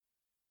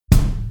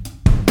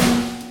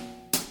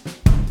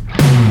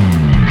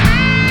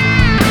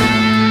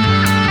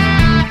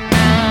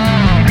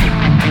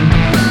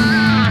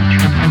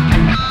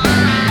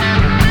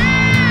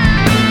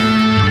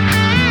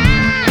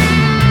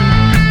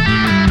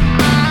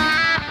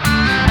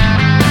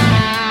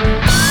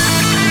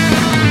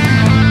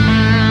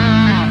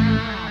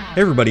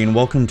Hey everybody, and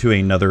welcome to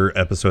another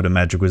episode of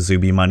Magic with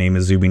Zuby. My name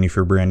is Zuby, and if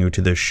you're brand new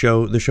to this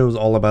show, the show is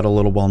all about a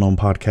little well-known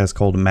podcast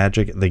called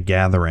Magic the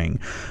Gathering.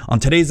 On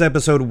today's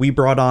episode, we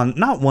brought on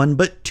not one,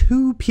 but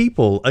two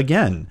people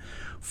again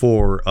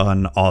for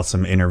an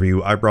awesome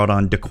interview. I brought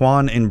on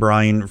Daquan and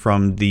Brian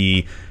from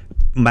the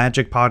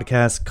Magic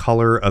podcast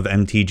Color of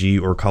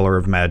MTG, or Color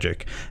of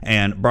Magic,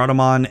 and brought them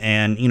on.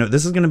 And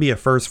this is going to be a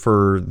first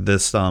for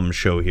this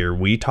show here.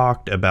 We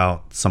talked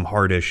about some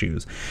hard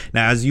issues.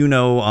 Now, as you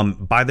know,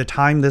 by the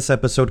time this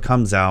episode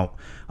comes out,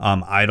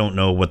 I don't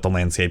know what the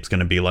landscape's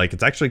going to be like.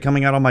 It's actually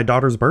coming out on my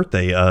daughter's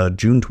birthday,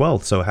 June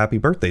 12th, so happy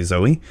birthday,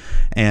 Zoe.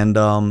 And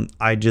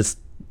I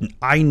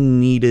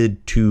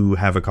needed to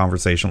have a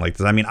conversation like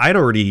this. I mean, I'd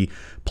already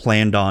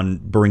planned on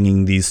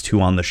bringing these two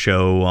on the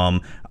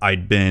show.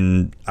 I've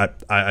been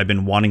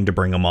wanting to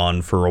bring them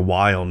on for a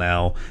while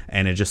now,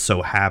 and it just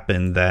so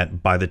happened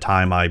that by the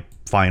time I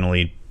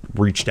finally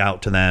reached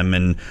out to them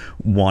and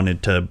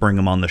wanted to bring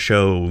them on the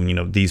show,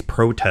 these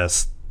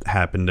protests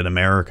happened in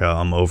America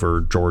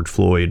over George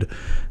Floyd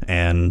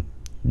and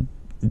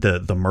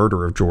the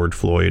murder of George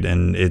Floyd.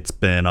 And it's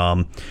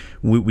been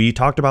we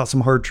talked about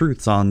some hard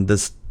truths on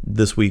this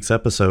week's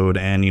episode,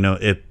 and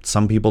if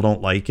some people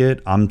don't like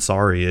it, I'm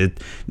sorry.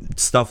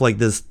 Stuff like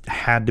this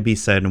had to be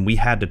said, and we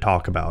had to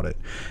talk about it.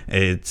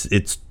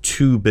 It's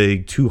too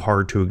big, too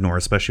hard to ignore,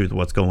 especially with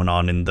what's going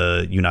on in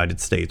the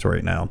United States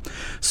right now.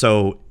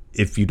 So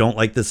if you don't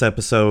like this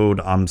episode,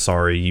 I'm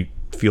sorry. You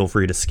feel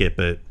free to skip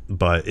it,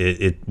 but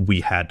we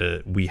had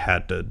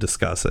to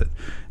discuss it,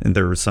 and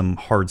there was some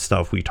hard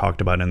stuff we talked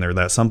about in there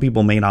that some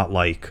people may not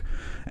like,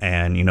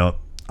 and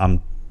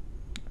I'm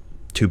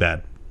too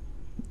bad.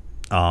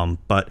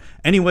 But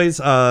anyways,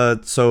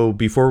 so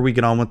before we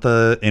get on with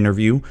the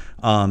interview,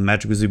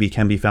 Magic with Zuby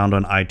can be found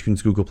on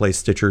iTunes, Google Play,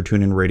 Stitcher,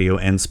 TuneIn Radio,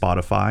 and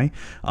Spotify.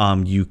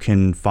 You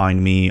can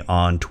find me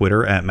on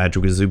Twitter at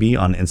Magic with Zuby,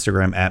 on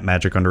Instagram at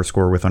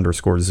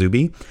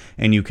magic_with_Zuby,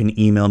 and you can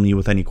email me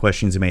with any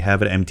questions you may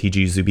have at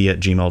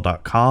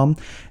mtgzuby@gmail.com.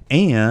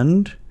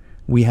 And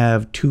we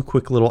have two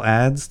quick little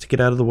ads to get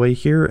out of the way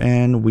here,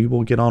 and we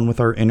will get on with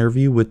our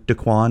interview with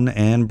Daquan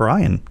and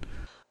Brian.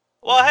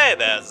 Well, hey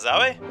there,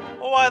 Zoe.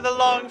 Why the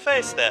long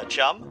face there,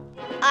 chum?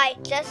 I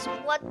just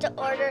want to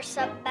order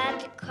some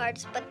magic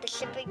cards, but the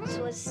shipping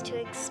was too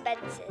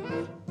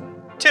expensive.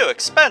 Too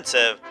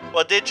expensive?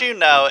 Well, did you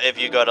know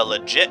if you go to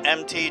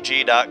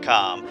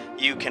legitmtg.com,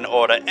 you can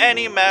order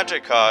any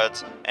magic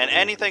cards, and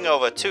anything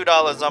over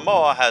 $2 or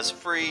more has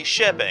free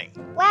shipping?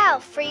 Wow,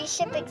 free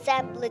shipping's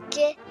at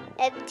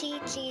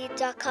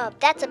legitmtg.com.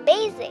 That's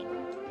amazing.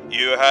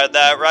 You heard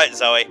that right,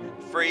 Zoe.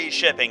 Free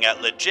shipping at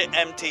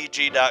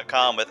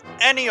legitmtg.com with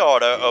any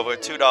order over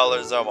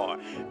 $2 or more.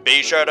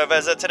 Be sure to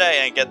visit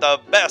today and get the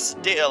best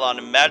deal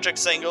on Magic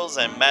singles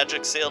and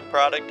Magic sealed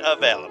product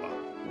available.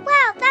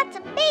 Wow, that's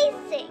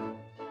amazing.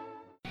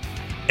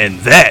 And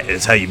that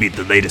is how you beat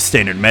the latest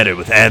standard meta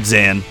with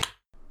Abzan.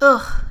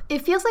 Ugh,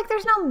 it feels like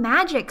there's no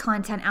Magic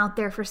content out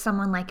there for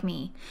someone like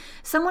me.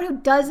 Someone who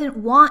doesn't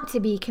want to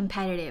be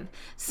competitive.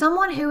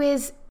 Someone who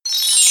is...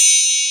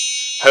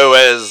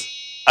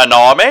 A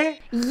normie?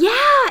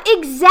 Yeah,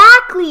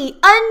 exactly!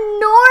 A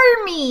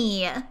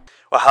normie!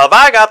 Well, have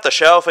I got the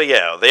show for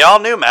you, the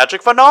all-new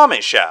Magic for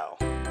Normies show.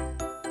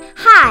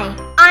 Hi,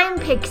 I'm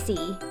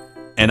Pixie.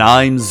 And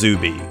I'm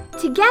Zuby.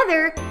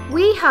 Together,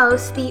 we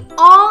host the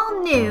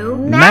all-new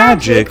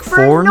Magic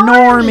for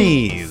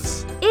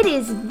Normies. It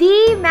is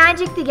the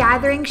Magic the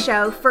Gathering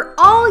show for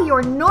all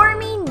your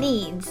normie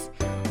needs.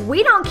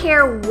 We don't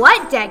care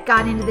what deck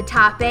got into the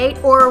top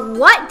 8 or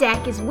what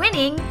deck is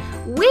winning.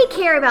 We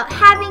care about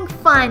having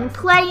fun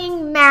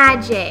playing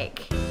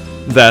Magic.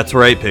 That's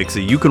right,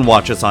 Pixie. You can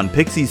watch us on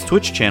Pixie's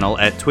Twitch channel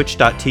at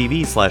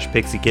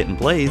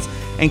twitch.tv/PixieKittenPlays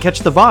and catch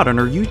the VOD on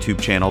our YouTube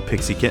channel,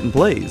 Pixie Kitten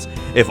Plays.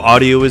 If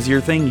audio is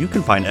your thing, you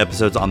can find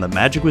episodes on the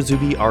Magic with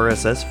Zuby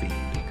RSS feed.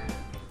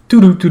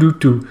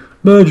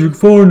 Magic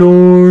for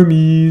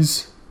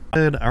Normies.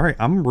 All right,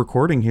 I'm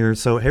recording here.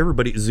 So, hey,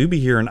 everybody, Zuby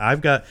here, and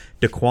I've got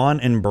Daquan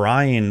and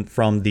Brian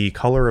from the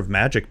Color of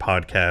Magic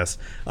podcast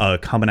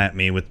coming at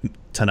me with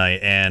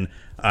tonight. And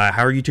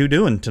how are you two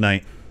doing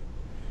tonight?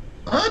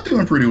 I'm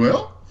doing pretty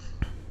well.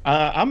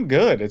 I'm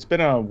good. It's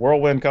been a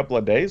whirlwind couple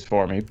of days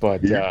for me,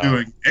 but you're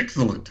doing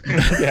excellent.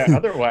 Yeah,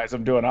 otherwise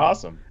I'm doing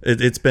awesome.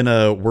 It's been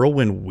a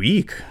whirlwind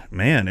week,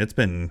 man. It's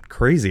been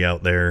crazy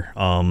out there.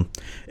 I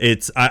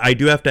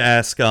do have to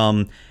ask,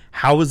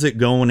 how is it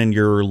going in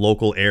your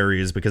local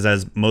areas? Because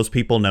as most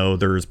people know,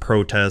 there's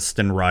protests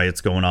and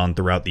riots going on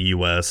throughout the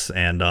U.S.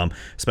 and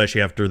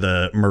especially after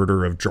the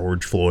murder of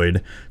George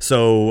Floyd.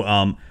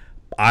 So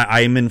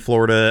I'm in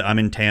Florida. I'm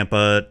in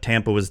Tampa.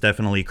 Tampa was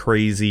definitely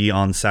crazy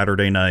on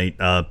Saturday night.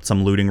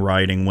 Some looting,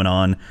 rioting went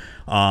on.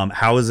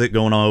 How is it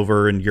going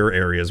over in your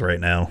areas right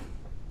now?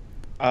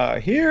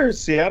 Here,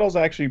 Seattle's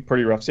actually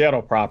pretty rough.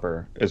 Seattle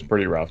proper is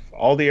pretty rough.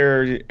 All the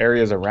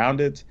areas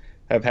around it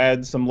have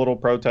had some little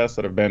protests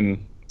that have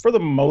been, for the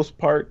most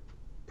part,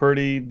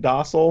 pretty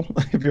docile,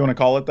 if you want to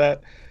call it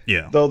that.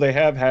 Yeah. Though they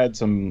have had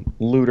some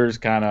looters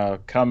kind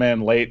of come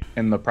in late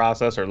in the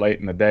process or late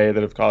in the day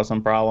that have caused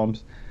some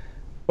problems.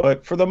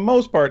 But for the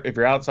most part, if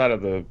you're outside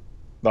of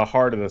the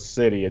heart of the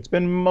city, it's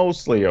been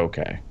mostly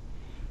okay.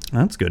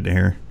 That's good to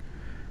hear.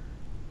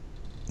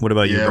 What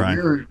about you, Yeah,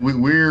 Brian?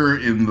 we're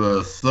in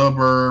the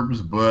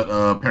suburbs, but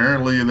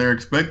apparently they're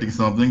expecting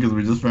something because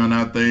we just found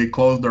out they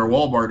closed their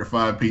Walmart at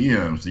 5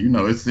 p.m. So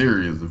it's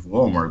serious if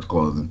Walmart's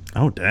closing.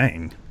 Oh,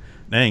 dang.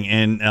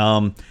 And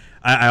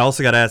I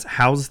also got to ask,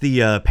 how's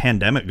the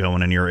pandemic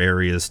going in your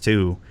areas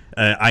too?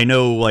 I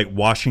know like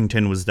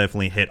Washington was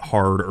definitely hit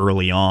hard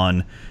early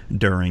on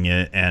during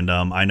it, and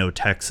I know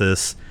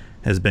Texas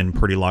has been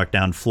pretty locked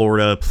down.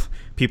 Florida,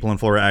 people in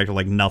Florida acted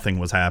like nothing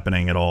was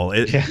happening at all.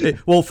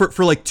 Well,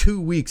 for like 2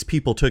 weeks,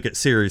 people took it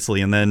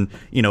seriously, and then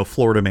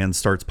Florida man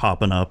starts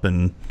popping up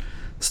and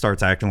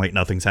starts acting like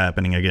nothing's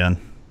happening again.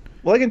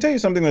 Well, I can tell you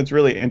something that's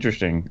really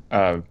interesting.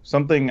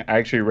 Something I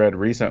actually read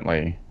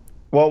recently.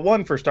 Well,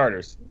 one, for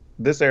starters,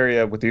 this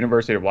area with the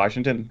University of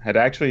Washington had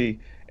actually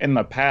in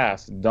the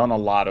past done a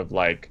lot of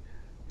like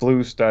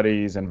flu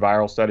studies and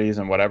viral studies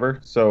and whatever.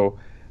 So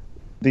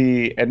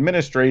the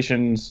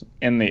administrations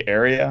in the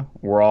area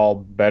were all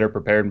better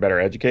prepared and better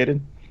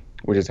educated,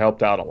 which has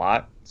helped out a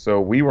lot.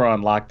 So we were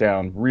on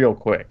lockdown real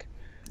quick.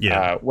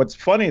 Yeah. What's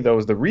funny though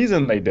is the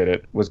reason they did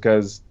it was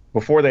because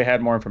before they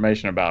had more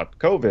information about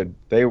COVID,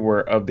 they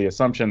were of the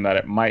assumption that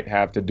it might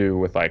have to do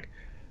with like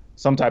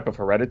some type of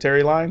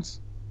hereditary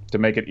lines to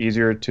make it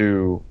easier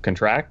to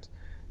contract.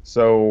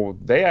 So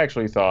they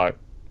actually thought,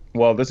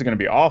 well, this is going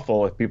to be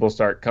awful if people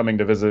start coming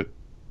to visit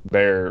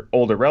their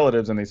older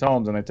relatives in these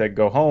homes and they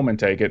go home and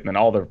take it, and then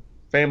all their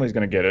family's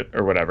going to get it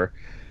or whatever.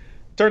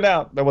 Turned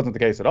out that wasn't the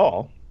case at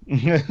all.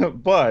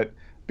 But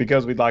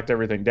because we locked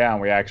everything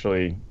down, we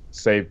actually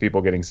saved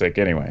people getting sick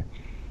anyway.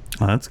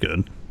 Oh, that's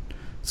good.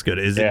 It's good.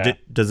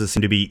 Does it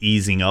seem to be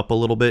easing up a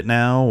little bit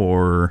now,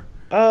 or?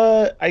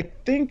 I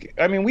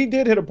mean, we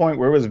did hit a point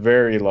where it was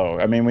very low.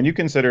 I mean, when you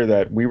consider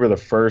that we were the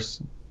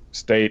first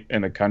state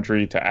in the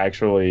country to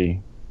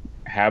actually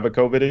have a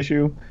COVID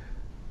issue,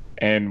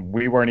 and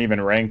we weren't even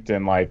ranked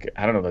in like,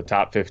 I don't know, the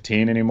top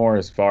 15 anymore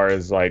as far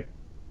as like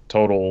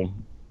total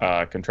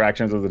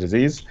contractions of the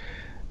disease,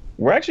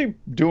 we're actually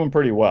doing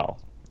pretty well.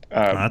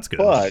 That's good.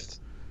 But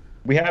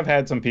we have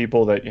had some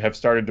people that have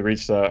started to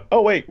reach the,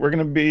 oh, wait, we're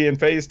going to be in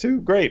phase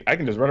 2. Great. I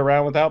can just run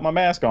around without my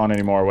mask on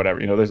anymore or whatever.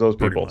 There's those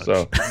people.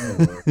 So,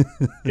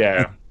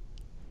 yeah.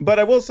 But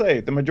I will say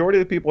the majority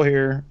of the people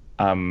here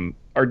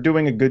are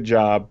doing a good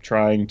job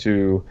trying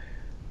to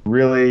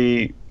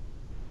really,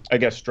 I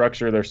guess,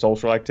 structure their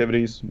social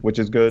activities, which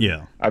is good.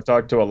 Yeah. I've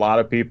talked to a lot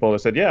of people that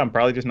said, yeah, I'm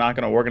probably just not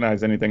going to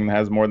organize anything that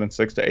has more than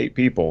 6 to 8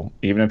 people,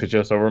 even if it's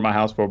just over at my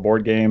house for a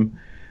board game.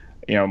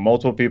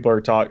 Multiple people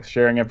are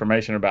sharing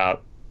information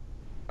about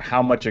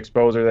how much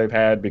exposure they've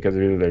had because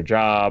of either their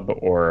job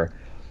or,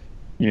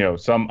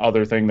 some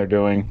other thing they're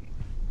doing.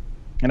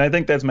 And I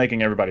think that's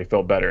making everybody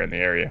feel better in the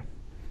area.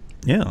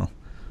 Yeah.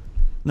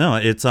 No,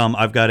 it's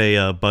I've got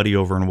a buddy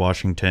over in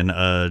Washington,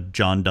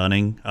 John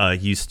Dunning.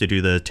 He used to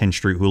do the 10th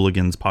Street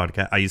Hooligans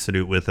podcast. I used to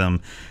do it with him,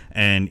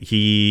 and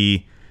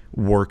he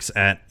works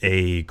at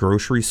a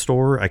grocery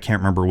store. I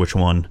can't remember which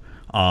one,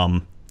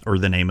 or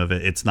the name of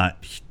it. It's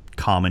not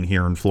common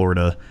here in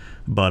Florida,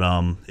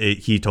 but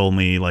he told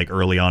me like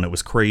early on it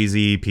was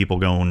crazy, people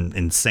going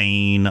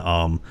insane,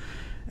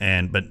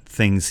 but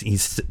he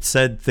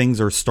said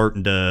things are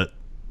starting to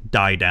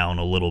die down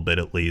a little bit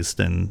at least,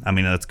 and I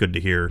mean that's good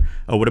to hear.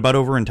 What about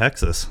over in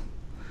Texas?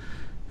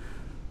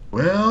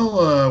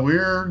 Well,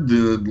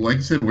 like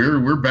you said,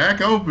 we're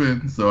back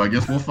open, so I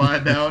guess we'll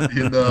find out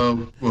in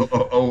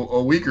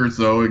a week or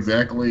so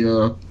exactly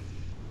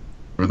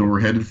whether we're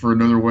headed for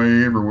another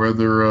wave or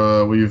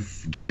whether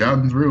we've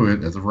gotten through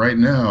it. As of right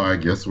now, I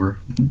guess we're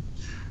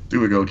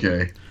doing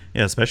okay.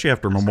 Yeah, especially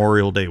after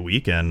Memorial Day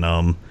weekend.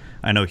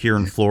 I know here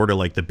in Florida,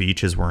 like the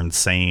beaches were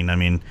insane. I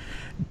mean,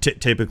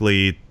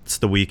 typically it's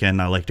the weekend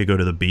I like to go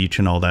to the beach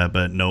and all that,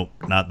 but nope,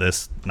 not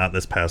this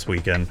past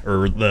weekend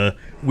or the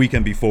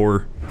weekend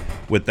before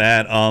with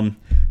that.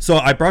 So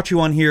I brought you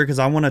on here because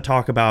I want to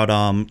talk about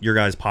your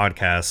guys'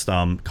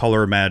 podcast,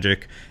 Color of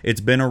Magic.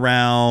 It's been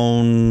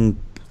around.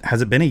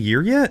 Has it been a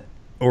year yet?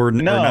 Or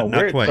no, not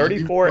we're at quite.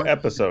 34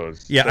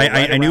 episodes. Yeah, so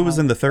I knew it was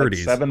in the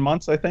 30s. Like 7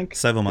 months, I think.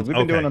 7 months. We've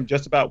been doing them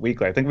just about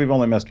weekly. I think we've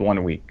only missed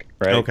 1 week,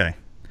 right? Okay.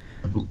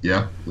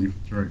 Yeah, I believe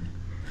that's right.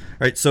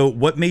 All right, so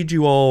what made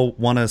you all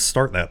want to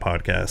start that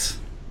podcast?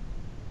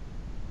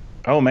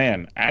 Oh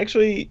man,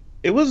 actually,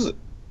 it was.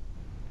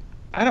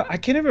 I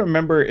can't even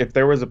remember if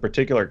there was a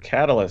particular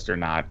catalyst or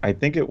not. I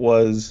think it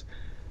was.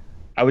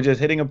 I was just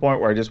hitting a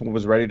point where I just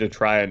was ready to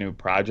try a new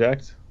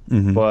project,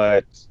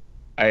 but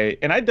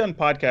I'd done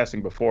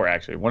podcasting before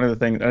actually. One of the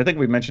things, and I think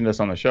we mentioned this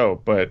on the show,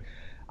 but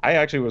I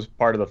actually was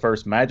part of the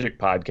first Magic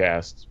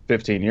podcast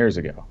 15 years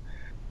ago.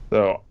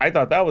 So I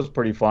thought that was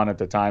pretty fun at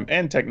the time,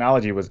 and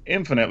technology was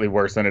infinitely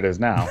worse than it is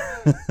now.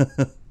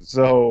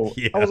 So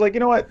yeah. I was like, you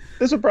know what?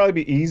 This would probably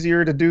be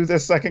easier to do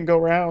this second go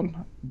round,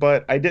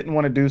 but I didn't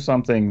want to do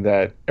something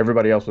that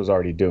everybody else was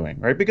already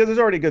doing, right? Because there's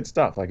already good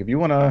stuff. Like if you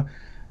want to,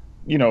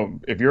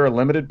 if you're a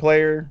limited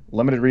player,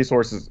 limited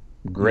resources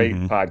great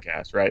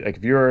podcast, right? Like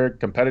if you're a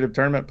competitive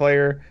tournament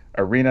player,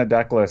 Arena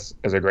Deckless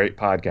is a great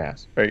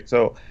podcast, right?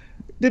 So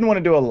didn't want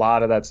to do a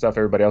lot of that stuff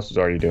everybody else was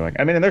already doing.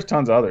 I mean, and there's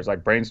tons of others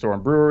like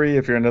Brainstorm Brewery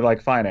if you're into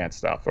like finance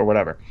stuff or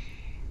whatever.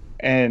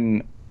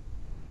 And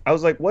I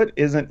was like, what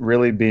isn't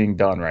really being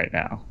done right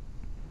now?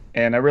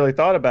 And I really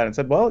thought about it and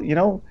said, well, you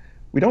know,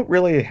 we don't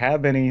really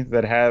have any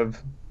that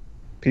have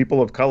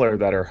people of color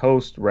that are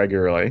hosts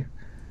regularly.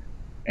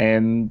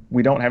 And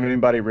we don't have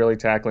anybody really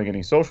tackling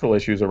any social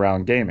issues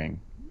around gaming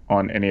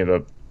on any of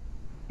the,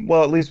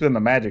 well, at least within the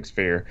Magic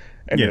sphere,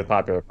 any of the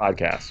popular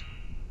podcasts.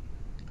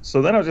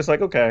 So then I was just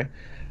like, okay,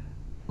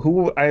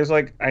 I was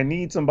like, I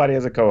need somebody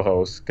as a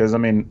co-host, because I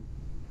mean,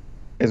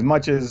 as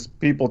much as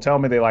people tell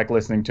me they like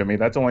listening to me,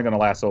 that's only going to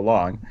last so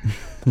long.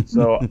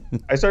 So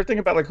I started thinking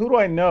about like, who do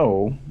I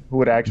know who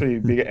would actually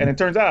be, and it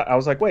turns out I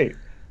was like, wait,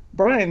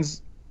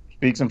 Brian's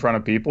speaks in front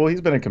of people.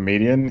 He's been a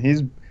comedian.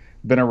 He's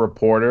been a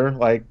reporter.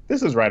 Like,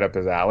 this is right up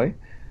his alley.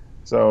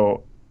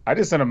 So I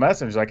just sent a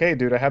message like, hey,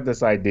 dude, I have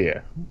this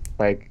idea.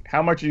 Like,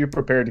 how much are you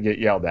prepared to get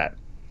yelled at?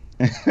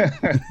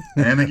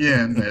 And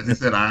again, as I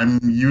said, I'm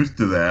used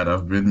to that.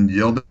 I've been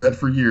yelled at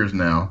for years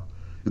now.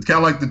 It's kind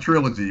of like the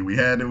trilogy.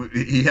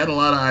 He had a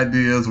lot of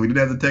ideas. We didn't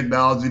have the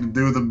technology to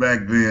do them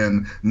back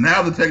then.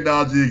 Now the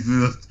technology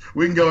exists.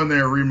 We can go in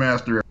there and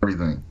remaster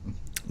everything.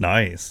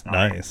 Nice.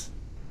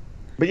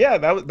 But yeah,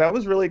 that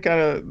was really kind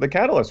of the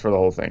catalyst for the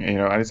whole thing. You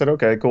know, I said,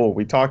 okay, cool.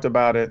 We talked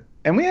about it,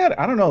 and we had,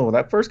 I don't know,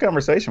 that first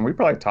conversation, we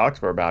probably talked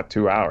for about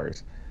 2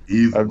 hours.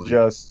 Easily. Of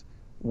just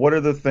what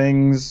are the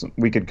things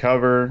we could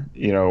cover.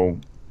 You know,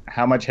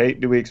 how much hate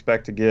do we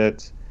expect to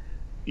get?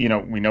 You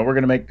know we're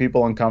going to make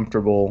people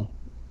uncomfortable.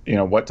 You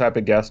know, what type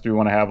of guests do we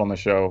want to have on the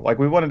show? Like,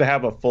 we wanted to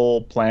have a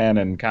full plan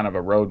and kind of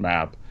a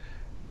roadmap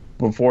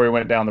before we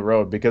went down the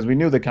road, because we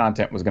knew the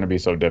content was going to be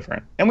so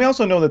different. And we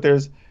also know that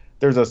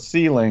there's a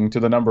ceiling to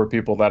the number of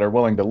people that are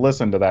willing to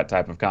listen to that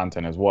type of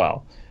content as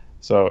well.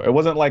 So it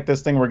wasn't like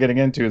this thing we're getting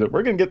into that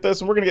we're going to get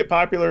this and we're going to get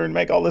popular and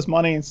make all this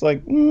money. It's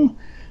like, you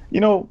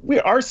know,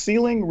 our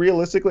ceiling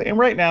realistically, and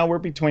right now we're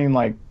between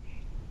like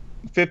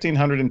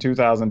 1,500 and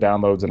 2,000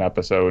 downloads an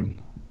episode.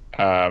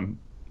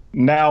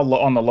 Now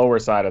on the lower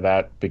side of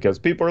that, because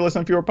people are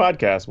listening to fewer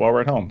podcasts while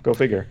we're at home. Go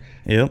figure.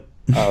 Yep.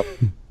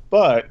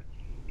 But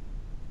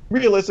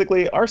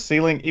realistically, our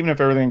ceiling, even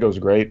if everything goes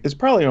great, is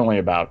probably only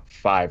about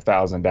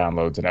 5,000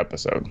 downloads an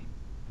episode.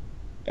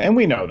 And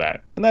we know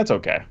that, and that's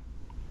okay.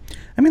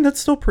 I mean, that's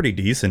still pretty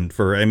decent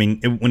for, I mean,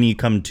 when you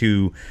come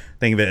to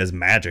think of it as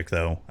Magic,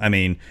 though. I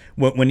mean,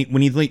 when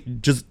you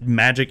like, just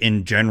Magic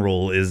in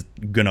general is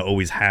going to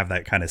always have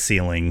that kind of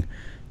ceiling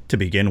to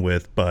begin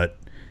with. But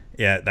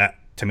yeah, that,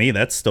 to me,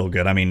 that's still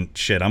good. I mean,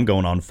 shit, I'm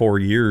going on 4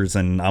 years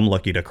and I'm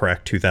lucky to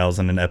crack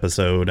 2,000 an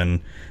episode.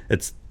 And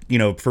it's, you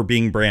know, for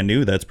being brand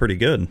new, that's pretty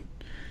good.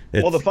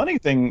 Well, the funny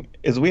thing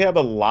is we have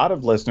a lot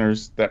of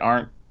listeners that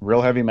aren't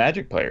real heavy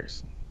Magic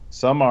players.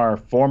 Some are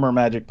former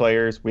Magic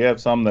players. We have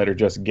some that are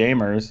just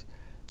gamers.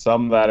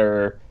 Some that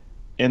are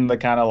in the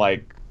kind of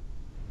like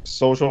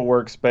social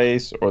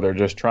workspace, or they're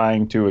just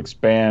trying to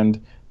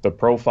expand the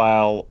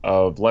profile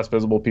of less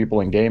visible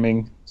people in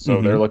gaming.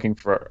 So they're looking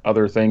for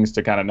other things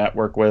to kind of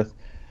network with.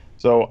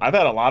 So I've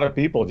had a lot of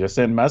people just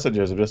send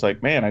messages of just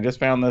like, man, I just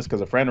found this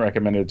because a friend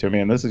recommended it to me,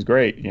 and this is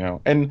great, you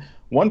know. And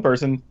one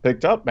person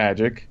picked up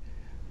Magic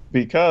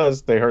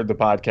because they heard the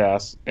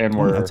podcast and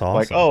were awesome.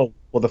 Like, oh,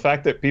 well, the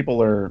fact that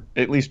people are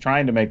at least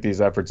trying to make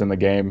these efforts in the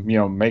game, you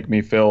know, make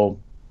me feel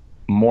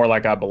more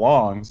like I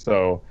belong.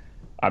 So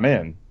I'm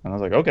in. And I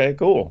was like, okay,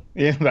 cool.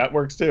 Yeah, that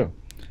works too.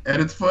 And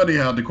it's funny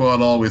how DeQuan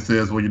always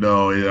says, well, you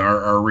know,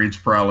 our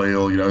reach probably,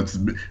 you know, it's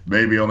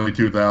maybe only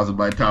 2,000,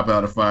 might top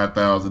out at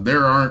 5,000.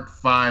 There aren't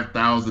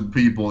 5,000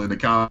 people in the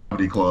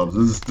comedy clubs.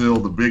 This is still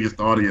the biggest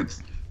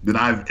audience that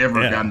I've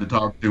ever gotten to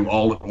talk to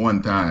all at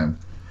one time.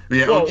 But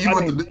yeah, well,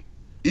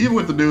 even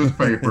with the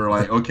newspaper,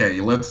 like,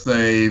 okay, let's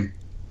say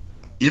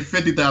if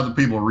 50,000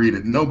 people read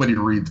it, nobody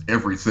reads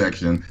every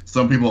section.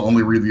 Some people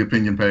only read the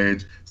opinion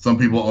page. Some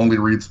people only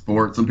read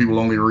sports. Some people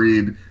only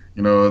read,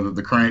 you know,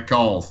 the crank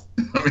calls.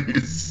 I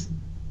mean,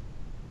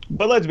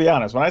 but let's be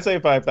honest. When I say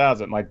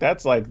 5,000, like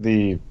that's like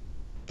the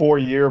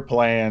 4-year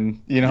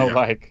plan, you know,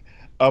 like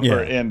upper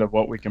end of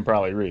what we can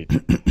probably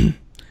read.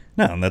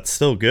 No, that's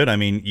still good. I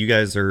mean, you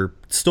guys are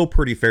still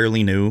pretty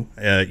fairly new.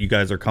 You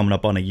guys are coming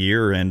up on a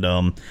year, and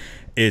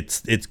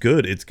it's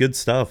good. It's good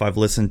stuff. I've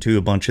listened to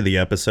a bunch of the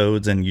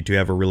episodes, and you two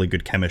have a really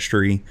good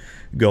chemistry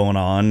going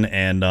on.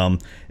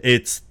 And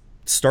it's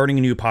starting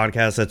a new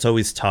podcast. That's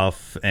always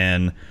tough.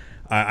 And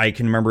I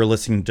can remember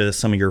listening to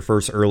some of your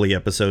first early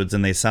episodes,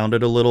 and they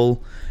sounded a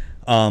little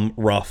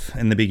rough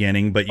in the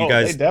beginning, but you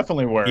guys, they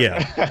definitely were.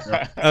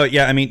 Yeah. Oh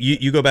yeah. I mean,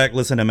 you go back,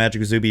 listen to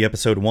Magic Zuby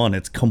episode 1.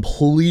 It's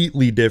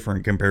completely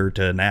different compared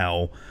to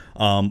now.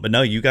 But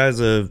no, you guys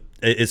have,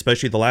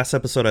 especially the last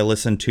episode I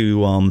listened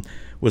to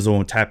was the one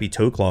with Tappy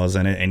Toe Claws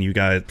in it, and you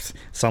guys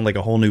sound like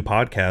a whole new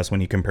podcast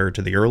when you compare it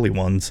to the early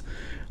ones.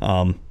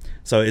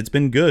 So it's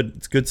been good.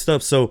 It's good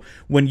stuff. So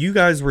when you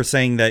guys were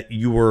saying that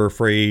you were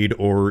afraid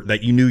or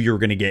that you knew you were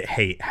going to get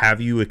hate, have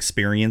you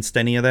experienced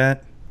any of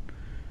that?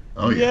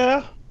 Oh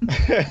yeah.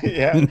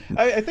 Yeah,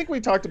 I think we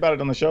talked about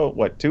it on the show,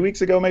 what, 2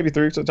 weeks ago, maybe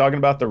 3 weeks ago, talking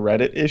about the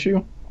Reddit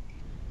issue.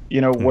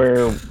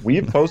 Where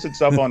we've posted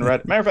stuff on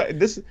Reddit. Matter of fact,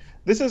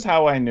 this is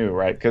how I knew,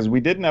 right? Because we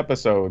did an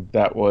episode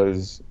that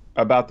was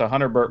about the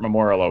Hunter Burt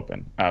Memorial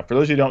Open. For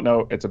those of you who don't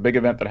know, it's a big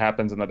event that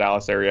happens in the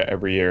Dallas area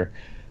every year.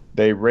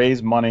 They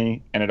raise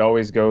money, and it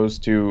always goes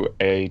to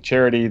a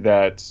charity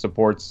that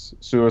supports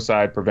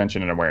suicide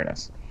prevention and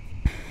awareness.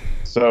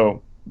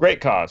 So, great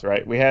cause,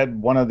 right? We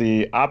had one of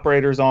the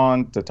operators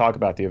on to talk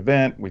about the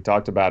event. We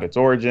talked about its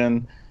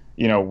origin.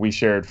 We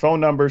shared phone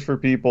numbers for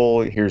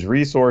people. Here's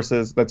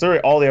resources. That's really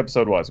all the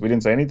episode was. We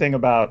didn't say anything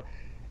about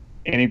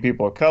any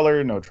people of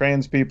color, no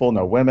trans people,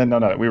 no women,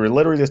 no. We were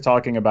literally just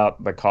talking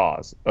about the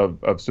cause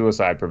of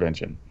suicide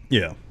prevention.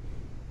 Yeah.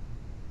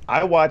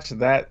 I watched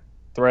that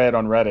thread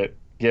on Reddit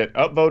get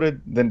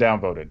upvoted, then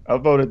downvoted,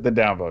 upvoted, then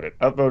downvoted,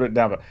 upvoted,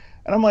 downvoted.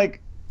 And I'm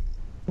like,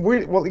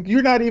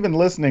 you're not even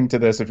listening to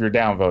this if you're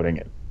downvoting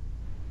it.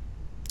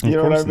 You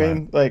know what I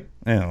mean? Like,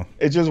 yeah.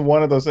 It's just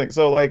one of those things.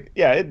 So,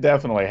 yeah, it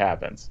definitely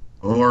happens.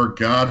 Or,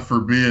 God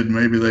forbid,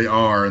 maybe they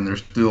are, and they're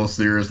still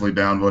seriously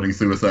downvoting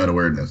suicide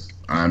awareness.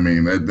 I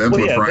mean, that's what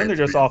frightens then they're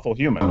just awful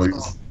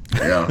humans.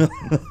 Yeah.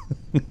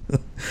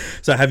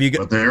 So have you?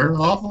 But there are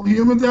awful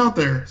humans out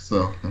there.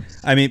 So,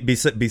 I mean,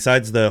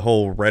 besides the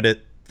whole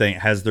Reddit thing,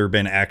 has there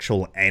been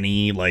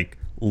any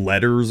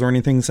letters or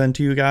anything sent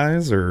to you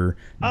guys, or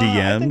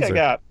DMs? I think I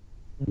got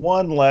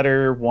one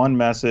letter, one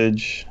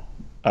message.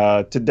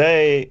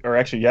 Today, or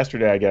actually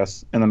yesterday, I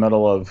guess, in the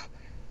middle of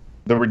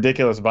the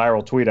ridiculous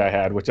viral tweet I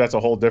had, which that's a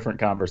whole different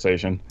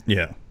conversation.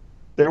 Yeah.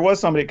 There was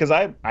somebody, because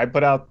I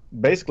put out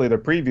basically the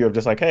preview of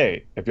just like,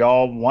 hey, if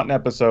y'all want an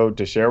episode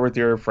to share with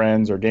your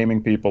friends or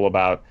gaming people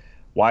about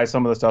why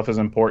some of the stuff is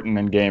important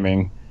in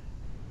gaming,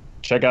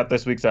 check out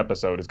this week's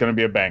episode. It's going to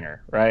be a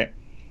banger, right?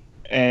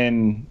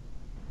 And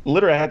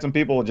literally I had some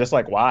people just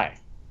like, why?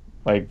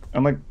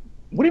 I'm like,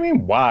 what do you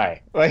mean,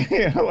 why?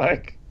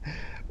 Why?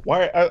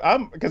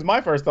 Because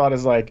my first thought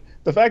is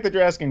the fact that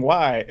you're asking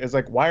why is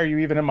why are you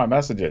even in my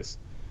messages?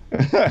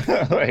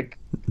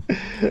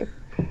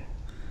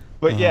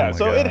 But yeah,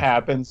 so it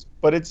happens,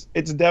 but it's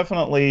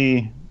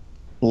definitely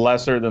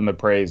lesser than the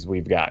praise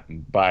we've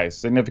gotten by a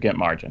significant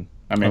margin.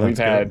 I mean, we've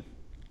had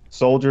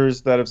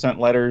soldiers that have sent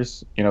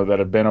letters, that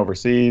have been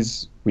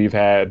overseas. We've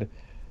had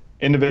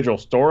individual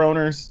store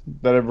owners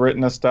that have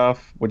written us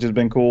stuff, which has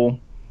been cool.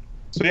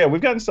 So yeah,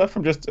 we've gotten stuff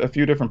from just a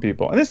few different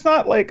people. And it's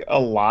not a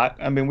lot.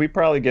 I mean, we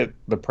probably get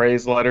the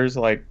praise letters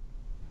I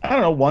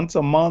don't know, once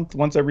a month,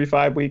 once every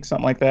 5 weeks,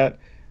 something like that.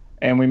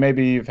 And we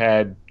maybe have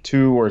had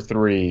 2 or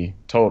 3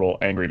 total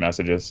angry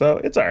messages. So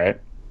it's all right.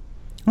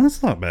 Well,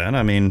 that's not bad.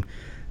 I mean,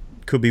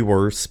 could be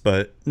worse,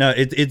 but no,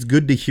 it's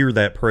good to hear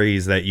that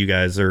praise that you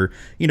guys are,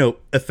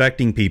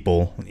 affecting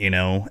people,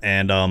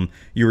 and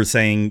you were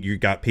saying you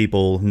got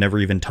people never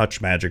even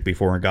touched Magic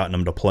before and gotten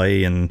them to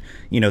play, and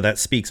that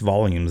speaks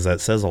volumes. That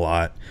says a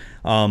lot.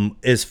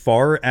 As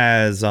far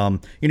as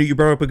you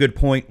brought up a good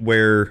point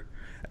where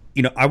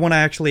I want to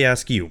actually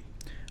ask you,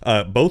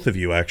 both of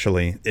you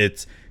actually.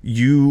 It's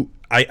you.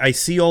 I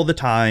see all the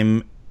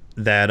time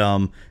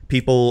that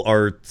people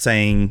are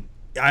saying.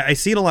 I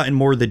see it a lot in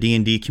more of the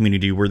D&D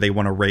community where they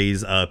want to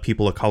raise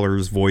people of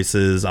color's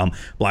voices,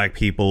 black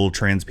people,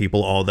 trans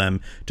people, all of them,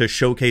 to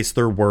showcase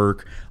their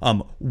work.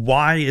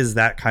 Why is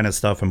that kind of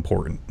stuff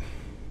important?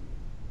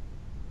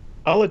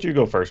 I'll let you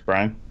go first,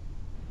 Brian.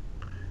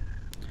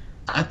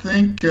 I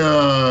think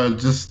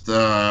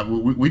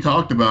we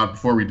talked about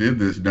before we did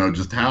this,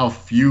 just how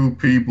few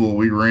people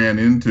we ran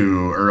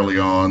into early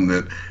on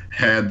that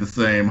had the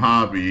same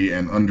hobby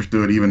and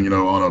understood even,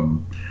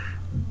 on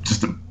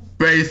just a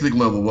basic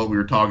level what we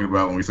were talking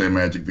about when we say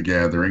Magic the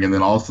Gathering. And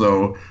then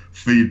also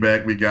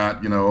feedback we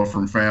got,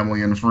 from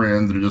family and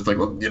friends that are just like,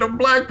 well,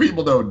 black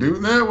people don't do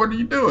that. What are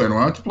you doing?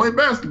 Why don't you play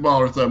basketball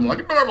or something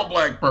like a normal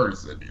black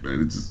person?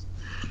 It's just,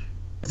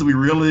 so we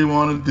really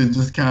wanted to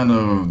just kind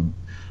of,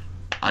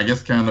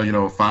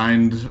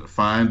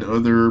 find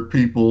other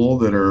people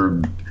that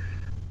are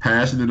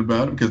passionate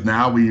about it, because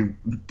now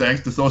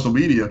thanks to social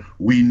media,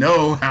 we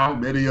know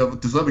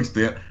to some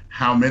extent,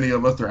 how many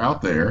of us are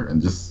out there,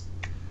 and just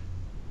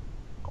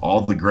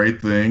all the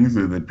great things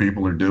that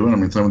people are doing. I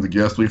mean, some of the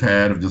guests we've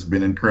had have just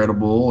been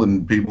incredible,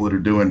 and people that are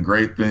doing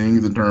great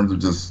things in terms of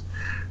just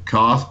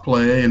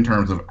cosplay, in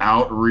terms of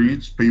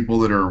outreach, people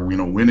that are,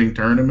 winning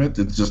tournaments.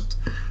 It's just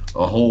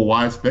a whole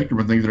wide spectrum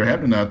of things that are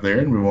happening out there,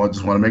 and we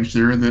just want to make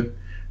sure that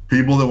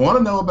people that want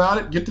to know about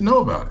it get to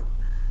know about it.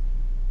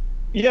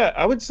 Yeah,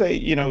 I would say,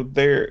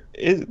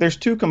 there's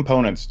 2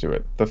 components to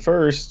it. The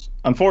first,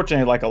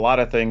 unfortunately, like a lot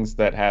of things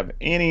that have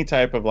any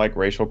type of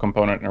racial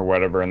component or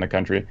whatever in the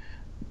country,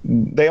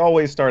 they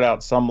always start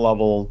out some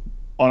level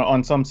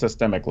on some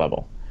systemic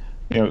level.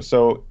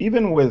 So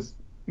even with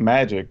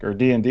Magic or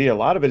D&D, a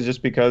lot of it is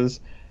just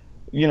because,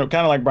 kind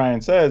of like Brian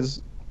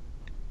says,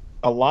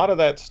 a lot of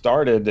that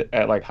started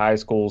at high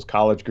schools,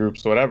 college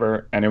groups,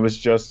 whatever, and it was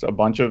just a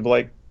bunch of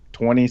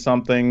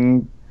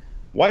 20-something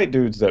white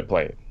dudes that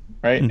played,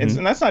 right? Mm-hmm.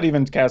 And that's not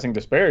even casting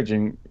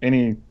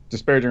any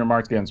disparaging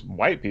remarks against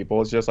white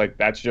people. It's just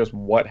that's just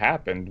what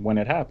happened when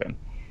it happened.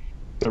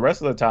 the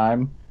rest of the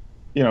time,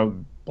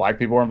 black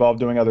people are involved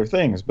doing other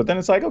things. But then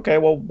it's like, okay,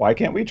 well, why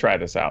can't we try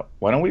this out?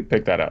 Why don't we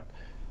pick that up?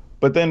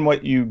 But then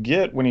what you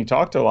get when you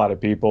talk to a lot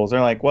of people is they're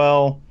like,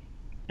 well,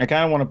 I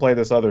kind of want to play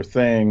this other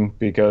thing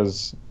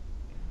because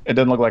it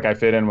doesn't look like I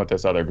fit in with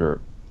this other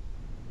group.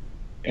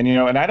 And,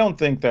 and I don't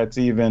think that's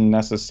even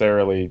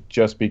necessarily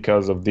just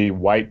because of the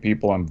white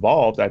people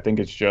involved. I think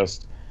it's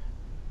just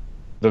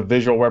the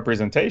visual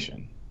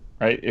representation,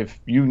 right? If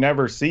you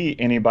never see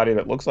anybody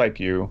that looks like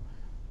you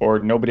or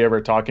nobody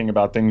ever talking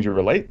about things you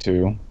relate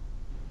to,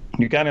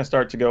 you kind of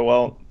start to go,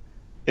 well,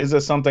 is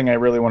this something I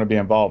really want to be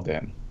involved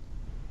in?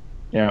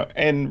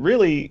 And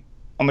really,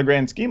 on the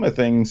grand scheme of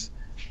things,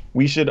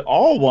 we should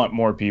all want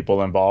more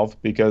people involved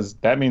because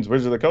that means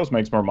Wizards of the Coast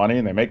makes more money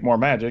and they make more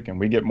Magic and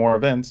we get more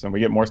events and we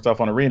get more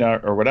stuff on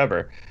Arena or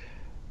whatever.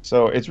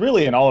 So it's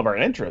really in all of our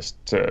interest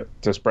to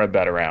spread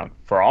that around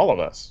for all of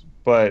us.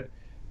 But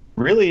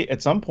really,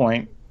 at some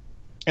point,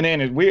 and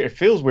it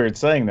feels weird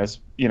saying this,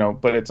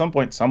 but at some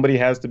point somebody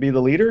has to be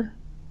the leader,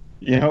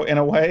 in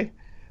a way.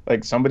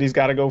 Like somebody's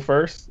got to go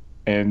first.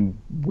 And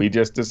we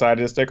just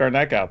decided to stick our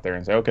neck out there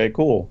and say, okay,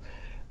 cool.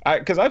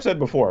 Because I've said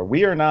before,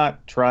 we are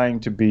not trying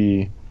to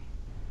be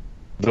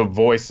the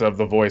voice of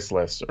the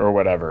voiceless or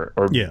whatever,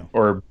 or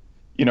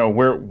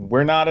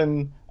we're not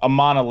in a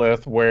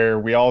monolith where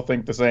we all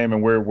think the same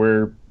and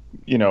we're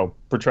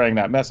portraying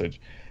that message.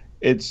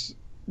 It's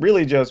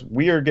really just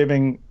we are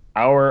giving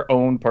our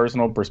own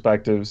personal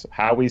perspectives,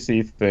 how we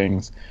see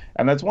things,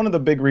 and that's one of the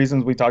big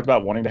reasons we talked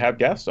about wanting to have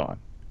guests on,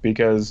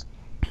 because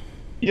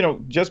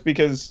just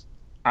because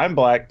I'm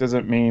black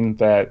doesn't mean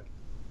that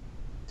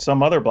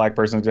some other black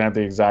person is going to have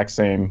the exact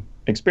same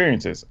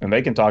experiences, and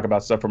they can talk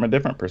about stuff from a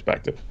different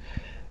perspective.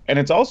 And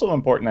it's also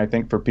important, I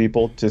think, for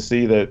people to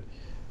see that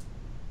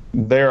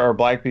there are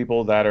black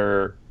people that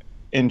are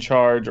in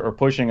charge or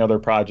pushing other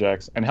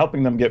projects and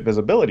helping them get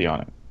visibility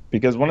on it.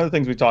 Because one of the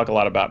things we talk a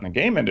lot about in the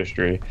game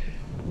industry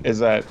is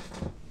that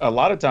a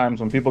lot of times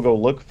when people go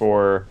look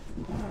for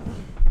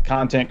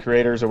content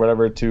creators or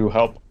whatever to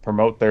help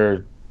promote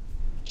their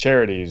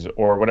charities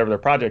or whatever their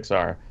projects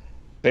are,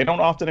 they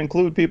don't often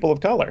include people of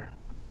color.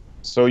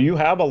 So you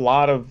have a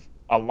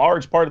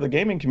large part of the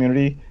gaming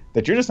community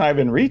that you're just not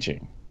even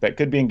reaching that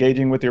could be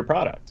engaging with your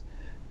product.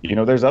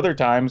 There's other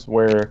times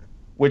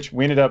which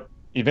we ended up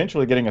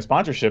eventually getting a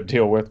sponsorship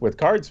deal with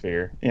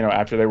CardSphere,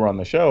 after they were on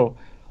the show.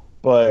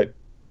 But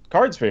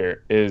CardSphere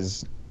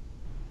is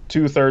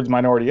 2/3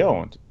 minority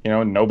owned,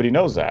 and nobody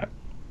knows that.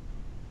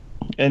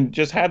 And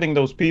just having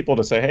those people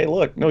to say, hey,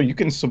 look, no, you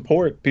can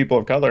support people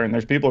of color, and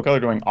there's people of color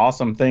doing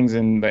awesome things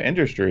in the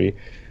industry.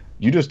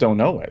 You just don't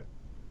know it.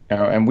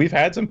 And we've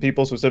had some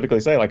people specifically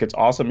say, like, it's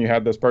awesome you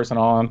had this person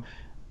on.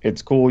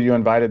 It's cool you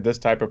invited this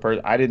type of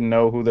person. I didn't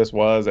know who this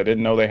was. I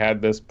didn't know they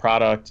had this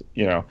product,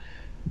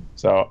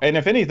 So, and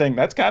if anything,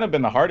 that's kind of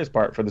been the hardest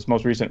part for this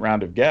most recent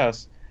round of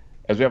guests,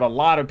 as we have a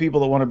lot of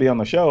people that want to be on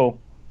the show,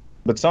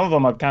 but some of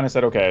them I've kind of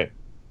said, okay,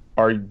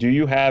 do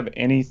you have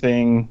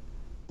anything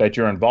that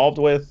you're involved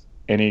with,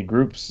 any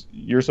groups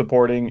you're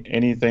supporting,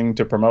 anything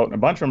to promote? And a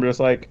bunch of them are just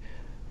like,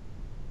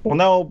 well,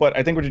 no, but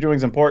I think what you're doing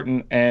is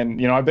important.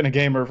 And, I've been a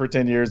gamer for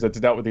 10 years that's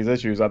dealt with these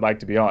issues. I'd like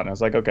to be on. I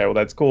was like, okay, well,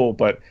 that's cool.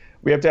 But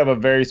we have to have a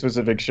very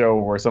specific show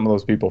where some of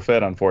those people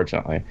fit,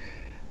 unfortunately.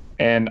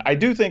 And I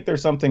do think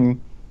there's something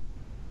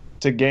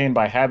to gain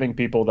by having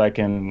people that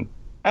can,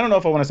 I don't know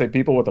if I want to say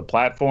people with a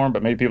platform,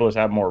 but maybe people just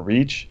have more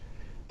reach,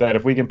 that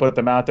if we can put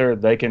them out there,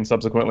 they can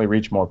subsequently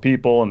reach more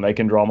people and they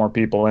can draw more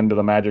people into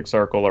the Magic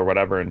Circle or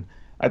whatever. And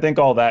I think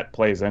all that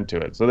plays into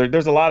it. So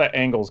there's a lot of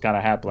angles kind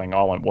of happening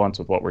all at once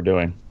with what we're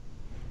doing.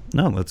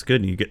 No, that's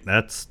good.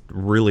 That's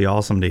really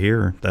awesome to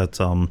hear.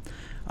 That's I'm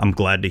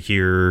glad to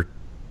hear,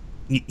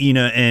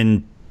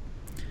 and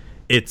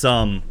it's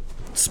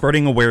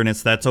spreading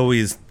awareness. That's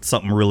always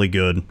something really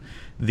good.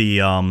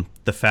 The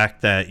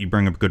fact that you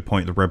bring up a good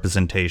point, the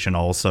representation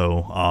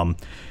also,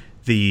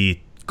 the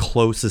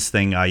closest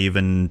thing I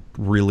even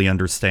really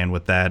understand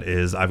with that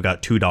is I've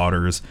got 2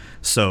 daughters.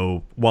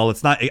 So while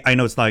I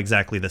know it's not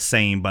exactly the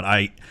same, but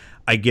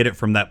I get it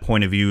from that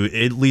point of view,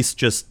 at least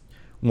just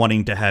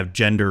wanting to have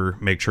gender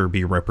make sure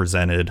be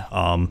represented,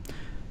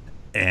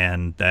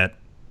 and that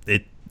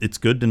it's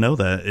good to know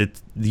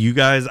that you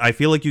guys, I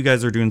feel like you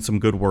guys are doing some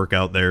good work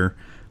out there.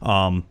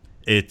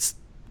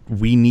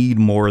 We need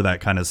more of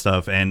that kind of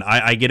stuff, and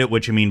I get it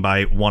what you mean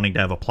by wanting to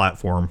have a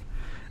platform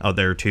out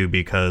there too,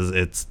 because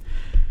it's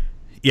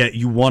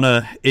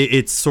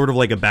sort of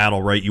like a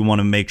battle, right? You want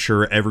to make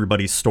sure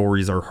everybody's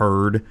stories are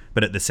heard,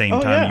 but at the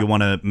same time you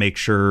want to make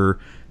sure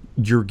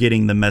you're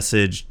getting the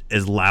message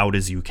as loud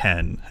as you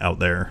can out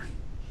there.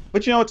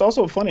 But, it's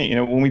also funny,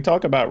 when we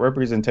talk about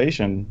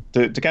representation,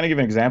 to kind of give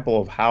an example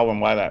of how and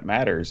why that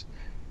matters,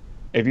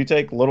 if you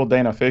take little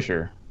Dana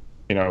Fisher,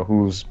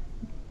 who's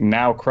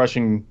now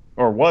crushing,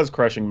 or was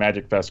crushing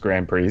Magic Fest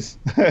Grand Prix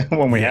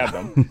when we had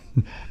them,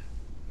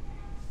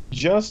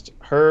 just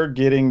her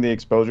getting the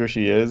exposure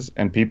she is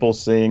and people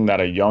seeing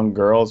that a young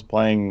girl is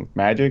playing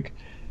Magic,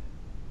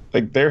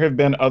 like, there have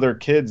been other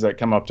kids that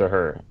come up to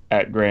her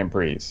at Grand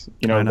Prix.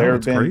 I know, there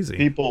have been crazy.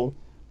 people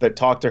that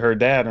talked to her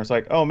dad and was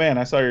like, "Oh man,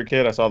 I saw your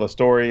kid. I saw the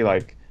story.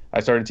 Like, I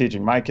started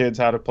teaching my kids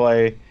how to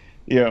play."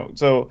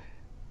 So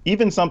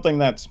even something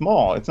that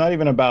small, it's not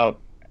even about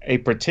a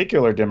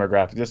particular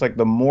demographic. Just like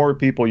the more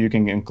people you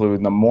can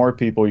include, the more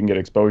people you can get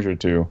exposure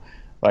to,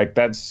 like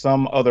that's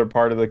some other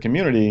part of the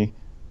community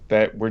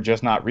that we're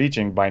just not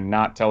reaching by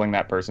not telling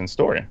that person's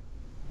story.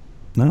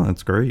 No,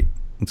 that's great.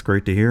 It's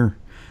great to hear.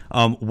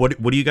 What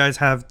do you guys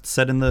have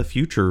set in the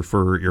future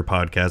for your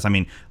podcast? I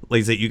mean, like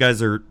I said, you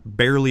guys are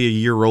barely a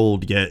year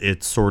old, yet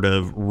it's sort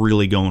of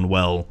really going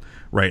well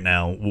right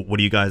now. What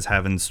do you guys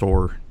have in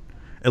store?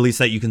 At least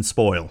that you can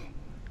spoil.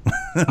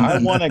 I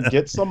want to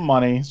get some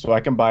money so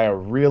I can buy a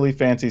really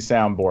fancy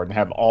soundboard and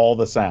have all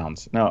the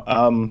sounds. No,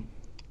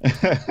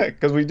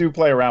 because we do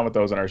play around with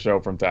those in our show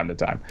from time to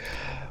time.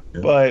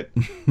 Yeah.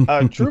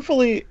 But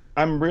truthfully,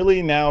 I'm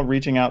really now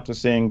reaching out to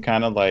seeing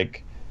kind of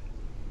like,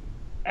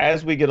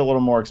 as we get a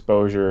little more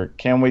exposure,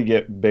 can we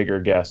get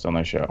bigger guests on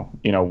the show?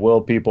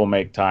 Will people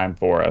make time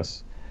for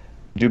us?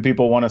 Do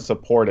people want to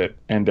support it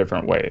in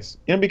different ways?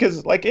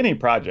 Because like any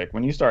project,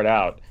 when you start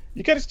out,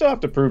 you gotta still have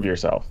to prove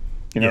yourself.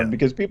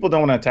 Because people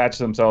don't want to attach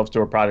themselves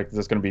to a product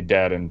that's going to be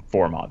dead in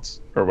 4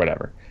 months or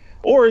whatever.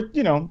 Or,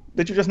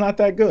 that you're just not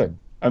that good.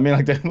 I mean,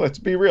 like, let's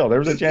be real. There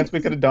was a chance we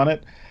could have done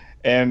it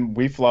and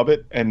we flub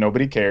it and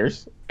nobody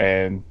cares.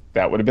 And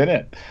that would have been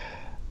it.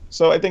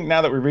 So I think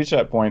now that we've reached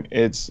that point,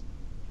 it's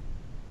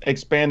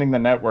expanding the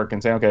network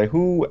and saying, okay,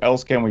 who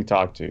else can we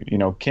talk to?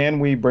 Can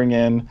we bring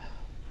in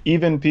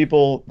even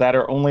people that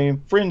are only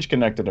fringe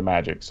connected to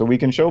Magic? So we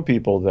can show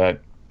people that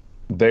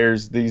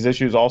there's these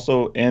issues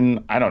also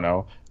in, I don't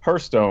know,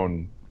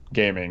 Hearthstone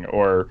gaming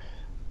or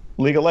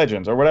League of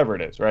Legends or whatever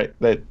it is, right?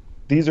 That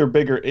these are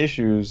bigger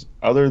issues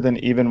other than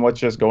even what's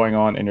just going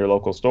on in your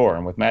local store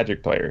and with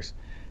Magic players.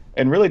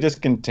 And really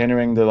just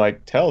continuing to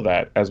like tell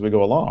that as we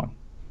go along.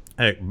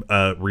 Hey,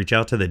 reach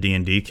out to the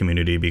D&D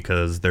community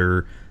because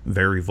they're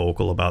very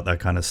vocal about that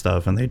kind of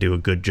stuff and they do a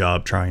good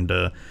job trying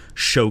to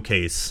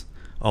showcase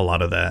a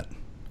lot of that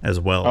as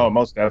well. Oh,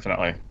 most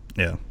definitely.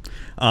 Yeah.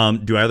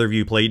 Do either of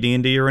you play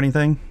D&D or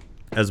anything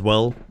as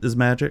well as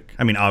Magic?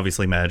 I mean,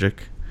 obviously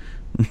Magic.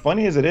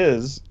 Funny as it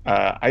is,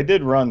 I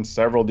did run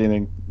several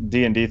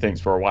D&D things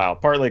for a while,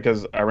 partly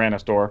because I ran a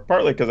store,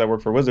 partly because I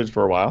worked for Wizards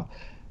for a while.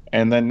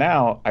 And then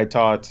now I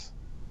taught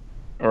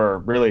or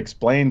really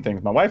explained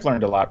things. My wife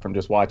learned a lot from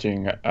just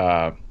watching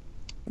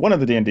one of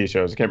the D&D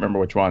shows. I can't remember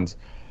which ones.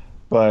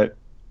 But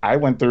I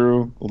went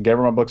through, gave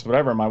her my books,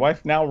 whatever. My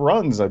wife now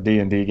runs a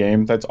D&D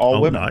game that's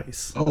all women.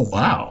 Nice. Oh,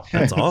 wow.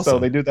 That's awesome. So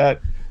they do that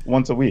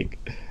once a week.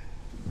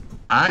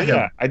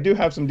 I do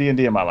have some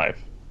D&D in my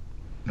life.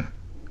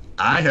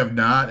 I have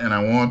not, and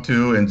I want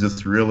to, and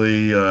just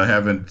really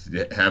haven't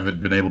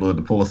been able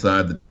to pull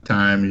aside the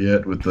time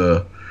yet with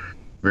the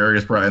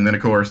various and then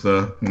of course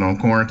the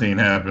quarantine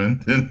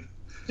happened.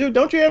 Dude,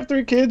 don't you have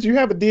 3 kids? You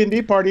have a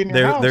D&D party in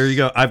your house. There you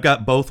go. I've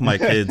got both my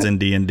kids in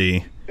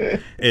D&D.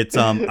 It's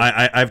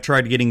I've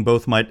tried getting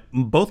both my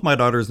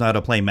daughters know how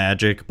to play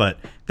Magic, but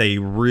they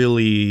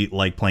really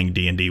like playing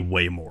D&D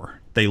way more.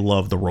 They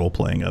love the role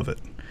playing of it.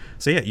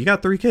 So yeah, you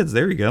got 3 kids.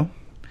 There you go.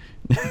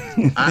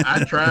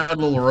 I tried a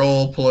little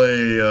role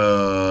play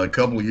a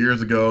couple of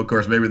years ago. Of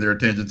course, maybe their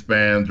attention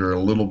spans are a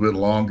little bit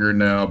longer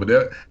now, but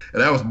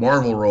that was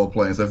Marvel role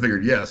playing. So I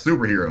figured, yeah,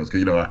 superheroes.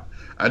 Because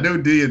I knew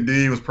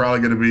D&D was probably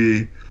going to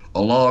be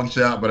a long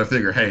shot, but I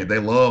figured, hey, they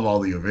love all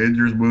the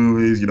Avengers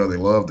movies. They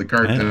love the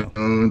cartoons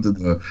and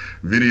the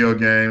video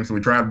games. So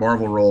we tried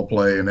Marvel role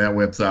play, and that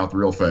went south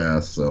real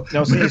fast. So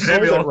no, see, you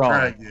sold it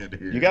wrong.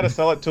 You got to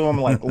sell it to them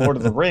like Lord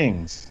of the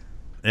Rings.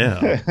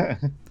 Yeah.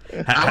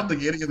 I don't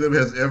think any of them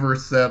has ever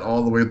sat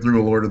all the way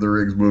through a Lord of the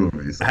Rings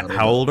movie. So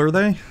how old are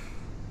they?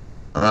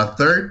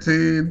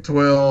 13,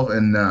 12,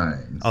 and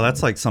 9. Oh,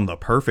 that's like some of the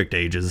perfect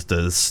ages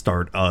to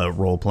start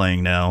role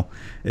playing now.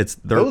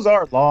 Those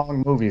are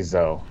long movies,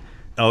 though.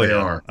 Oh, they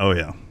yeah. are. Oh,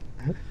 yeah.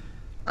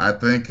 I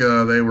think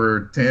they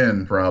were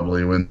 10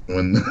 probably when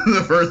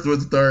the first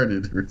one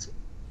started.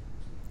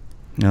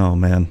 Oh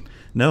man,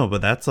 no,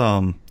 but that's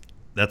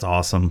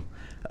awesome.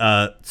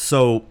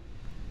 So,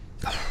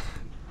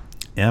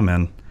 yeah,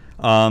 man.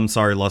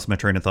 Sorry, lost my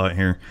train of thought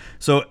here.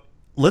 So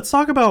let's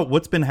talk about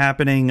what's been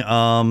happening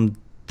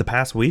the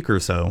past week or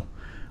so.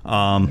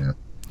 What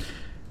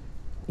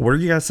are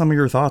you guys? Some of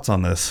your thoughts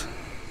on this?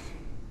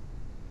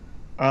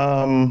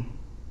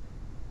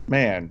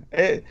 Man,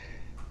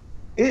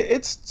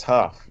 it's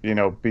tough,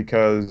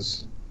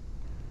 because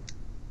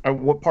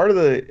what part of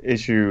the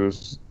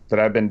issues that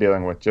I've been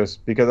dealing with,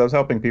 just because I was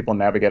helping people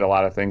navigate a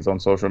lot of things on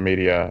social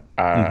media,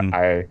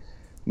 I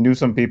knew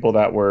some people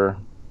that were,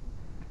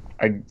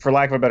 for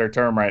lack of a better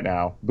term right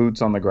now,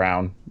 boots on the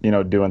ground,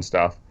 doing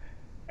stuff.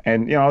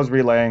 And, I was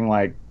relaying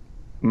like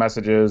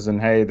messages and,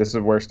 hey, this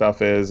is where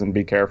stuff is and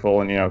be careful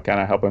and,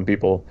 kind of helping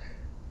people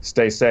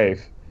stay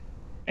safe.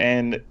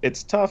 And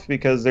it's tough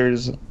because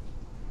there's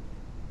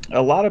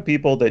a lot of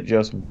people that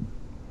just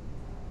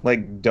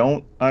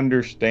don't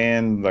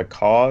understand the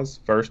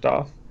cause first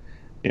off,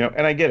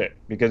 and I get it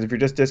because if you're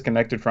just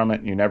disconnected from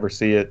it and you never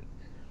see it,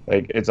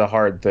 it's a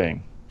hard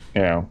thing,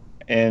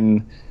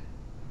 and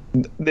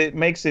it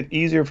makes it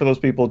easier for those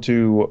people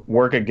to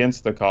work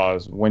against the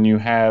cause when you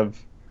have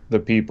the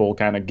people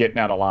kind of getting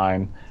out of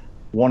line,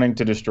 wanting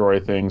to destroy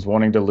things,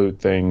 wanting to loot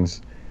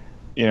things,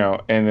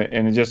 and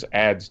it just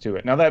adds to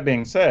it. Now, that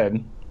being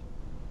said,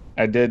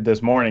 I did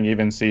this morning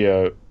even see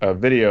a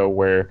video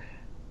where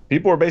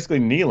people were basically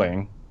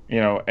kneeling,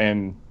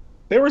 and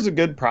there was a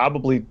good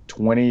probably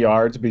 20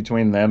 yards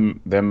between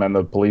them and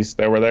the police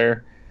that were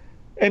there.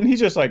 And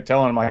he's just like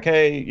telling them like,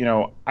 hey,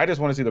 I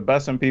just want to see the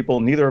best in people.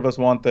 Neither of us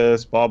want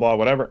this, blah, blah,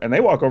 whatever. And they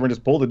walk over and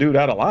just pull the dude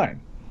out of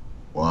line.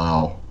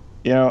 Wow.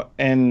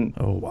 And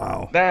Oh,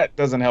 wow. that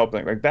doesn't help.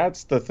 Like,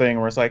 that's the thing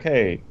where it's like,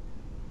 hey,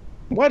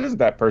 why does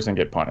that person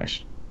get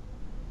punished?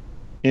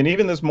 And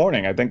even this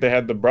morning, I think they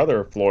had the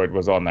brother of Floyd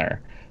was on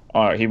there.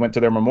 He went to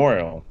their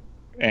memorial.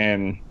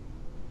 And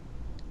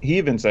he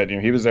even said,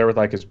 he was there with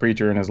like his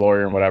preacher and his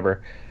lawyer and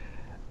whatever.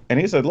 And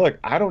he said, look,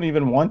 I don't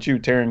even want you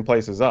tearing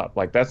places up.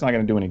 Like, that's not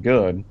going to do any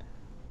good.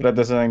 But at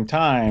the same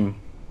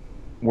time,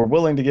 we're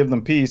willing to give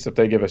them peace if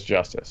they give us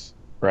justice,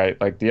 right?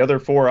 Like, the other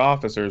 4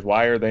 officers,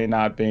 why are they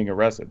not being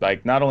arrested?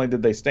 Like, not only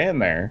did they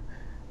stand there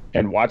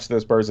and watch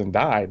this person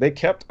die, they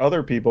kept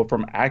other people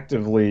from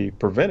actively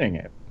preventing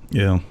it.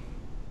 Yeah.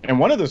 And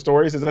one of the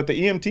stories is that the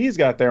EMTs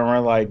got there and were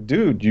like,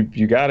 dude,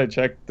 you got to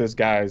check this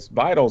guy's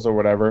vitals or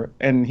whatever.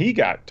 And he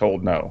got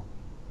told no.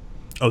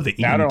 Oh, the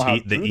Now, I don't know how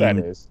EMT, true that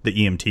is. the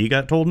EMT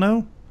got told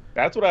no?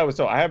 That's what I was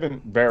told. I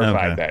haven't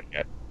verified that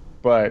yet.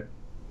 But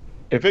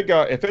if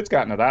it's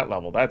gotten to that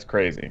level, that's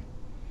crazy,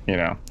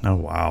 Oh,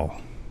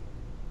 wow.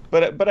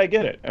 But I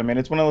get it. I mean,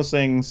 it's one of those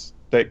things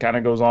that kind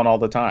of goes on all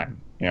the time,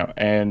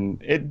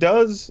 and it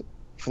does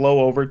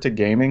flow over to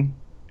gaming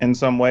in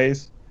some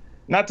ways.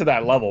 Not to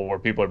that level where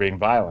people are being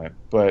violent,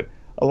 but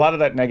a lot of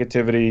that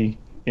negativity,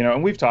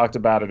 and we've talked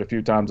about it a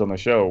few times on the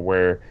show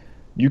where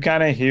you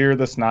kind of hear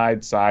the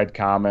snide side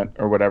comment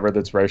or whatever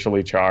that's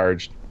racially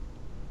charged,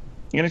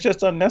 and it's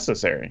just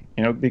unnecessary,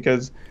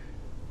 because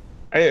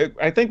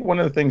I think one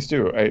of the things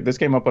too, this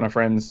came up on a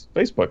friend's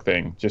Facebook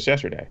thing just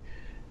yesterday.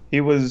 He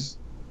was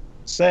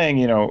saying,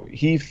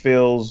 he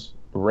feels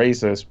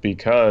racist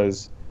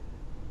because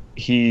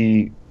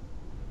he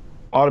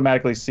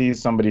automatically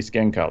sees somebody's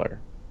skin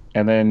color,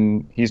 and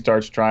then he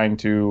starts trying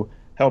to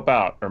help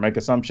out or make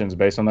assumptions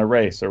based on their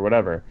race or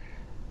whatever.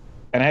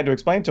 And I had to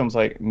explain to him, it's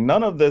like,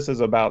 none of this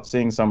is about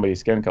seeing somebody's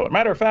skin color.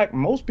 Matter of fact,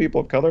 most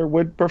people of color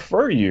would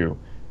prefer you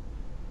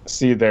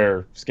see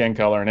their skin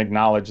color and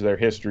acknowledge their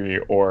history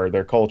or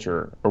their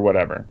culture or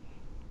whatever.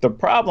 The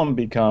problem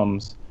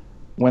becomes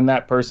when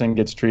that person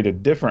gets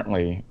treated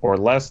differently or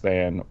less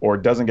than or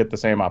doesn't get the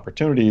same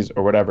opportunities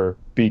or whatever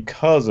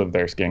because of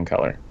their skin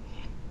color.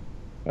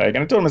 Like, and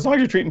I told him, as long as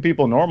you're treating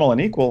people normal and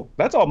equal,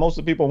 that's all most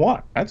of the people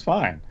want. That's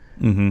fine.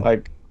 Mm-hmm.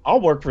 Like, I'll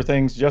work for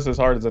things just as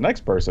hard as the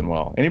next person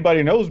will.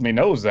 Anybody who knows me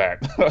knows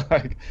that.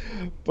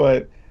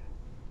 But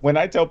when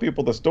I tell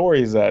people the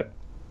stories that,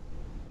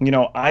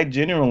 I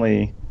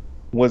genuinely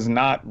was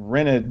not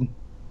rented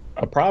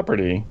a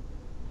property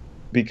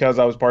because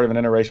I was part of an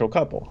interracial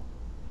couple.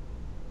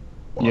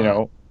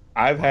 Wow.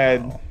 I've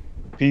had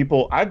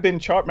people, I've been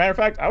charged. Matter of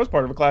fact, I was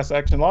part of a class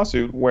action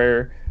lawsuit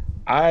where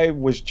I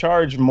was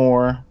charged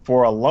more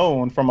for a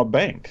loan from a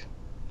bank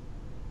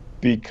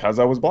because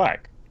I was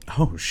black.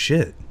 Oh,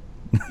 shit.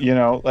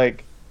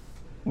 Like,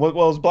 well, it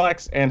was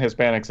blacks and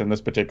Hispanics in this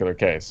particular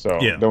case, so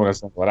Yeah. don't want to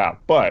single it out.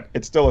 But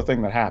it's still a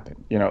thing that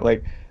happened.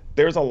 Like,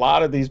 there's a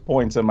lot of these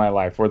points in my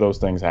life where those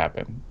things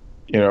happen.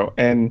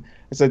 And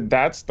I said,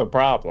 that's the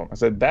problem. I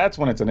said, that's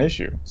when it's an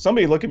issue.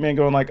 Somebody look at me and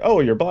going like,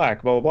 oh, you're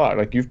black, blah, blah, blah.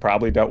 Like, you've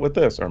probably dealt with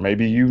this, or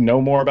maybe you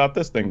know more about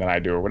this thing than I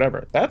do or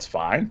whatever. That's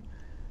fine.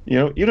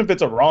 Even if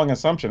it's a wrong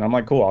assumption, I'm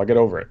like, cool, I'll get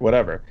over it,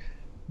 whatever.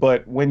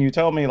 But when you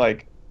tell me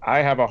like I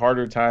have a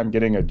harder time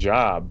getting a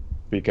job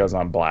because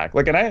I'm black,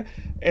 like,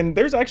 and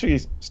there's actually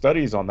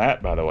studies on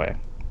that, by the way.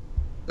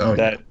 Oh,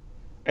 yeah.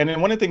 And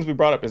then one of the things we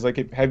brought up is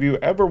like, have you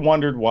ever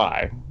wondered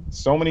why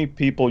so many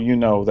people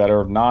that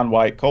are of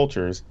non-white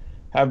cultures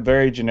have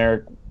very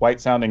generic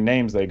white-sounding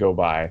names they go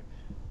by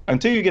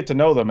until you get to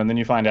know them, and then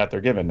you find out their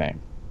given name?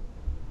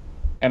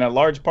 And a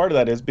large part of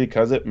that is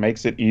because it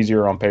makes it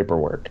easier on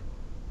paperwork.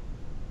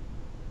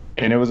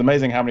 And it was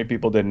amazing how many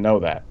people didn't know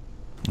that.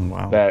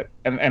 Wow.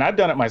 And I've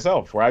done it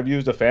myself, where I've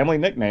used a family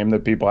nickname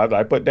that people have,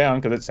 I put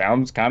down because it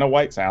sounds kind of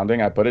white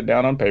sounding. I put it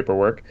down on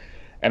paperwork,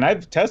 and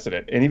I've tested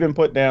it and even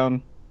put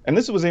down, and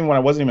this was even when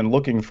I wasn't even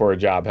looking for a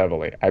job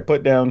heavily. I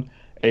put down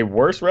a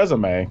worse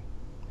resume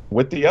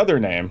with the other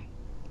name,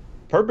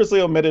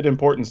 purposely omitted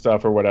important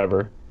stuff or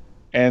whatever,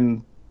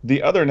 and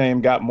the other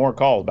name got more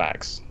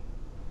callbacks.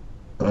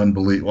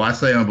 Unbelievable. Well, I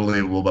say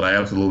unbelievable, but I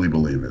absolutely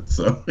believe it.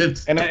 So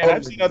it's and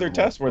I've seen other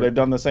tests where they've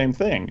done the same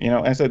thing. And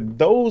I said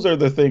those are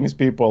the things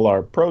people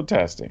are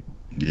protesting.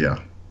 Yeah.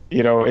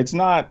 It's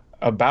not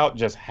about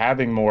just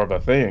having more of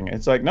a thing.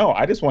 It's like, no,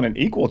 I just want an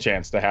equal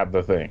chance to have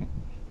the thing.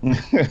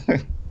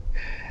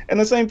 And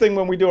the same thing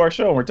when we do our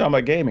show and we're talking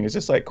about gaming. It's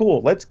just like,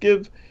 cool, let's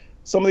give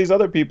some of these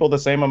other people the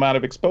same amount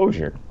of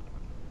exposure.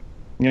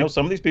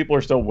 Some of these people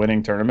are still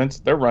winning tournaments.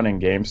 They're running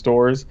game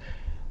stores.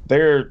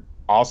 They're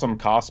awesome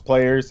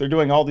cosplayers. They're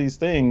doing all these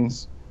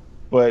things,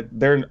 but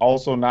they're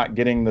also not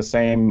getting the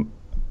same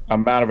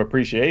amount of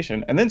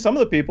appreciation. And then some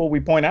of the people we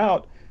point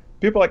out,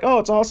 people are like, oh,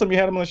 it's awesome you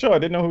had them on the show. I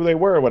didn't know who they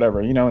were or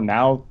whatever. You know,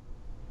 now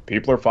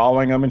people are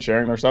following them and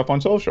sharing their stuff on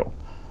social.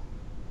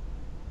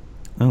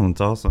 Oh,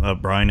 it's awesome.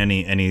 Brian,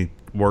 any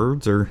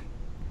words or?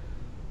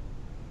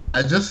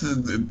 I just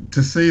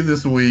to see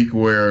this week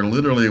where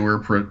literally we're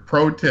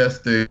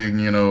protesting,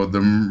 you know,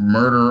 the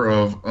murder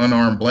of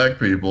unarmed black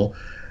people,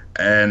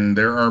 and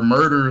there are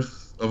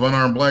murders of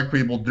unarmed black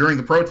people during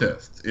the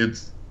protests.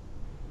 It's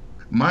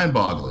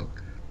mind-boggling.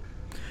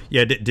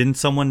 Yeah, didn't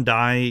someone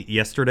die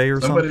yesterday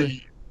or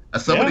something?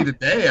 Somebody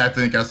today, I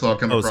think I saw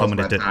come across my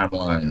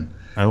timeline.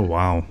 Oh,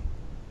 wow.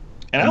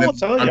 And I will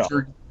tell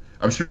you.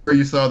 I'm sure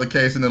you saw the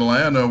case in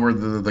Atlanta where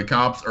the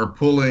cops are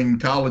pulling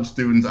college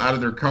students out of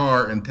their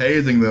car and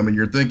tasing them, and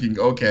you're thinking,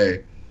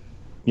 okay.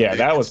 Yeah,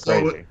 that was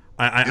crazy.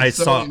 I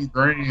saw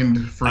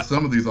ingrained for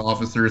some of these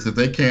officers that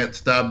they can't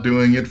stop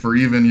doing it for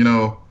even, you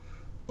know,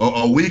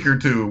 a week or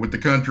two with the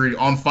country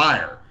on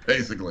fire,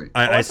 basically.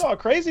 I saw a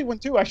crazy one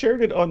too. I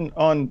shared it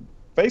on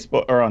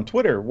Facebook or on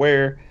Twitter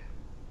where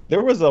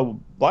there was a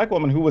black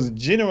woman who was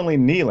genuinely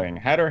kneeling,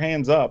 had her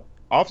hands up.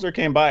 Officer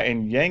came by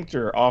and yanked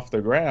her off the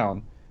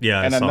ground.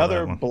 Yeah, and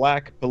another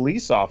black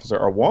police officer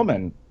or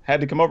woman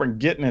had to come over and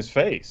get in his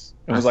face.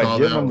 It was like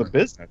giving him the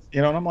business,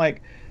 you know. And I'm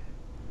like,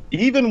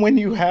 even when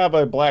you have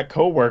a black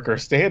coworker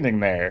standing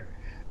there,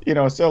 you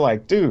know, it's still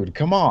like, dude,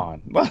 come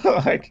on.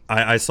 Like,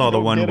 I saw the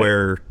one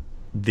where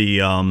they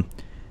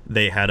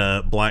had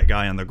a black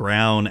guy on the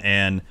ground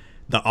and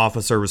the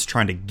officer was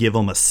trying to give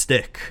him a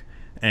stick,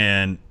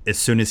 and as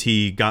soon as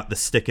he got the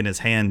stick in his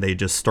hand, they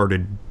just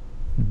started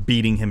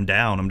beating him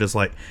down. I'm just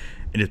like,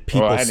 and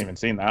people. I hadn't even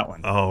seen that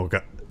one. Oh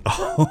god.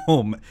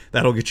 Oh,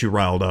 that'll get you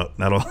riled up.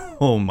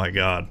 Oh my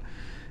god,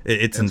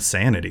 it's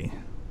insanity.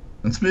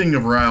 And speaking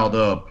of riled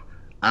up,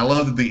 I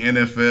love that the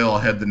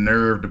NFL had the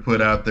nerve to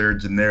put out their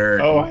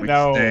generic. Oh, I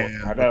know.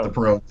 The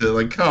protest.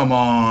 Like, come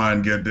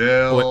on,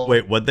 Goodell.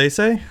 Wait, what'd they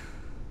say?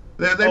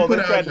 They put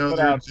out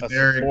a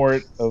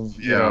support of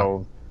you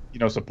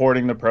know,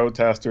 supporting the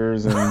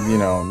protesters and, you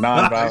know,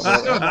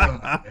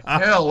 non-violent.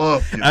 Hell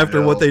up,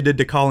 after what they did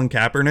to Colin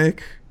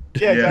Kaepernick.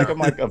 Yeah, exactly.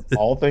 Like, of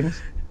all things.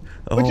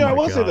 But, you know, I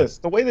will say this.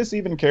 The way this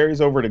even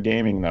carries over to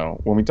gaming, though,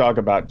 when we talk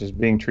about just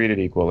being treated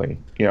equally,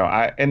 you know,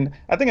 I think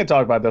I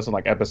talked about this in,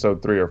 like,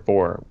 episode 3 or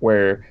 4,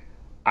 where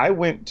I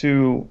went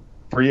to,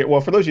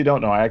 for those you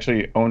don't know, I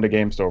actually owned a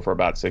game store for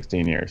about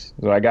 16 years.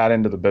 So I got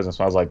into the business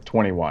when I was, like,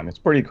 21. It's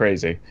pretty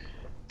crazy.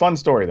 Fun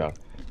story, though.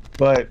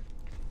 But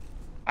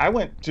I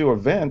went to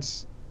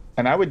events,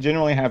 and I would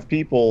generally have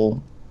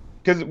people,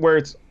 because where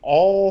it's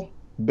all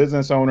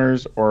business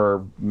owners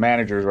or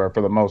managers, or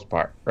for the most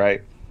part,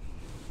 right?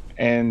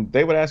 And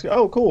they would ask you,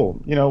 oh,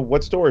 cool, you know,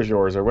 what store is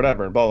yours or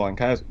whatever, and blah, blah,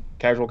 and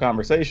casual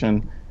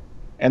conversation.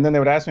 And then they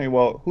would ask me,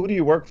 well, who do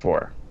you work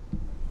for?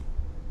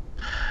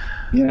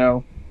 You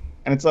know,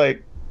 and it's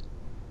like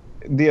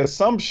the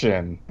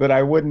assumption that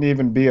I wouldn't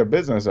even be a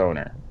business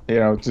owner, you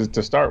know,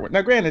 to start with.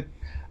 Now, granted,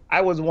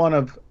 I was one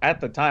of, at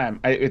the time,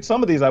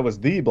 some of these I was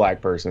the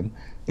black person.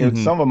 You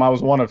know, some of them I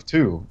was one of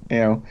two, you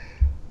know.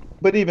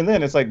 But even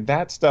then, it's like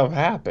that stuff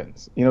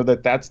happens, you know,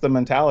 that's the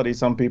mentality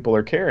some people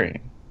are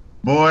carrying.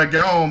 Boy,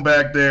 go on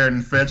back there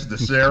and fetch the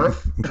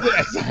sheriff.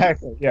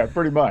 Exactly. Yeah,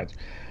 pretty much.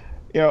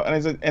 You know,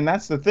 and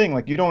that's the thing.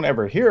 Like, you don't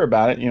ever hear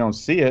about it. You don't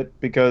see it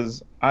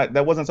because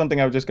that wasn't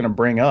something I was just going to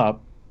bring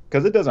up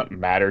because it doesn't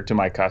matter to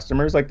my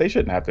customers. Like, they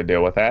shouldn't have to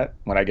deal with that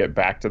when I get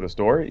back to the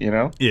store, you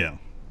know? Yeah.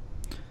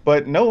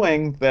 But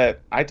knowing that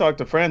I talked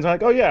to friends, I'm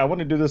like, oh, yeah, I want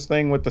to do this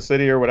thing with the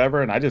city or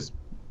whatever. And I just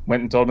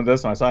went and told them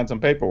this and I signed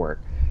some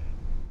paperwork.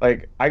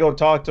 Like, I go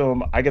talk to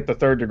them. I get the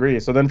 3rd degree.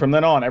 So then from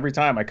then on, every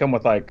time I come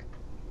with, like,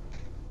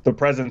 the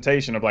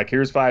presentation of, like,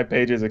 here's 5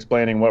 pages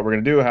explaining what we're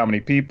going to do, how many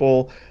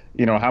people,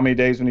 you know, how many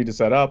days we need to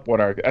set up, what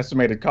our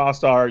estimated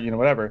costs are, you know,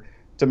 whatever,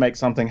 to make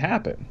something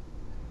happen.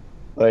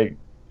 Like,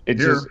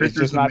 it's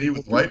just not me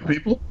with white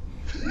people.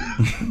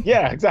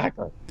 Yeah,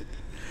 exactly.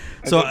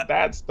 So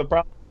that's the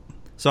problem.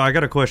 So I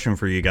got a question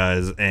for you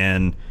guys,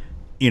 and,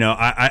 you know,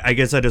 I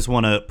guess I just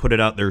want to put it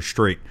out there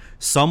straight.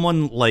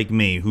 Someone like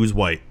me who's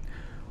white,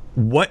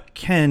 what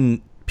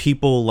can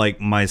people like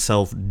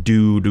myself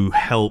do to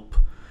help,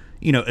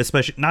 you know,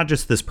 especially not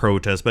just this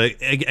protest, but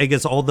I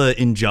guess all the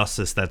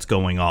injustice that's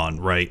going on,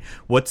 right?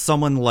 What's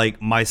someone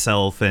like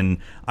myself, and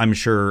I'm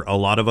sure a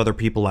lot of other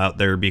people out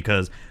there,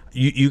 because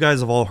you guys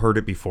have all heard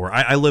it before.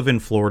 I live in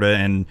Florida,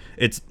 and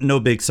it's no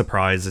big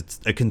surprise. It's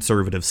a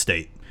conservative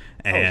state,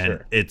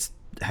 and it's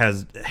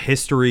has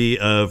history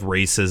of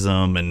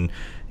racism, and,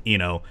 you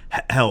know,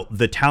 hell,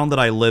 the town that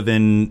I live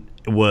in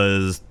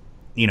was,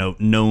 you know,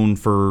 known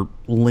for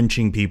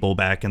lynching people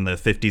back in the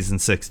 50s and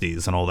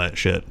 60s and all that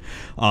shit.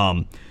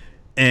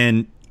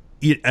 And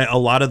a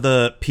lot of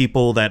the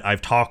people that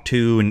I've talked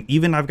to, and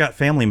even I've got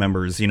family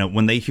members, you know,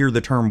 when they hear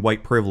the term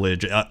white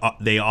privilege,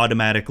 they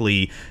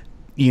automatically,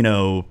 you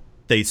know,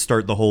 they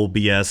start the whole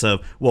BS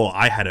of, well,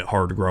 I had it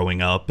hard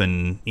growing up,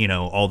 and, you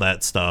know, all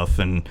that stuff.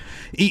 And,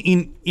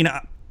 you know,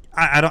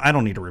 I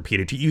don't need to repeat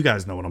it to you. You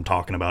guys know what I'm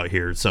talking about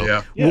here. So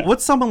Yeah.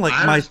 What's someone like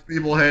Irish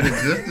people had it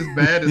just as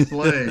bad as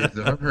slaves.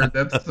 I've heard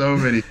that so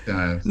many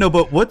times. No,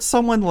 but what's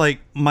someone like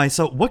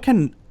myself? What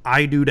can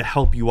I do to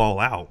help you all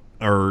out?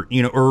 Or,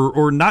 you know,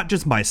 or not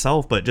just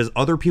myself, but just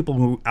other people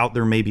who out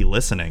there may be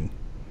listening.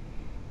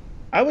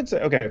 I would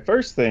say, okay,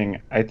 first thing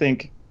I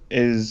think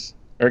is,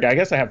 or I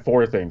guess I have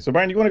 4 things. So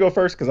Brian, you want to go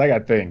first? Because I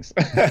got things.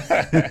 You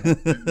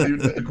need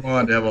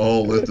Daquan to have a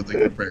whole list of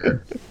things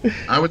prepared.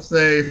 I would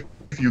say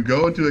if you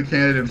go to a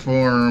candidate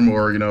forum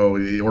or, you know,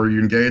 or you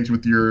engage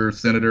with your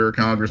senator or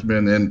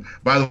congressman, and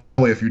by the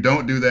way, if you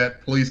don't do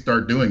that, please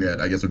start doing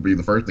that, I guess would be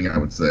the first thing I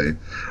would say.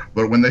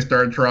 But when they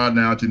start trotting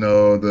out, you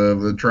know,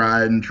 the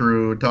tried and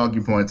true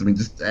talking points, I mean,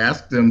 just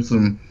ask them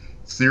some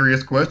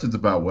serious questions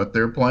about what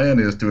their plan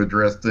is to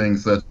address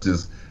things such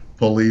as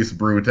police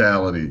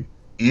brutality,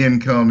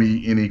 income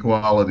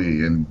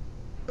inequality, and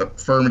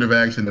affirmative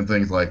action and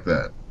things like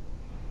that.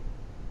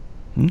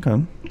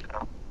 Okay.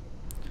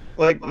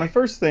 Like, my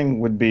first thing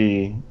would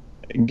be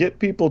get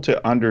people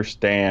to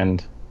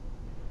understand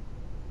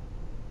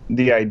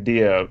the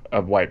idea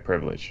of white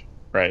privilege,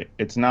 right?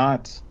 It's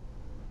not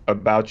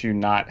about you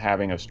not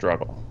having a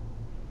struggle.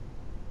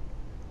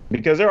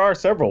 Because there are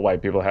several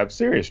white people who have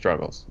serious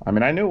struggles. I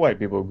mean, I knew white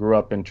people who grew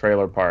up in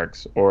trailer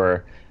parks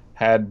or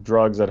had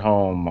drugs at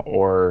home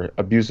or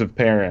abusive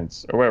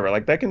parents or whatever.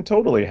 Like, that can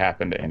totally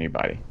happen to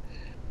anybody.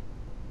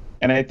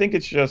 And I think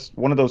it's just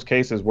one of those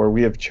cases where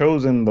we have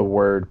chosen the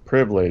word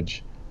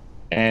privilege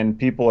and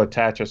people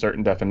attach a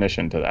certain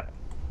definition to that.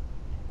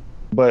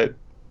 But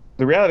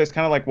the reality is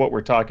kind of like what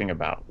we're talking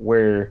about,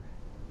 where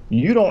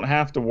you don't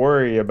have to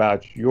worry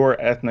about your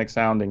ethnic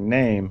sounding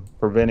name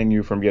preventing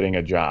you from getting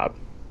a job.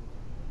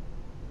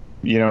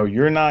 You know,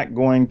 you're not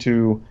going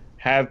to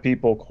have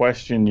people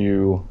question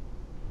you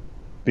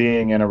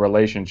being in a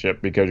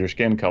relationship because your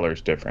skin color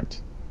is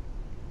different.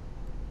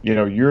 You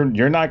know,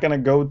 you're not going to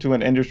go to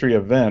an industry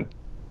event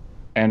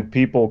and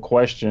people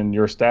question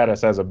your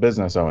status as a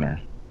business owner.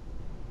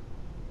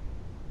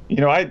 You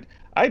know,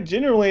 I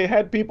genuinely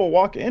had people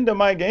walk into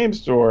my game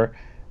store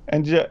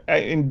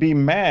and be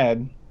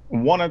mad,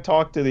 want to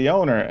talk to the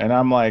owner, and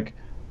I'm like,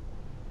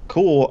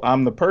 cool,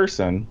 I'm the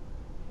person.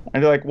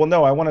 And they're like, well,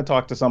 no, I want to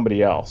talk to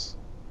somebody else.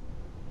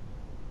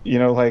 You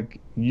know,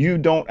 like, you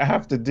don't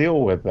have to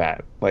deal with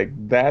that. Like,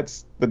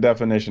 that's the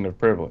definition of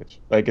privilege.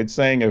 Like, it's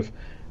saying if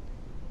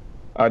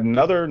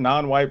another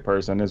non-white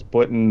person is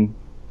put in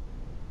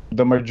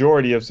the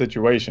majority of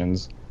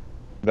situations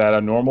that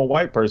a normal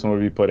white person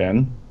would be put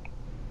in,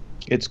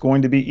 it's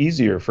going to be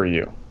easier for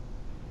you.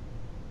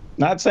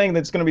 Not saying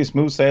that it's going to be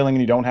smooth sailing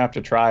and you don't have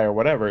to try or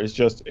whatever. It's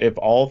just, if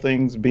all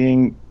things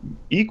being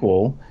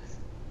equal,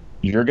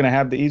 you're going to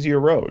have the easier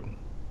road.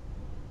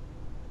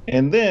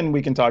 And then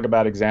we can talk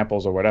about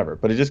examples or whatever.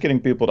 But it's just getting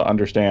people to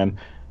understand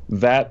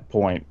that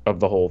point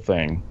of the whole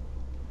thing.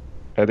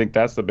 I think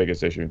that's the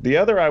biggest issue. The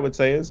other I would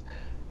say is,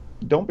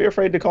 don't be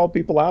afraid to call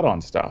people out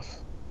on stuff.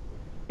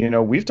 You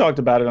know, we've talked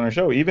about it on our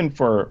show. Even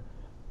for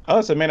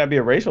us, it may not be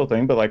a racial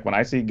thing, but like when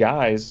I see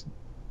guys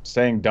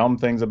saying dumb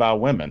things about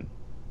women,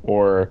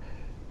 or,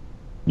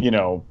 you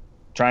know,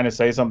 trying to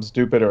say something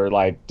stupid or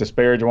like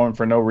disparage a woman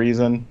for no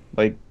reason,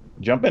 like,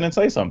 jump in and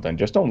say something.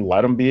 Just don't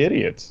let them be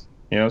idiots.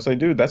 You know, say,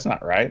 dude, that's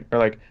not right. Or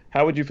like,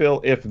 how would you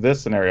feel if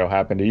this scenario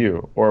happened to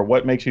you? Or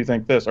what makes you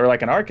think this? Or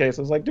like in our case,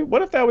 it's like, dude,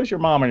 what if that was your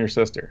mom and your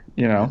sister?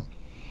 You know,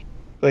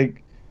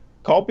 like,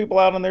 call people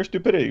out on their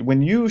stupidity.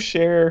 When you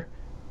share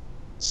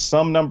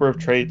some number of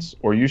traits,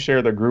 or you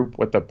share the group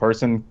with the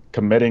person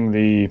committing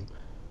the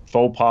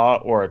faux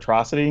pas or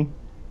atrocity,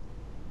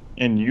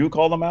 and you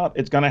call them out,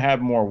 it's going to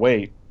have more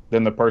weight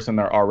than the person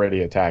they're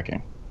already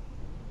attacking.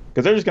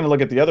 Because they're just going to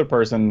look at the other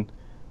person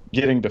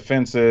getting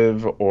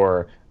defensive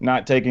or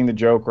not taking the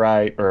joke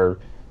right, or,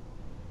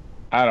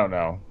 I don't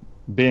know,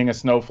 being a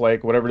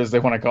snowflake, whatever it is they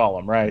want to call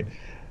them, right?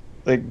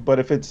 Like, but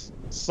if it's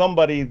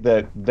somebody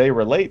that they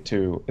relate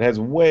to, it has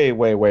way,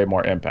 way, way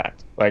more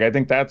impact. Like, I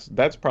think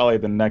that's probably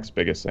the next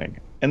biggest thing.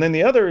 And then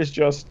the other is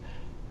just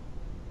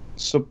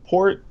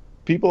support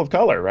people of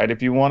color, right?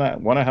 If you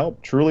want to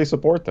help, truly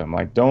support them.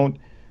 Like, don't,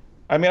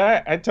 I mean,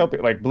 I tell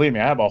people, like, believe me,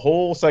 I have a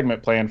whole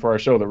segment planned for our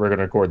show that we're going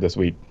to record this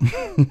week.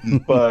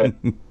 But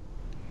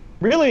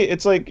really,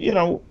 it's like, you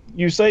know,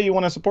 you say you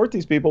want to support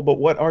these people, but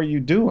what are you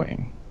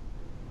doing?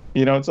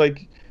 You know, it's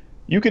like,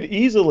 you could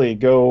easily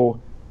go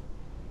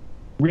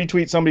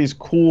retweet somebody's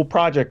cool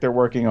project they're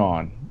working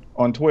on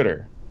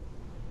Twitter.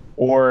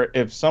 Or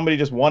if somebody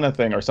just won a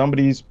thing, or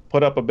somebody's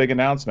put up a big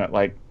announcement,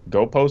 like,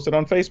 go post it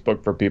on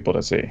Facebook for people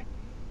to see.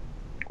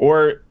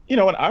 Or, you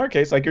know, in our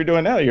case, like you're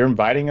doing now, you're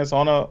inviting us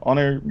on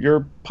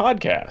your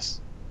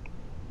podcast.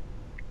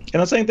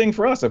 And the same thing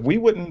for us. If we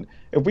would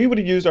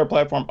have used our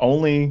platform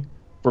only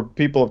for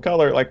people of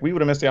color, like, we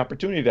would have missed the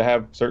opportunity to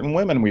have certain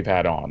women we've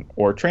had on,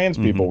 or trans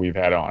people we've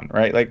had on,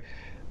 right? Like,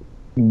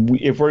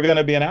 if we're going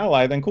to be an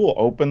ally, then cool,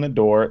 open the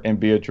door and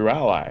be a true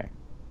ally.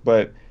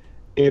 But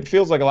it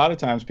feels like a lot of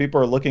times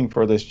people are looking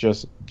for this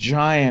just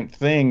giant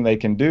thing they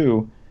can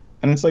do.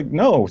 And it's like,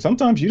 no,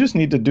 sometimes you just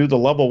need to do the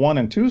level 1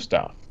 and 2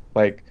 stuff.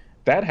 Like,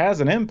 that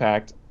has an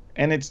impact,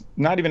 and it's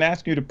not even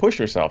asking you to push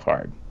yourself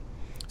hard.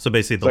 So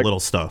basically the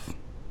little stuff.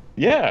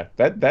 Yeah,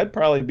 that'd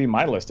probably be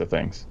my list of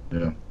things.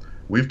 Yeah.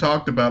 We've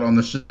talked about on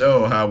the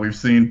show how we've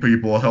seen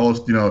people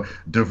host,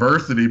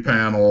 diversity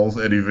panels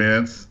at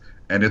events,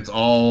 and it's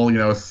all,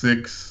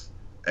 6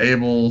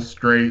 able,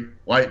 straight,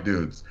 white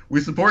dudes.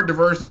 We support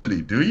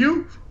diversity. Do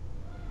you?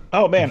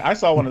 Oh, man, I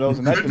saw one of those,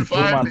 and that Couldn't just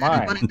blew my find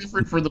mind. anybody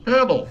different for the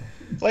panel.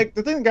 Like,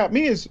 the thing that got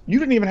me is you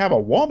didn't even have a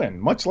woman,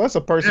 much less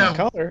a person of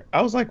color.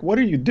 I was like, what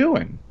are you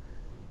doing?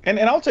 And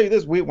I'll tell you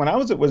this, when I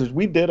was at Wizards,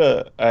 we did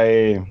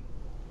a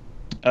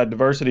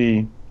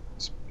diversity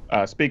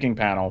speaking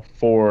panel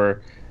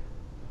for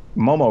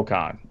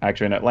MomoCon,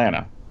 actually, in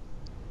Atlanta.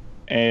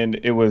 And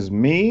it was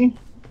me,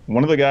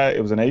 one of the guys,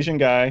 it was an Asian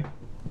guy,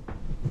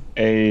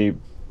 a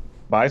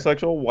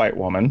bisexual white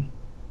woman,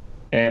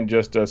 and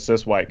just a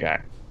cis white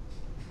guy.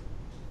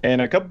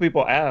 And a couple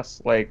people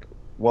asked, like,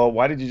 well,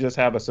 why did you just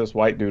have a cis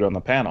white dude on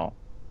the panel?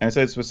 And I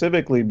said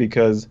specifically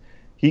because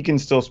he can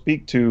still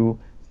speak to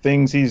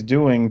things he's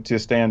doing to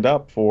stand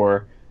up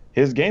for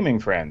his gaming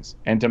friends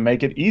and to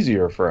make it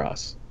easier for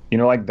us.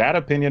 Like that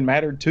opinion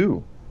mattered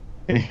too.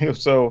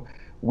 So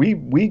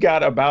we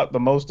got about the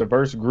most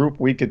diverse group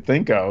we could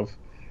think of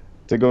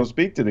to go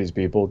speak to these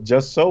people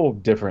just so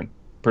different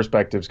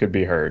perspectives could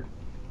be heard.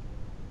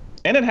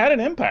 And it had an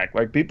impact.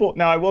 Like people,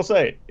 now I will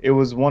say it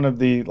was one of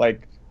the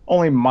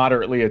only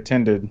moderately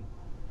attended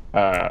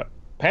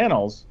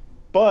panels,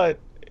 but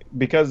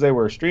because they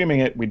were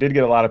streaming it, we did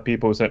get a lot of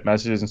people who sent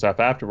messages and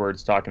stuff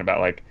afterwards talking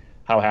about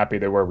how happy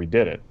they were we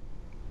did it.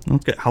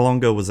 Okay. How long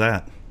ago was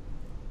that?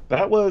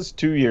 That was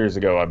 2 years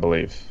ago, I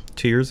believe.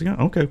 2 years ago?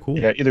 Okay, cool.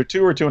 Yeah, either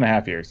 2 or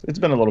 2.5 years. It's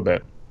been a little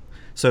bit.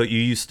 So you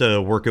used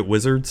to work at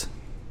Wizards?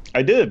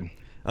 I did.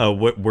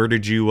 Where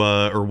did you,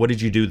 or what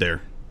did you do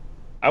there?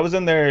 I was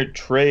in their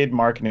trade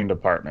marketing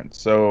department.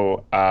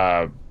 So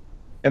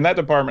in that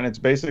department, it's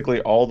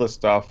basically all the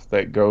stuff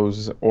that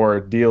goes or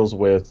deals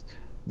with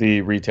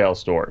the retail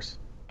stores.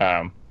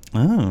 Okay.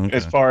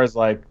 As far as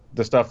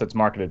the stuff that's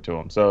marketed to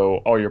them. So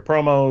all your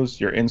promos,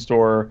 your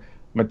in-store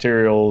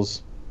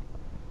materials.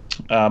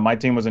 My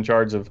team was in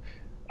charge of,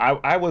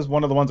 I was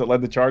one of the ones that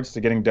led the charge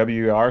to getting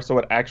WER, so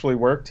it actually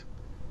worked.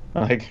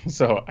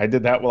 So I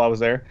did that while I was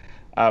there.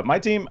 My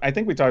team, I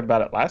think we talked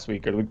about it last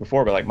week or the week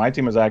before, but my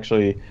team was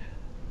actually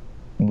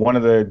one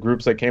of the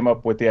groups that came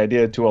up with the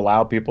idea to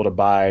allow people to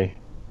buy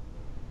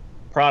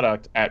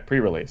product at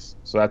pre-release.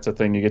 So that's a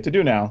thing you get to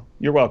do now.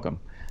 You're welcome.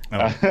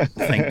 Oh,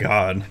 thank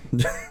God.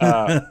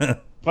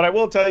 But I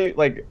will tell you,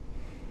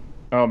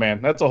 oh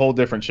man, that's a whole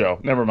different show.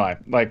 Never mind.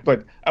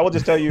 But I will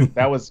just tell you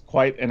that was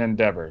quite an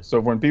endeavor. So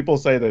when people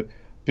say that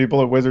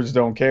people at Wizards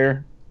don't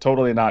care,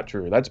 totally not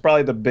true. That's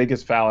probably the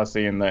biggest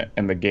fallacy in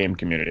the game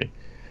community,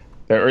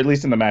 or at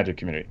least in the Magic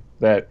community.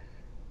 That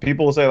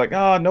people will say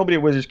oh, nobody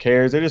at Wizards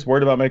cares. They're just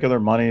worried about making their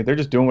money. They're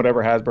just doing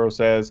whatever Hasbro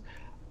says.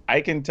 I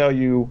can tell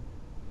you,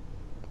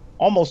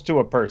 almost to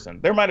a person,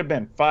 there might have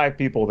been 5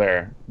 people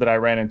there that I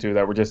ran into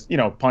that were just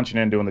punching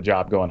in, doing the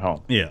job, going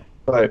home. Yeah.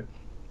 But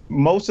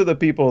most of the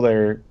people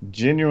there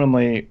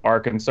genuinely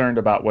are concerned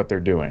about what they're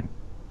doing.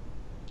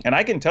 And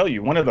I can tell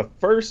you, one of the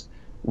first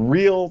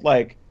real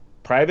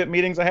private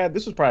meetings I had,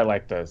 this was probably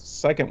the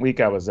second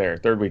week I was there,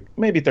 third week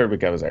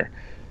I was there.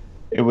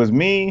 It was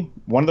me,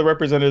 one of the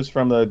representatives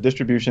from the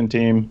distribution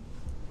team,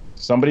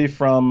 somebody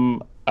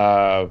from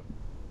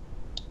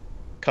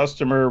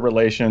customer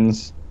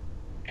relations,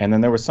 and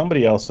then there was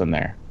somebody else in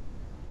there.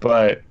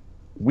 But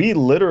we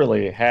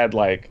literally had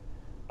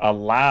a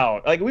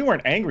loud, we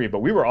weren't angry, but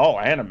we were all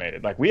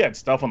animated. We had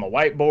stuff on the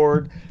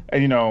whiteboard,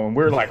 and and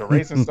we were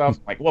erasing stuff.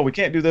 Well, we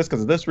can't do this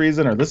because of this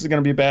reason, or this is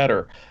going to be bad,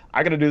 or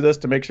I got to do this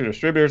to make sure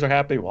distributors are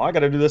happy. Well, I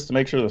got to do this to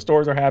make sure the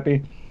stores are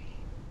happy.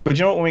 But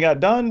when we got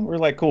done, we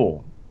were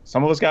cool.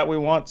 Some of us got what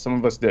we want, some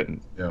of us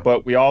didn't. Yeah.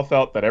 But we all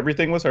felt that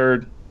everything was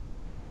heard.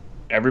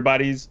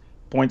 Everybody's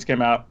points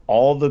came out.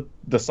 All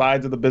the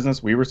sides of the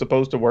business we were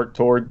supposed to work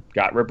toward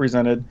got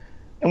represented.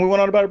 And we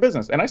went on about our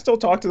business. And I still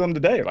talk to them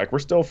today. We're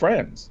still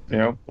friends,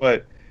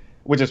 But,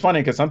 which is funny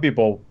because some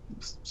people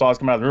saw us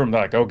come out of the room. And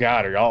they're like, oh,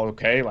 God, are y'all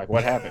okay?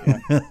 What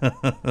happened?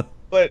 Yeah.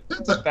 But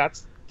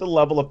that's the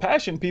level of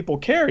passion people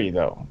carry,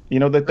 though.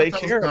 That they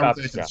care about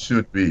this stuff.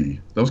 Should be.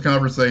 Those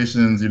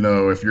conversations,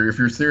 if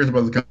you're serious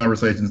about the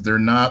conversations, they're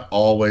not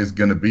always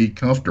going to be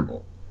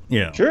comfortable.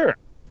 Yeah. Sure.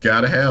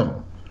 Got to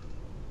have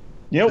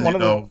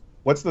them.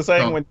 What's the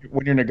saying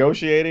when you're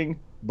negotiating?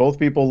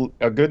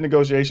 A good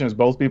negotiation is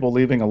both people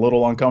leaving a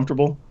little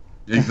uncomfortable.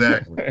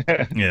 Exactly.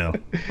 Yeah.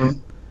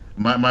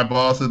 My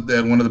boss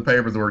at one of the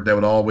papers I worked at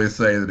would always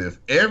say that if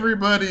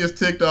everybody is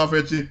ticked off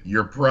at you,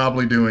 you're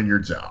probably doing your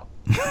job.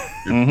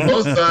 If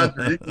both sides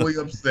are equally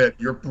upset,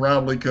 you're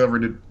probably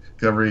covering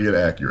it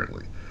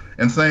accurately.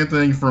 And same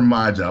thing for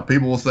my job.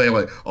 People will say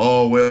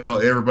oh, well,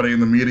 everybody in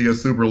the media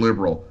is super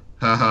liberal.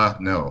 Haha,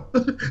 no.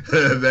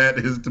 That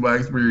is, to my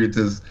experience,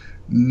 has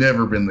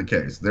never been the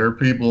case. There are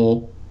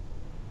people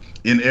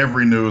in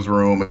every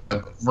newsroom,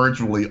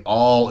 virtually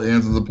all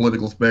ends of the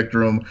political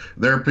spectrum.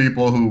 There are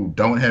people who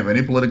don't have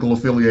any political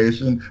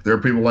affiliation. There are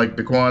people like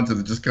the Quants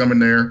that just come in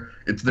there.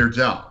 It's their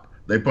job.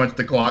 they punch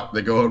the clock,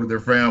 they go home to their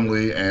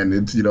family, and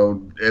it's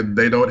and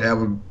they don't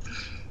have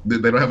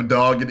a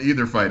dog in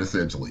either fight.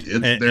 Essentially,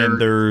 it's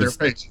their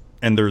patient.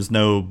 And there's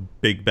no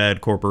big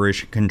bad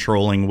corporation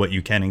controlling what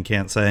you can and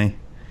can't say.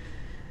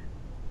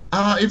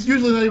 It's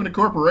usually not even a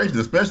corporation,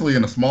 especially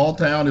in a small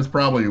town. It's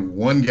probably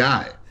one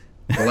guy.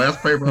 The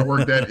last paper I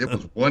worked at, it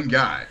was one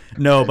guy.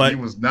 No, but he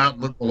was not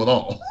liberal at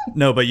all.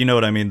 No, but you know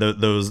what I mean.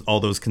 All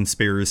those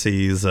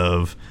conspiracies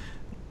of,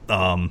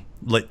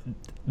 like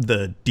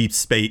the deep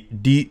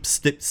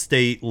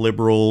state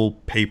liberal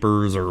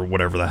papers or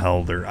whatever the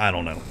hell they're. I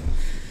don't know.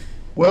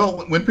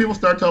 Well, when people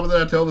start talking about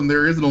that, I tell them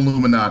there is an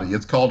Illuminati.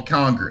 It's called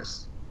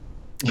Congress.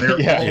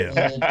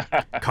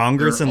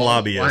 Congress and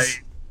lobbyists.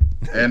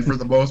 White, and for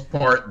the most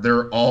part,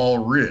 they're all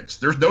rich.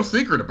 There's no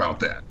secret about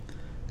that.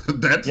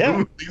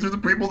 These are the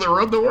people that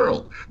run the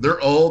world. They're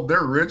old,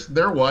 they're rich,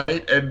 they're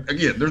white, and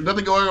again, there's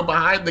nothing going on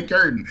behind the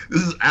curtain.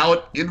 This is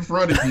out in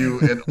front of you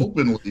and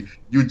openly.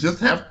 You just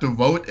have to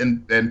vote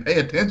and pay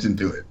attention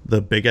to it. The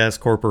big ass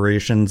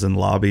corporations and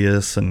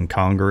lobbyists and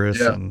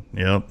Congress and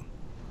yep.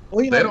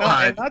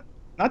 Well,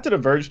 not to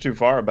diverge too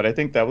far, but I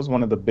think that was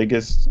one of the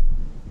biggest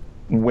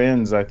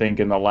wins I think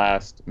in the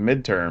last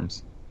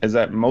midterms is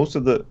that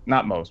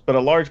a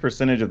large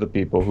percentage of the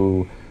people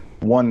who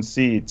won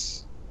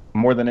seats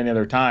more than any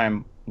other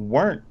time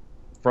weren't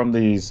from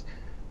these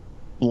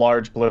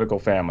large political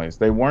families.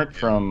 They weren't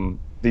from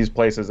these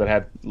places that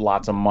had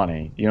lots of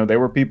money. They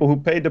were people who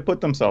paid to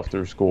put themselves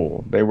through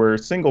school. They were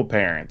single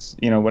parents,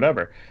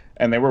 whatever.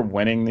 And they were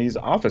winning these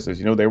offices.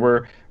 They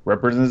were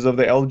representatives of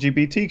the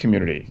LGBT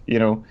community.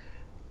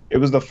 It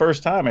was the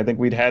first time I think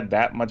we'd had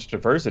that much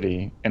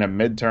diversity in a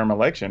midterm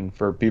election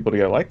for people to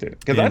get elected.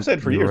 Because I've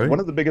said for years, right. One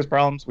of the biggest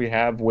problems we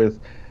have with,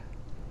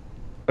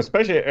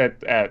 especially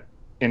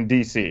in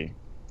D.C.,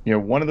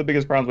 one of the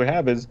biggest problems we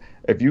have is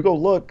if you go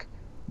look,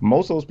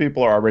 most of those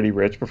people are already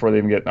rich before they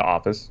even get into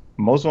office.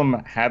 Most of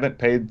them haven't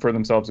paid for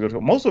themselves to go to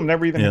school. Most of them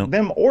never even,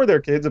 them or their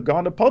kids have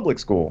gone to public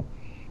school.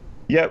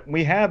 Yet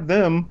we have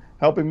them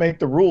helping make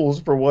the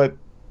rules for what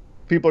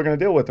people are going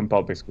to deal with in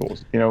public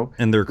schools.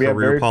 And they're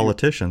career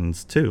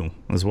politicians too,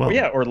 as well.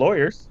 Or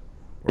lawyers.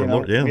 We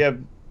have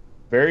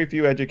very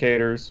few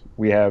educators.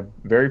 We have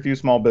very few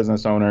small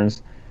business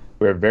owners.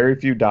 We have very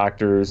few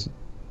doctors,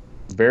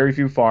 very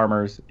few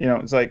farmers.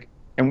 It's like,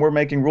 and we're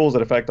making rules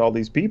that affect all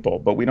these people,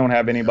 but we don't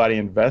have anybody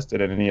invested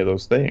in any of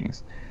those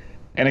things.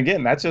 And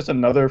again, that's just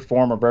another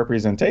form of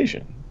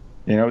representation.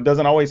 It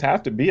doesn't always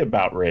have to be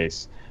about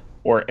race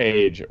or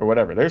age or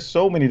whatever. There's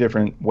so many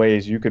different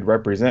ways you could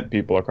represent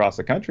people across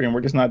the country, and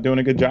we're just not doing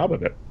a good job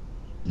of it.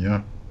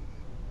 Yeah.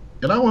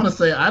 And I want to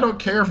say, I don't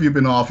care if you've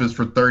been in office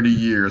for 30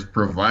 years,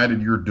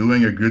 provided you're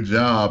doing a good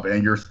job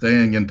and you're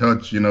staying in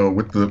touch,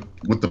 with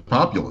the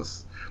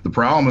populace. The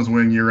problem is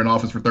when you're in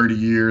office for 30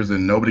 years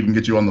and nobody can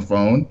get you on the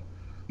phone.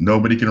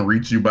 Nobody can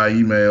reach you by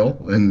email,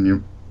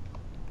 and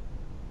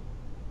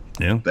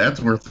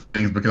that's where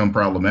things become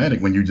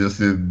problematic. When you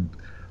just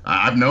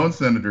I've known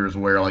senators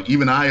where, like,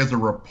 even I as a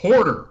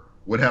reporter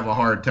would have a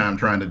hard time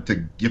trying to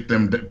get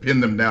them to pin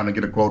them down and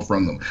get a quote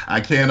from them.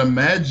 I can't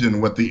imagine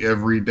what the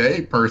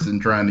everyday person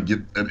trying to get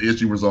an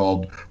issue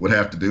resolved would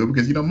have to do,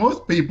 because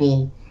most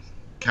people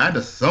kind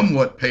of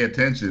somewhat pay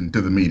attention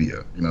to the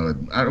media.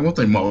 I won't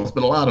say most,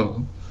 but a lot of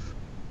them.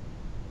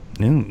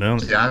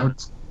 I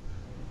would.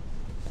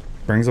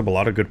 Brings up a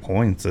lot of good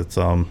points. It's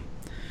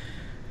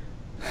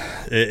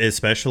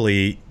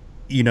especially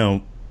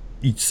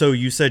so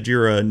you said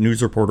you're a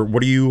news reporter.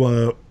 What are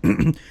you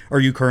are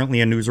you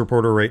currently a news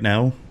reporter right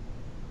now?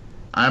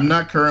 I'm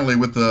not currently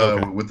with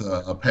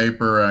a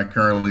paper. I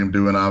currently am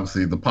doing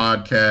obviously the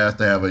podcast.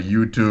 I have a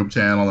YouTube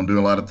channel. I'm doing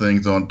a lot of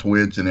things on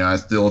Twitch, and I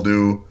still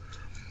do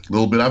a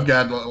little bit. I've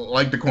got,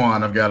 like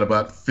Daquan, I've got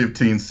about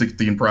 15,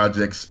 16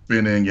 projects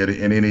spinning at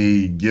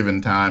any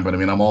given time. But I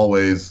mean, I'm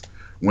always,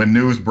 when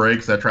news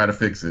breaks, I try to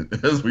fix it,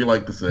 as we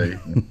like to say.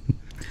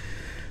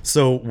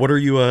 So what are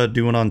you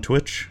doing on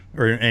Twitch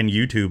and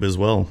YouTube as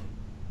well?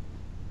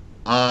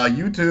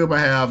 YouTube, I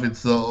have,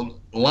 it's a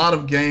lot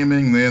of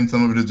gaming, then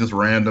some of it is just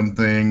random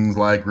things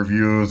like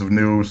reviews of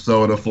new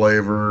soda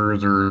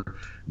flavors or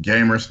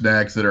gamer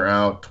snacks that are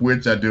out.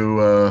 Twitch, I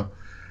do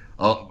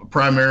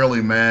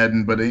primarily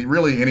Madden, but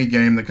really any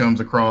game that comes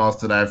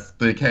across that I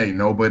think, hey,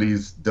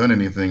 nobody's done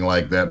anything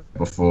like that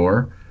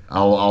before,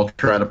 I'll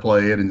try to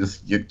play it and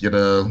just get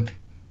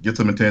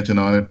some attention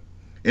on it.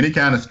 Any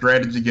kind of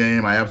strategy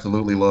game I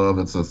absolutely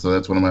love. So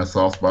that's one of my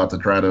soft spots, to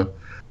try to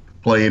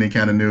play any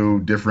kind of new,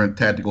 different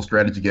tactical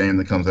strategy game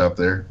that comes out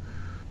there.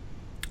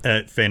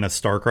 Fan of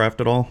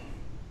StarCraft at all?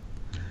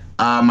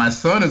 My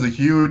son is a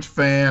huge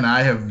fan.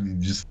 I have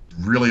just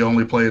really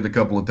only played it a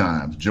couple of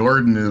times.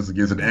 Jordan is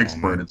an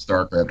expert at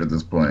StarCraft at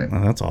this point.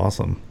 Oh, that's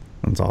awesome.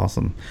 That's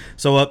awesome.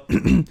 So,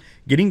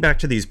 getting back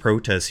to these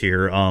protests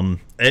here,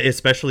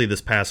 especially this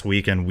past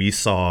weekend, we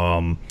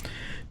saw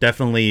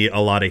definitely a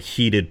lot of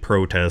heated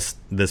protests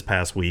this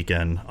past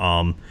weekend.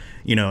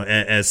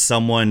 As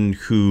someone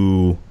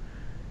who,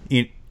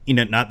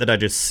 not that I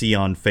just see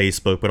on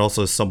Facebook, but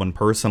also someone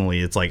personally,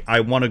 it's like, I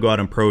want to go out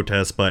and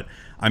protest, but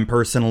I'm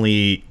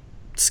personally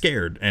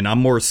scared, and I'm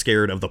more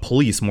scared of the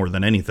police more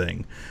than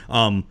anything.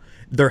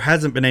 There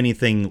hasn't been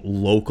anything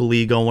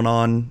locally going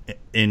on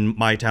in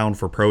my town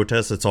for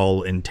protests. It's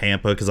all in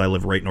Tampa because I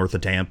live right north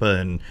of Tampa,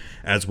 and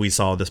as we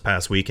saw this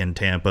past weekend,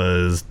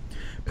 Tampa is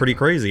pretty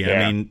crazy. Yeah.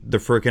 I mean, the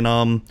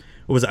freaking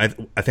what was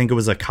it? I think it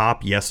was a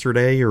cop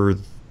yesterday, or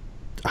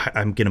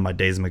I'm getting my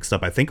days mixed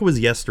up. I think it was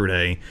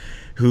yesterday,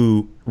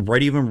 who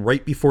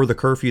right before the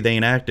curfew they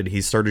enacted,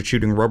 he started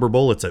shooting rubber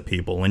bullets at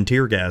people and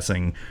tear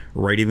gassing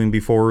right even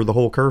before the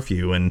whole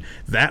curfew, and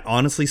that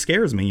honestly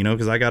scares me,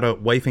 because I got a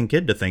wife and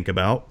kid to think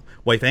about.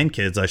 Wife and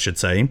kids, I should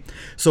say.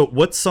 So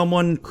what's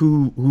someone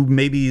who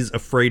maybe is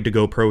afraid to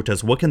go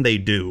protest, what can they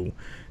do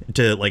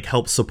to like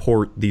help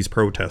support these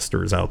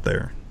protesters out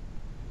there?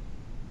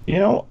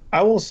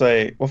 I will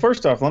say, well,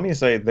 first off, let me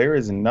say there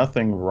is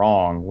nothing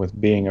wrong with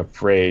being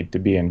afraid to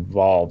be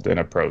involved in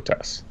a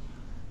protest.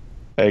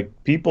 Like,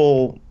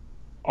 people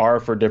are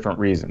for different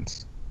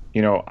reasons.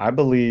 I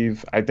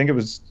think it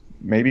was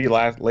maybe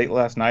late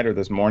last night or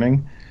this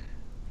morning,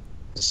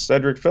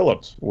 Cedric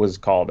Phillips was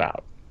called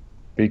out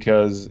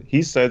because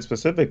he said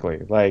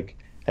specifically, like,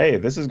 hey,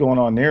 this is going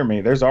on near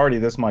me. There's already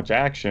this much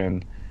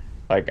action.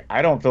 Like,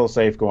 I don't feel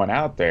safe going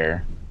out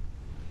there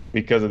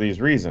because of these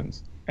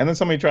reasons. And then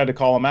somebody tried to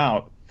call him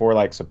out for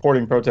like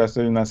supporting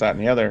protesters and this, that,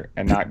 and the other,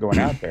 and not going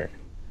out there.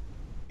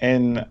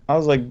 And I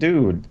was like,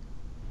 dude,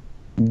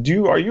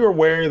 are you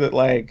aware that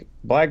like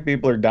black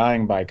people are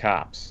dying by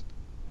cops?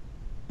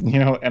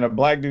 And a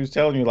black dude's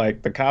telling you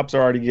like the cops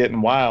are already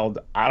getting wild.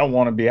 I don't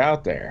want to be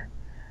out there.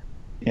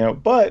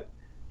 But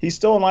he's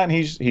still in line.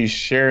 He's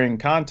sharing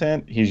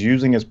content. He's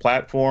using his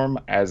platform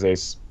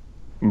as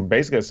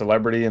basically a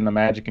celebrity in the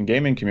Magic and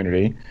gaming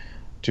community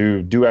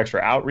to do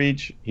extra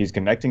outreach. He's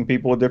connecting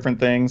people with different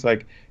things.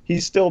 Like,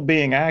 he's still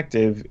being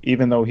active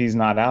even though he's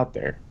not out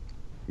there.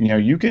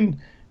 You can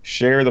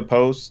share the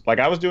posts like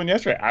I was doing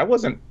yesterday. I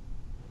wasn't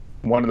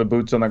one of the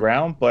boots on the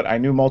ground, but I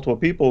knew multiple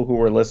people who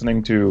were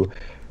listening to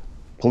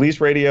police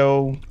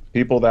radio,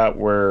 people that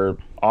were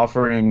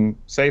offering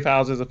safe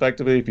houses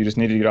effectively if you just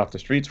needed to get off the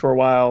streets for a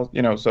while.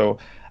 So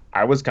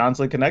I was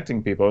constantly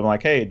connecting people. I'm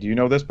like, hey, do you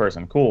know this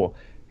person? Cool.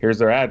 Here's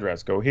their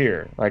address. Go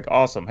here. Like,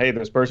 awesome. Hey,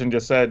 this person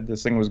just said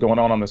this thing was going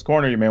on this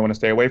corner. You may want to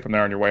stay away from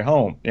there on your way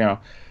home.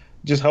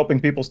 Just helping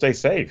people stay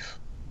safe.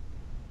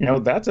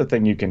 That's a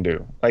thing you can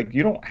do. Like,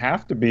 you don't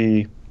have to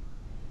be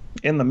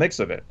in the mix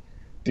of it.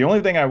 The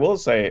only thing I will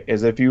say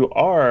is if you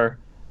are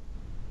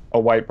a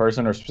white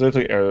person or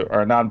specifically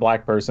or a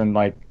non-black person,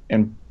 like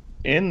in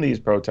these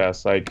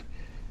protests, like,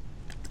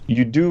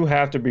 you do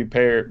have to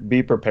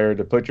be prepared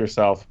to put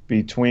yourself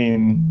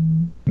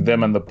between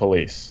them and the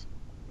police.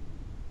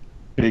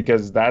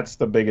 Because that's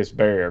the biggest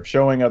barrier of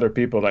showing other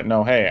people that,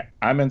 no, hey,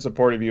 I'm in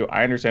support of you.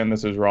 I understand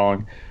this is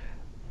wrong.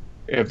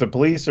 If the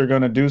police are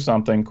going to do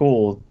something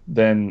cool,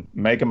 then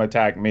make them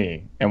attack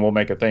me and we'll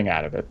make a thing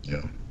out of it.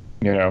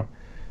 Yeah.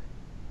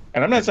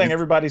 And I'm not saying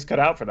everybody's cut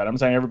out for that. I'm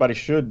saying everybody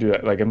should do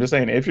it. Like, I'm just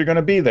saying if you're going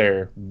to be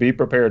there, be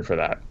prepared for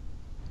that.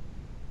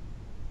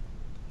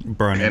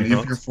 Brian, and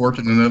if you're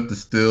fortunate enough to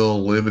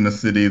still live in a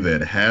city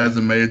that has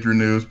a major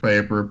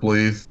newspaper,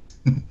 please,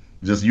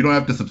 you don't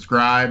have to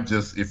subscribe.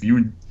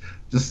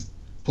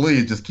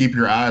 Please just keep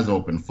your eyes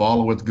open.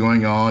 Follow what's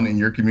going on in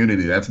your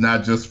community. That's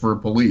not just for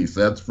police.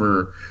 That's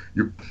for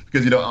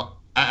because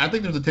I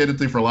think there's a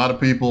tendency for a lot of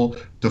people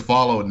to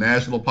follow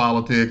national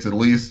politics. At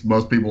least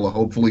most people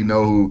hopefully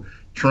know who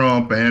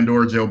Trump and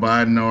or Joe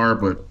Biden are,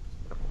 but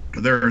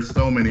there are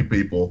so many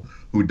people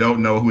who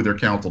don't know who their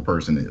council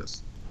person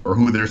is or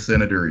who their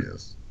senator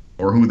is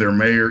or who their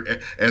mayor,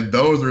 and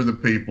those are the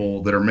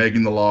people that are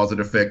making the laws that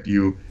affect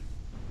you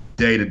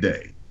day to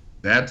day.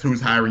 That's who's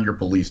hiring your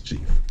police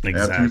chief. Exactly.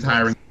 That's who's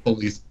hiring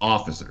police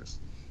officers.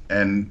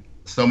 And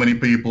so many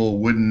people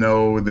wouldn't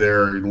know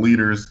their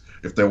leaders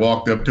if they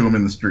walked up to them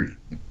in the street.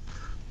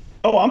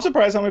 Oh, I'm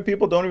surprised how many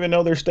people don't even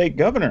know their state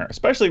governor,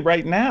 especially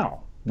right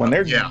now when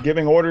they're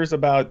giving orders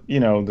about,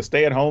 the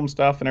stay-at-home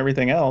stuff and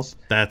everything else.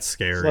 That's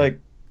scary. It's like,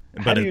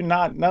 how do you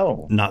not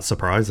know? Not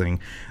surprising.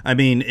 I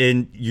mean,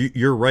 and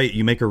you're right.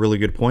 You make a really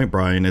good point,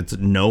 Brian. It's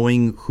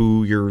knowing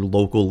who your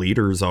local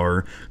leaders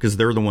are, because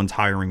they're the ones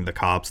hiring the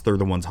cops. They're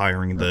the ones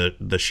hiring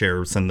the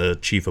sheriffs and the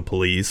chief of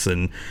police.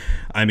 And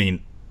I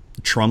mean,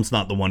 Trump's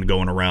not the one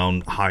going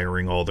around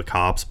hiring all the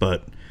cops,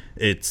 but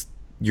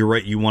you're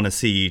right. You want to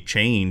see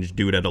change,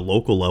 do it at a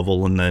local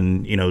level, and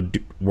then,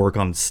 work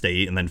on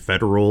state and then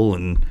federal.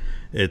 And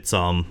it's,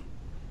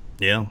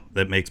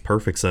 that makes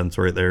perfect sense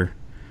right there.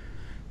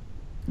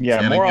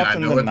 Yeah, and more again,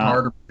 often I know than it's not.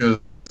 harder because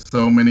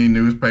so many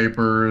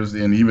newspapers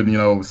and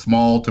even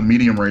small to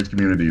medium range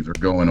communities are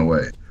going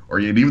away, or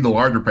even the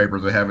larger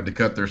papers are having to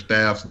cut their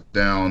staffs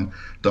down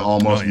to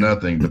almost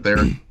nothing. But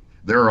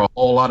there are a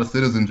whole lot of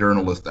citizen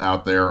journalists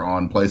out there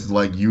on places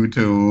like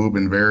YouTube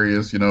and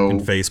various and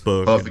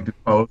Facebook, Huffington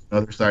Post,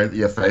 and other sites.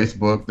 Yeah,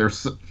 Facebook.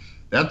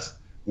 That's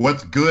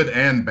what's good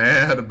and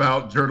bad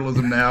about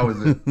journalism now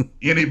is that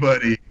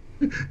anybody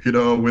with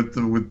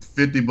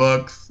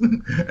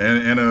 $50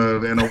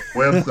 and a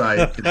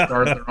website can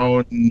start their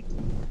own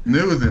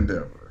news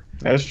endeavor.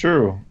 That's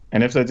true.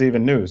 And if that's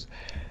even news.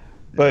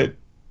 But,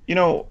 you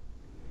know,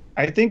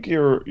 I think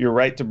you're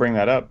right to bring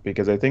that up,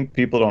 because I think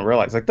people don't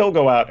realize, like, they'll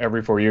go out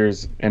every 4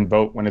 years and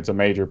vote when it's a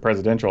major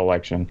presidential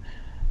election,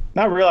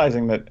 not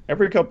realizing that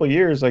every couple of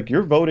years, like,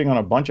 you're voting on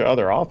a bunch of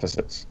other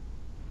offices.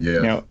 Yeah.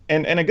 You know,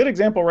 and a good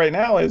example right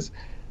now is,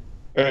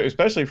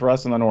 especially for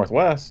us in the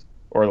Northwest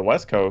or the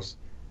West Coast,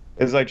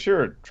 is like,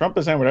 sure, Trump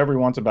is saying whatever he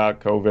wants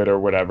about COVID or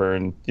whatever,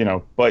 and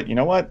but you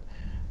know what?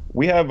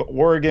 We have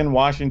Oregon,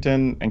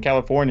 Washington, and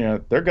California.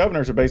 Their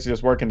governors are basically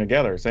just working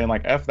together, saying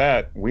like, F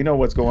that. We know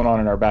what's going on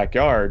in our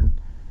backyard.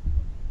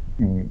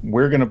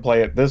 We're going to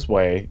play it this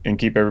way and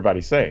keep everybody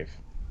safe.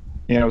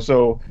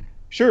 So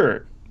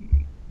sure,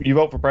 you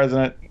vote for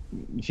president.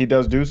 He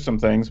does do some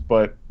things,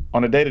 but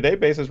on a day-to-day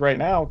basis right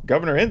now,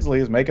 Governor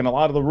Inslee is making a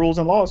lot of the rules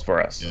and laws for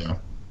us. Yeah.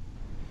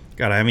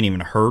 God, I haven't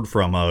even heard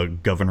from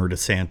Governor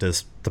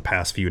DeSantis the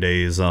past few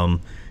days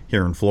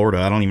here in Florida.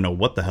 I don't even know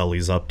what the hell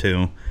he's up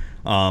to.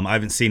 I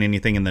haven't seen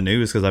anything in the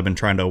news because I've been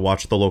trying to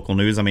watch the local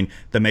news. I mean,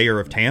 the mayor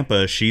of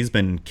Tampa, she's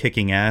been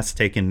kicking ass,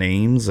 taking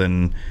names,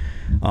 and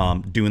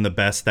doing the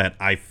best that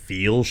I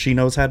feel she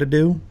knows how to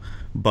do.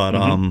 But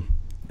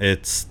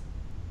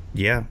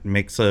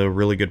makes a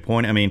really good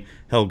point. I mean,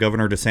 hell,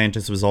 Governor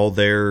DeSantis was all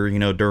there,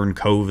 during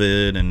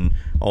COVID and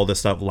all this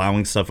stuff,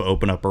 allowing stuff to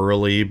open up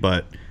early.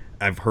 But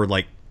I've heard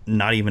like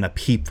not even a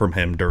peep from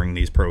him during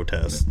these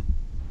protests.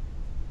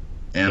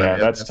 And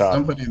that's tough.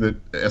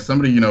 As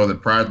somebody that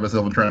prides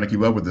myself on trying to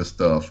keep up with this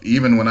stuff,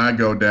 even when I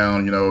go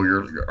down,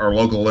 our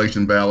local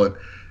election ballot,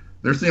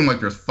 there seem like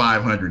there's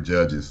 500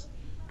 judges.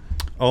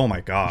 Oh my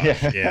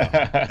gosh!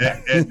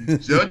 Yeah.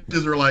 and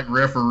judges are like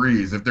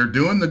referees. If they're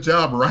doing the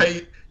job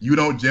right, you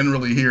don't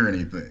generally hear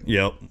anything.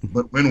 Yep.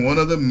 But when one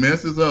of them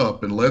messes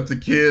up and lets a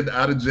kid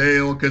out of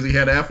jail because he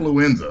had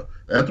affluenza,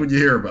 that's what you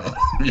hear about.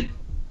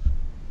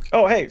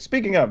 Oh, hey,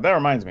 speaking of, that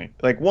reminds me.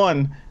 Like,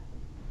 one,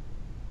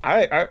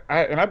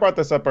 I brought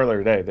this up earlier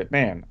today, that,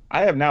 man,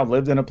 I have now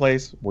lived in a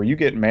place where you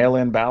get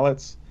mail-in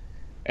ballots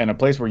and a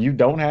place where you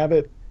don't have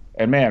it.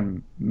 And,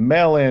 man,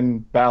 mail-in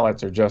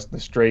ballots are just the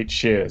straight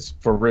shiz,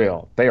 for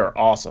real. They are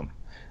awesome.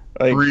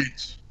 Like,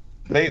 Preach.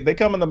 They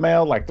come in the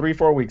mail like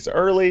 3-4 weeks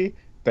early.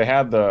 They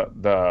have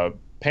the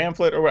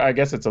pamphlet, or I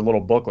guess it's a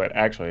little booklet,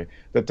 actually,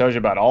 that tells you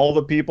about all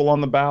the people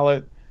on the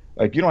ballot.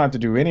 Like, you don't have to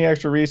do any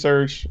extra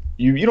research.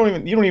 You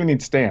don't even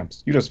need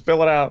stamps. You just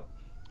fill it out,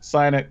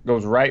 sign it,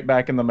 goes right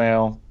back in the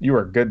mail. You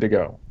are good to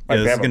go. Like,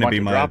 this they is have a going to bunch be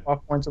of my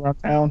drop-off points around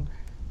town.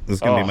 This is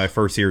going to be my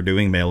first year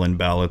doing mail-in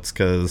ballots,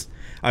 because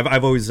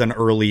I've always done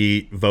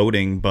early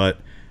voting, but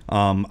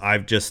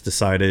I've just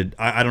decided,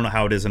 I don't know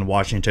how it is in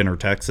Washington or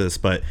Texas,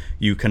 but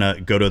you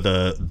can go to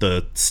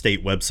the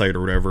state website or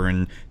whatever,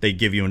 and they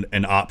give you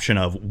an option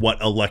of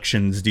what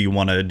elections do you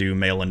want to do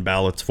mail-in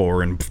ballots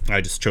for, and I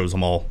just chose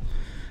them all,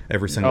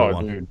 every single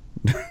one. Dude.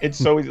 It's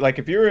so easy. Like,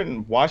 if you're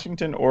in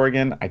Washington,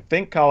 Oregon, I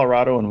think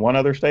Colorado, and one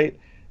other state,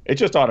 it's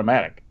just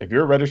automatic. If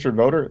you're a registered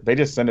voter, they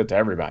just send it to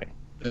everybody.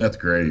 That's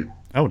great.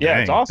 Oh, dang. Yeah,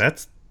 it's awesome.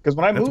 That's because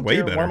when I moved way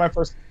here, better. one of my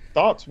first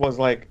thoughts was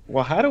like,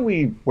 well, where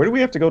do we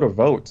have to go to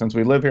vote since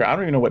we live here? I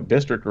don't even know what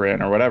district we're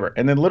in or whatever.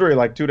 And then literally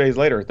like 2 days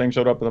later, a thing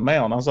showed up in the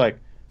mail, and I was like,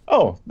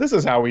 oh, this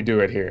is how we do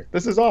it here.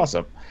 This is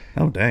awesome.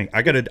 Oh, dang.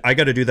 I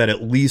gotta do that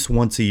at least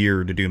once a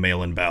year to do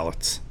mail-in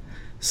ballots.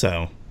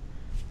 So,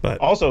 but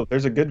Also,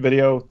 there's a good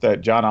video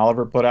that John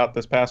Oliver put out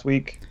this past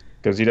week,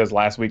 because he does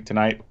Last Week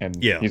Tonight, and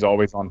he's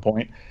always on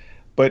point.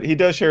 But he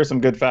does share some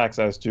good facts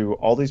as to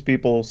all these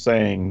people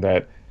saying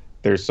that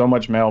there's so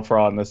much mail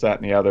fraud and this, that,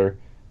 and the other.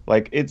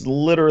 Like, it's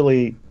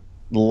literally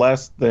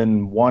less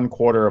than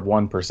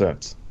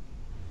 1/4%.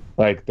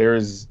 Like,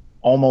 there's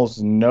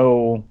almost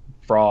no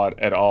fraud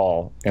at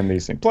all in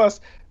these things.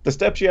 Plus, the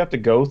steps you have to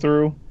go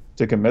through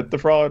to commit the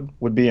fraud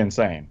would be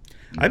insane.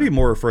 I'd be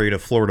more afraid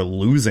of Florida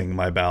losing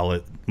my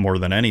ballot more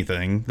than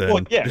anything.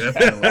 Well, yeah,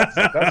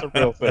 that's a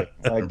real thing.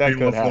 Like, that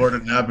People could in Florida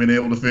happen. not being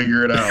able to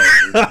figure it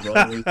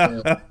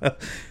out.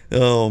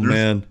 Oh,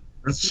 man.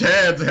 There's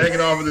Chad's hanging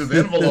off of this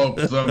envelope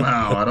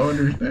somehow. I don't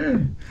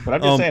understand. But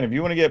I'm just saying, if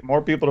you want to get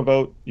more people to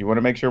vote, you want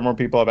to make sure more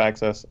people have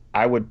access,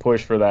 I would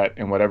push for that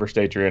in whatever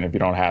state you're in if you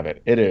don't have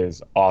it. It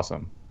is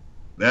awesome.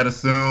 That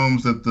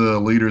assumes that the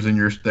leaders in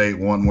your state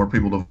want more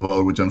people to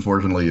vote, which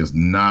unfortunately is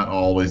not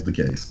always the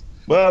case.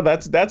 Well,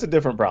 that's a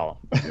different problem.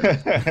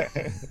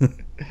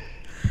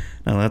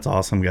 No, that's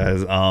awesome,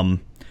 guys.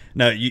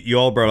 Now you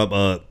all brought up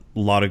a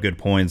lot of good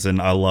points,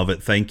 and I love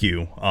it. Thank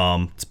you.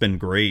 It's been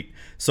great.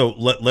 So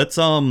let's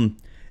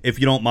if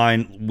you don't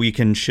mind, we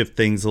can shift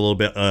things a little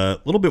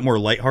bit more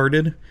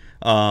lighthearted.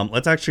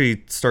 Let's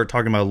actually start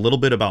talking about a little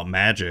bit about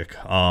Magic.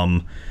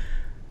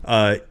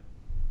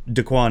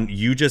 Daquan,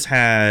 you just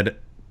had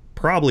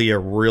probably a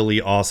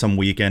really awesome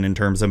weekend in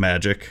terms of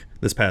Magic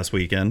this past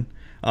weekend.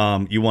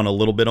 You won a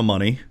little bit of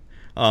money.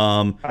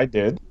 I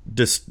did.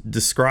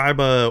 Describe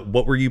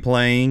what were you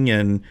playing,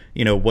 and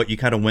what you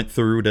kind of went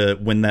through to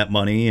win that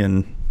money.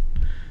 And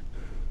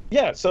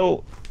yeah,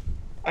 so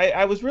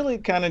I was really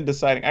kind of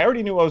deciding. I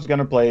already knew I was going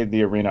to play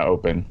the Arena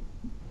Open,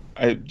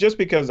 just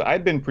because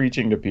I'd been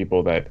preaching to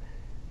people that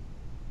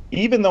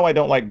even though I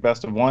don't like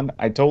best of one,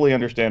 I totally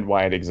understand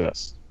why it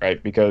exists,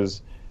 right?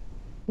 Because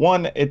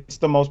One, it's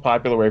the most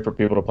popular way for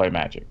people to play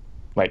Magic.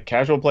 Like,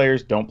 casual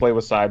players don't play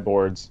with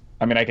sideboards.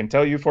 I mean, I can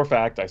tell you for a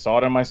fact, I saw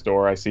it in my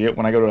store. I see it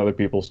when I go to other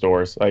people's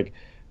stores. Like,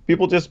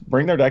 people just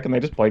bring their deck and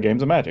they just play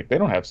games of Magic. They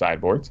don't have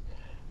sideboards,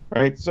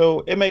 right?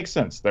 So it makes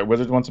sense that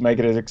Wizards wants to make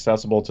it as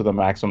accessible to the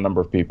maximum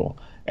number of people.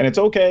 And it's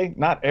okay.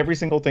 Not every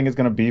single thing is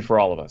going to be for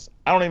all of us.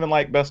 I don't even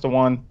like best of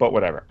one, but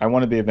whatever. I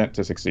wanted the event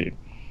to succeed.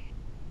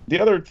 The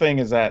other thing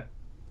is that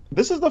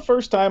this is the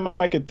first time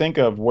I could think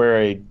of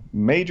where a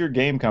major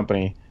game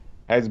company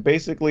has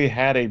basically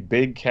had a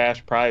big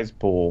cash prize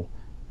pool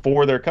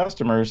for their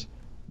customers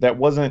that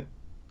wasn't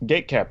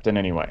gatekept in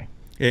any way.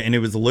 And it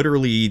was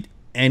literally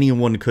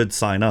anyone could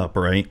sign up,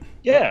 right?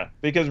 Yeah,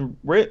 because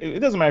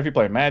it doesn't matter if you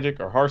play Magic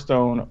or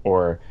Hearthstone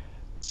or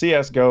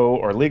CSGO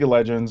or League of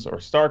Legends or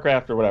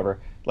StarCraft or whatever.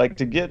 Like,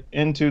 to get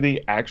into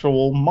the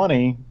actual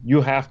money,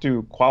 you have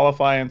to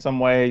qualify in some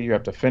way. You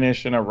have to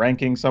finish in a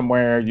ranking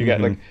somewhere. You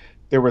got, like,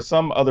 there was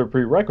some other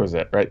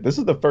prerequisite, right? This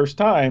is the first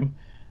time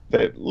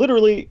that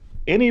literally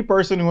any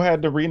person who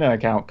had the Arena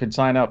account could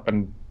sign up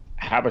and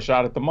have a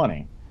shot at the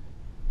money.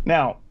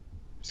 Now,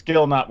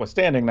 skill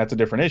notwithstanding, that's a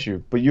different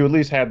issue, but you at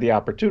least had the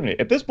opportunity.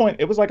 At this point,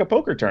 it was like a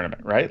poker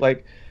tournament, right?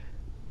 Like,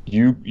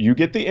 you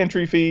get the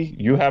entry fee,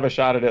 you have a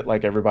shot at it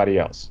like everybody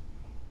else.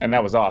 And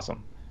that was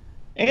awesome.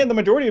 And the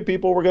majority of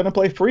people were going to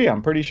play free,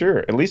 I'm pretty sure,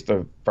 at least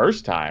the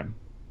first time,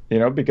 you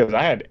know, because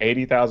I had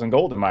 80,000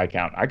 gold in my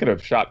account. I could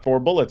have shot 4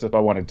 bullets if I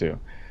wanted to.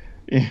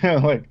 You know,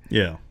 like,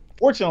 yeah.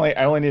 Fortunately,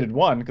 I only needed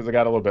 1 because I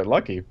got a little bit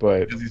lucky,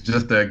 but he's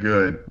just that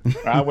good.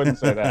 I wouldn't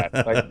say that.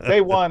 Like,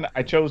 day 1,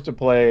 I chose to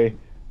play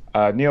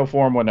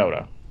Neoform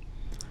Winota.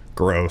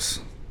 Gross.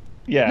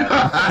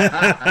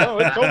 Yeah. No,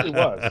 it totally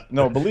was.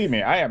 No, believe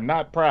me, I am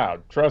not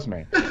proud. Trust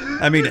me.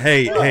 I mean,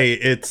 hey,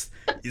 it's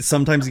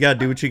sometimes you got to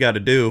do what you got to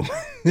do.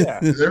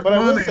 Yeah. But I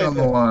will say on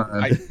the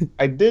line.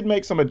 I did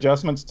make some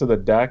adjustments to the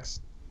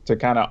decks to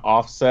kind of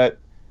offset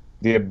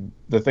the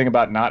thing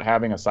about not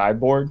having a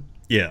sideboard.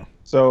 Yeah.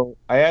 So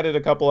I added a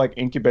couple like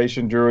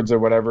incubation druids or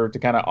whatever to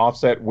kind of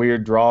offset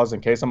weird draws in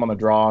case I'm on the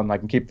draw and I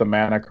can keep the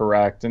mana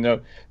correct.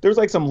 And there's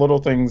like some little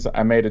things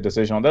I made a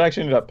decision on that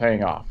actually ended up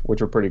paying off, which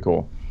were pretty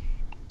cool.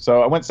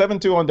 So I went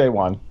 7-2 on day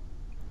 1.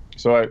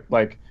 So I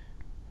like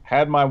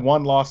had my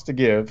 1 loss to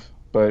give,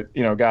 but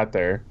got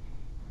there.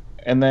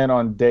 And then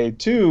on day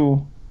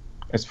 2,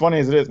 as funny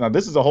as it is, now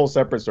this is a whole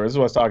separate story. This is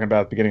what I was talking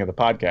about at the beginning of the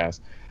podcast,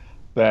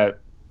 that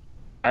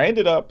I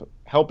ended up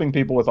helping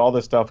people with all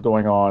this stuff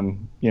going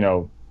on,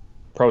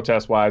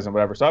 protest-wise and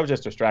whatever. So I was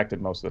just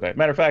distracted most of the day.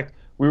 Matter of fact,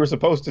 we were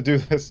supposed to do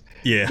this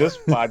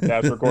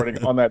podcast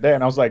recording on that day,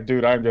 and I was like,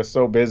 dude, I'm just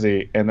so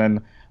busy. And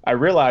then I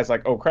realized,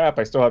 like, oh crap,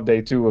 I still have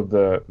day 2 of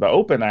the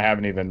open I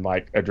haven't even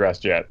like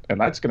addressed yet, and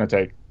that's going to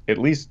take at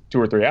least 2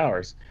 or 3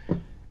 hours.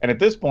 And at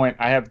this point,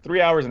 I have 3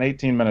 hours and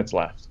 18 minutes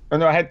left. Or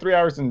no, I had 3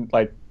 hours and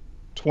like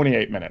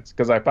 28 minutes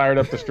because I fired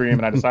up the stream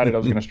and I decided I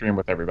was going to stream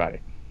with everybody.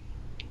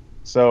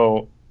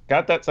 So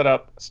got that set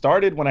up.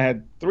 Started when I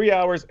had 3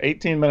 hours,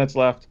 18 minutes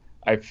left.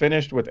 I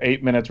finished with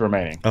 8 minutes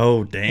remaining.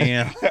 Oh,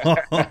 damn.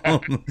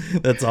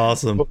 That's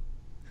awesome.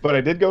 But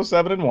I did go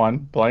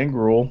 7-1 playing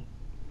Gruul.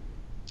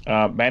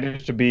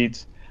 Managed to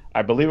beat,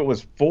 I believe it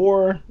was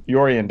 4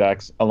 Yorion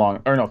decks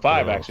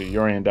five actually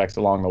Yorion decks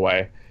along the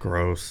way.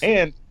 Gross.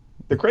 And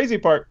the crazy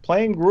part,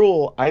 playing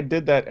Gruul, I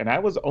did that, and I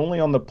was only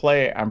on the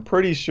play, I'm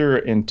pretty sure,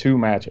 in 2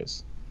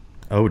 matches.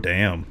 Oh,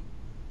 damn.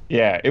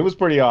 Yeah, it was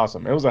pretty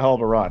awesome. It was a hell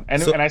of a run.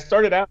 And I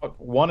started out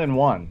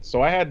 1-1,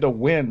 so I had to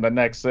win the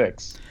next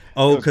 6.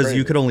 Oh, because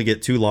you could only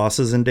get 2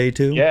 losses in day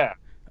 2? Yeah.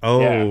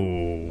 Oh. Yeah.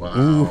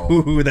 Wow.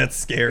 Ooh, that's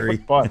scary. It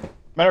was fun.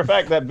 Matter of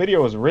fact, that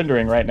video is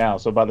rendering right now,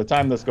 so by the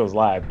time this goes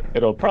live,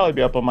 it'll probably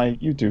be up on my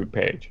YouTube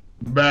page.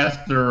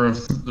 Master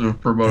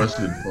of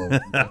promotion.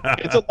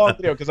 It's a long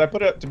video because I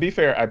put it up, to be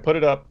fair, I put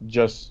it up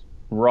just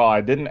raw. I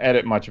didn't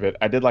edit much of it.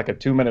 I did like a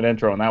 2-minute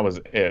intro and that was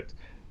it.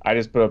 I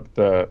just put up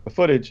the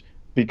footage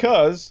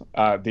because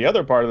the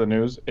other part of the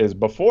news is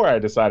before I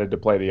decided to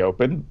play the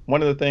open,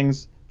 one of the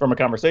things from a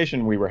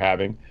conversation we were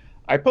having,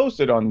 I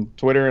posted on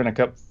Twitter and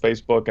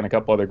Facebook and a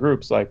couple other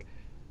groups like,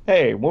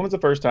 hey, when was the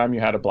first time you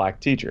had a black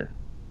teacher?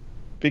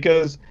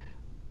 Because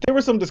there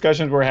were some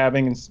discussions we're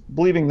having and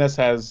believing this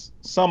has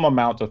some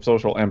amount of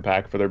social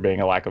impact for there being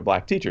a lack of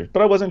black teachers.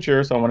 But I wasn't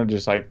sure, so I wanted to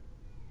just like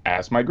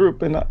ask my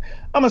group. And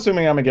I'm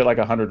assuming I'm going to get like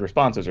 100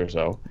 responses or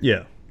so.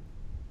 Yeah.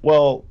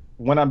 Well,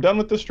 when I'm done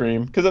with the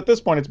stream, because at this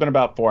point it's been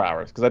about 4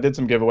 hours, because I did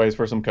some giveaways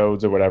for some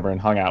codes or whatever and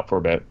hung out for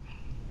a bit.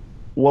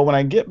 Well, when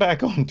I get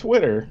back on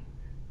Twitter,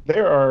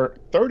 there are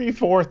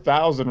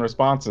 34,000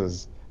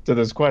 responses to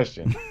this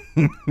question.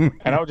 And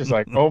I was just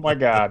like, oh my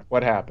God,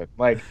 what happened?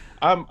 Like,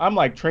 I'm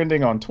like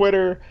trending on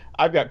Twitter.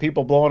 I've got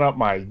people blowing up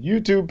my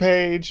YouTube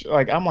page.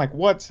 Like, I'm like,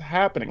 what's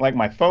happening? Like,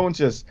 my phone's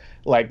just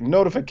like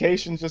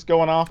notifications just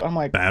going off. I'm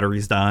like,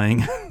 battery's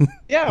dying.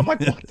 Yeah, I'm like,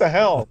 what the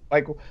hell?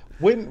 Like,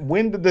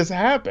 when did this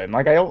happen?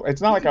 Like,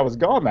 it's not like I was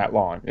gone that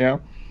long,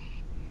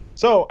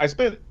 So I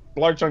spent a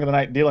large chunk of the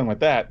night dealing with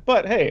that.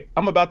 But hey,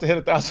 I'm about to hit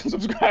 1,000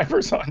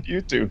 subscribers on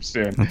YouTube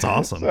soon. That's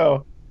awesome.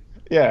 So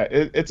yeah,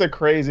 it's a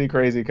crazy,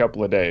 crazy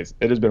couple of days.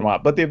 It has been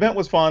wild. But the event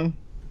was fun.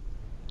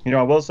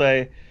 I will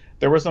say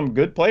there were some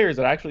good players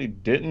that actually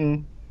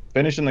didn't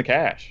finish in the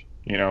cash.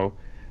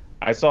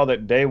 I saw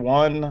that day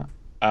one,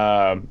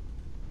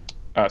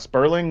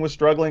 Sperling was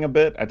struggling a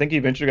bit. I think he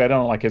eventually got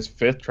on like his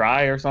 5th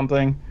try or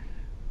something.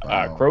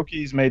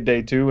 Crokies made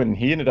day 2, and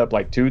he ended up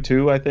like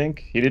 2-2. I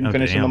think he didn't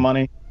finish in the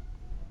money.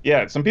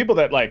 Yeah, some people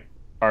that like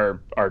are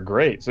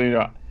great.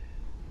 So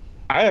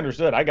I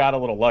understood. I got a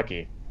little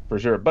lucky for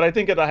sure, but I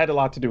think I had a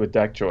lot to do with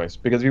deck choice,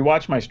 because if you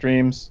watch my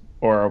streams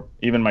or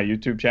even my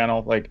YouTube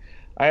channel, like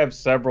I have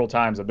several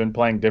times I've been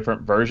playing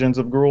different versions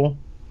of Gruul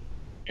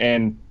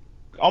and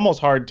almost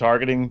hard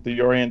targeting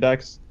the Orient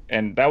decks.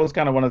 And that was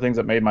kind of one of the things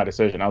that made my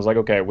decision. I was like,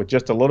 okay, with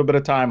just a little bit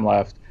of time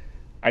left,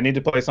 I need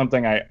to play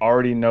something I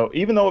already know,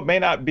 even though it may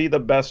not be the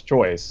best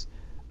choice.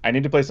 I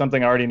need to play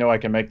something I already know I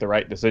can make the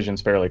right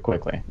decisions fairly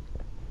quickly,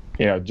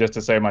 just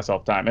to save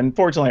myself time. And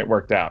fortunately, it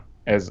worked out,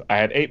 as I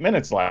had 8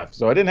 minutes left,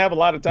 so I didn't have a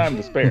lot of time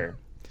to spare.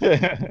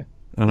 I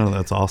know,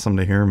 that's awesome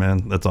to hear,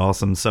 man. That's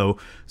awesome. So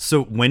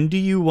when do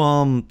you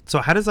so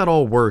how does that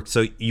all work?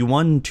 So you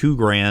won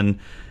 $2,000.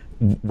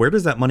 Where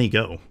does that money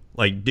go?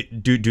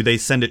 Like, do they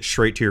send it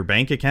straight to your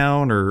bank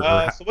account or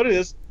so what it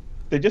is,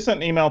 they just sent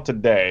an email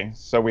today.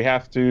 So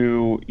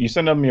you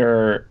send them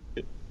your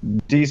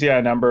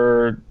DCI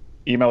number,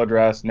 email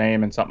address,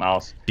 name, and something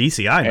else.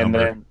 DCI number?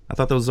 Then, I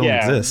thought those don't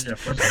exist.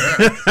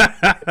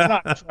 It's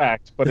not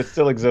tracked, but it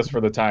still exists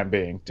for the time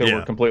being till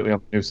we're completely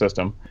on the new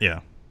system. Yeah.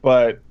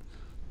 But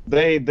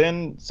they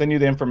then send you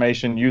the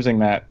information using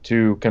that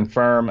to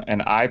confirm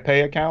an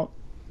iPay account.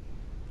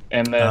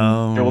 And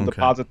then they will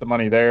deposit the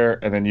money there,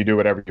 and then you do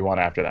whatever you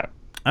want after that.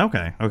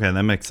 Okay,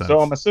 that makes sense.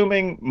 So I'm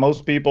assuming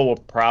most people will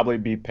probably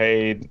be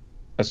paid,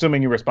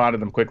 assuming you respond to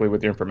them quickly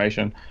with the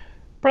information,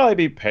 probably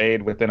be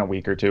paid within a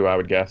week or 2, I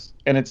would guess.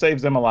 And it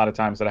saves them a lot of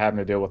time instead of having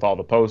to deal with all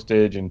the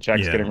postage and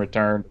checks getting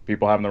returned,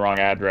 people having the wrong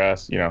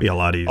address, Be a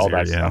lot easier, all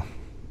that stuff.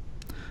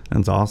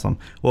 That's awesome.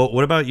 Well,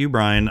 what about you,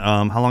 Brian?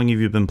 How long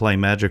have you been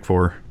playing Magic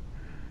for?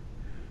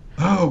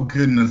 Oh,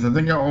 goodness. I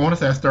think I want to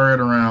say I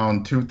started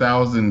around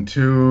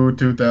 2002,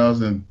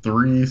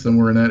 2003,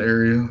 somewhere in that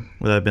area.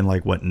 Would that have been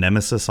like, what,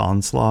 Nemesis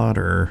Onslaught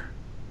or?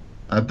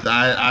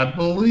 I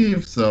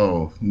believe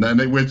so.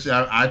 Which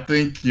I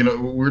think,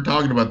 we're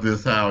talking about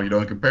this, how, in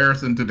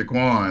comparison to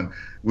Daquan,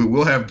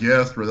 we'll have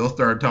guests where they'll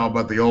start talking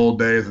about the old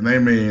days, and they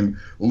mean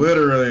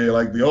literally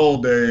like the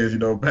old days,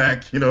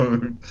 back,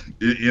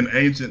 in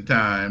ancient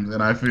times.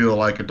 And I feel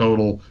like a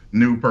total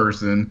new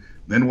person.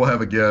 Then we'll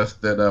have a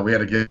guest that we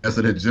had a guest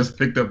that had just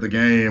picked up the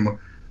game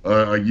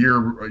a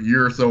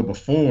year or so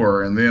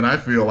before, and then I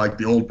feel like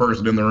the old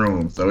person in the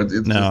room. So it's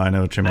I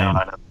know what you mean.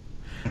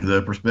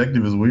 The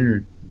perspective is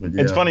weird. But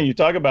yeah. It's funny you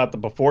talk about the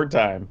before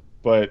time,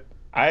 but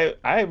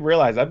I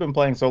realize I've been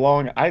playing so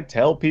long. I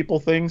tell people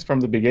things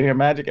from the beginning of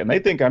Magic, and they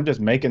think I'm just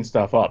making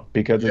stuff up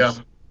because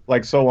it's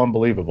like so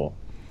unbelievable.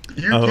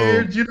 You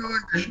kids, you don't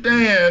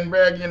understand.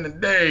 Back in the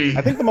day,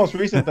 I think the most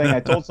recent thing I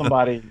told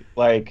somebody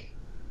like.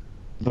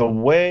 The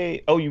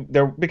way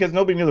because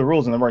nobody knew the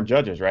rules and there weren't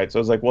judges, right? So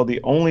it's like, well, the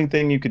only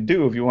thing you could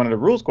do if you wanted a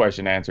rules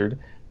question answered,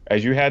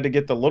 as you had to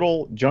get the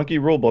little junky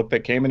rule book that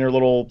came in your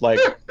little like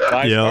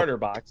starter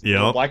box,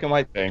 the black and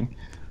white thing.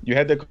 You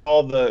had to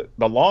call the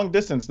long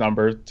distance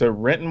number to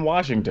Renton,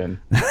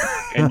 Washington,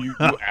 and you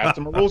asked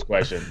them a rules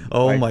question.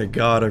 Oh my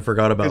God, I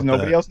forgot about that. Because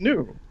nobody else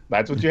knew.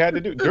 That's what you had to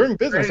do during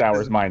business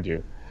hours, mind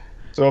you.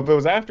 So if it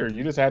was after,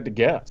 you just had to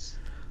guess.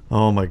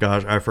 Oh my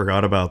gosh, I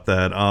forgot about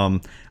that.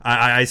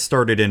 I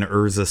started in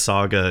Urza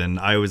Saga, and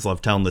I always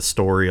loved telling this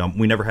story.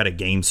 We never had a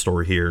game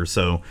store here,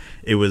 so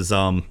it was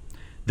the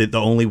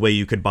only way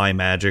you could buy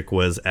Magic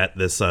was at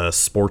this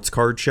sports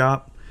card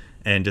shop,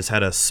 and just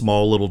had a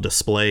small little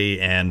display.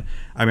 And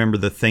I remember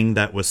the thing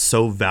that was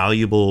so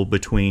valuable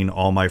between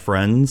all my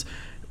friends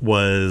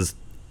was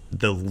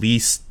the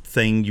least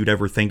thing you'd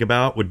ever think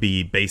about would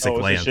be basic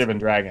lands. Shivan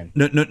Dragon.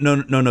 No.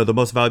 The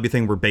most valuable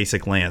thing were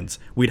basic lands.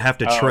 We'd have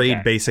to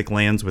trade basic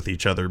lands with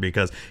each other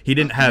because he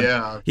didn't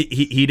have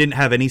he didn't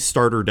have any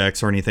starter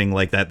decks or anything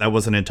like that. That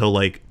wasn't until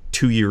like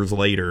 2 years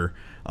later.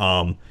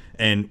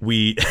 And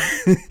we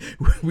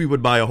we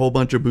would buy a whole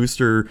bunch of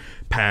booster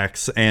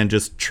packs and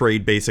just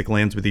trade basic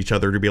lands with each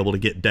other to be able to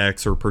get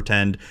decks or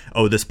pretend,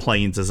 this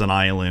plains is an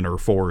island or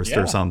forest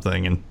or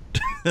something. And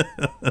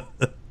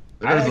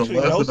there's a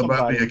lesson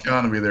about the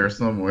economy there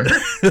somewhere.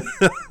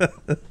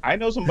 I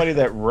know somebody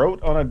that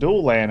wrote on a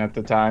dual land at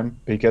the time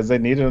because they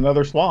needed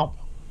another swamp.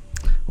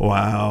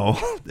 Wow!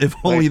 If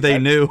only they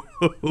knew.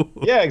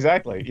 Yeah,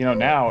 exactly.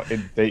 Now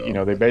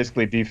they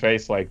basically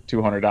deface like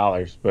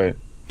 $200. But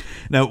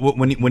now,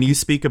 when you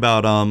speak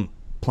about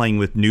playing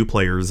with new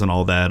players and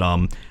all that,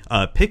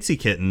 Pixie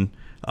Kitten,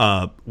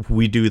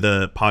 we do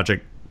the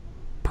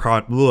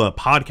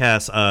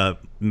podcast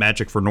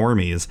Magic for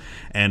Normies,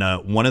 and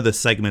one of the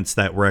segments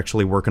that we're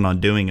actually working on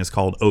doing is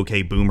called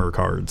OK Boomer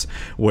Cards,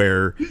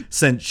 where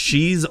since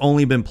she's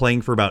only been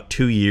playing for about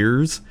 2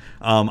 years,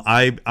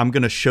 I'm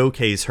going to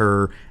showcase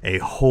her a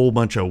whole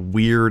bunch of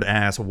weird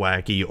ass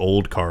wacky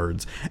old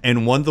cards.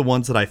 And one of the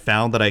ones that I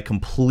found that I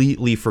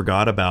completely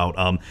forgot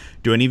about,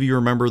 do any of you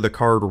remember the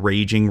card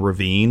Raging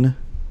Ravine?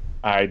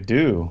 I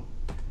do.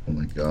 Oh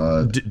my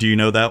god. Do you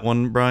know that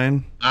one,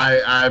 Brian?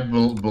 I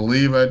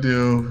believe I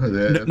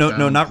do.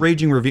 No, not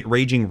Raging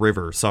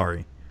River.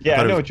 Sorry. Yeah, I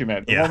know it was- what you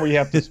meant. The yeah. one where you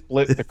have to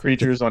split the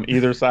creatures on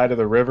either side of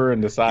the river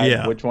and decide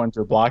Yeah. which ones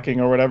you're blocking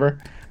or whatever.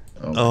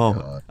 Oh, my Oh,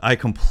 god. I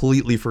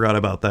completely forgot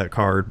about that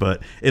card,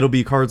 but it'll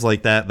be cards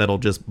like that that'll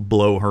just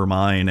blow her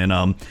mind.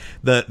 And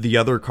the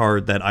other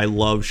card that I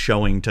love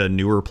showing to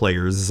newer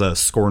players is a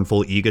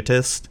Scornful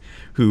Egotist,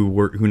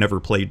 who never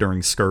played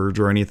during Scourge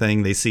or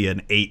anything. They see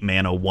an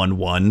 8-mana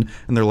 1/1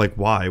 and they're like,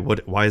 why?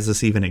 Why does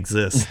this even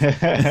exist?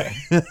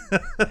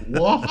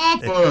 What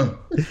happened?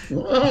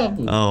 What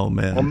happened? Oh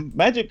man. Well,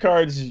 Magic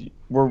cards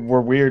were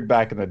weird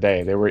back in the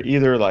day. They were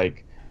either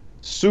like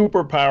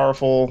super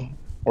powerful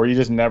or you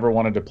just never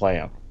wanted to play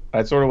them.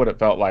 That's sort of what it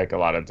felt like a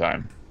lot of the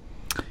time.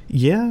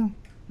 Yeah,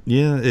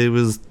 it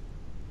was.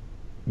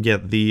 Yeah,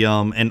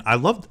 and I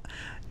loved.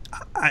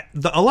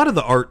 A lot of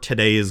the art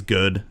today is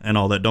good and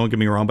all that. Don't get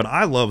me wrong, but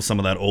I love some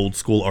of that old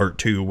school art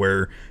too,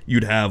 where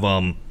you'd have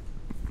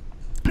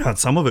God,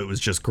 some of it was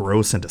just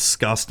gross and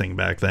disgusting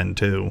back then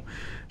too,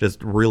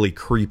 just really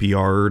creepy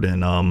art,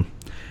 and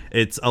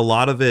it's a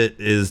lot of it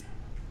is.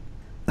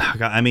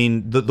 I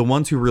mean, the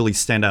ones who really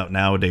stand out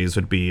nowadays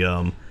would be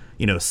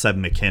Seb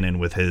McKinnon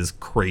with his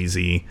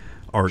crazy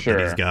art that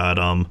he's Sure.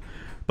 got.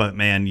 But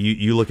man,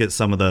 you look at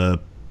some of the.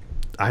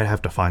 I'd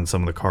have to find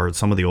some of the cards.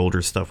 Some of the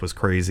older stuff was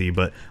crazy,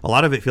 but a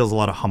lot of it feels a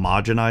lot of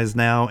homogenized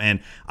now.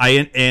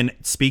 And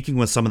speaking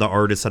with some of the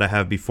artists that I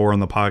have before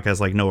on the podcast,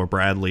 like Noah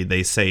Bradley,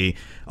 they say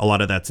a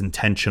lot of that's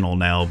intentional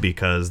now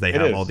because they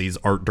have is. all these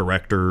art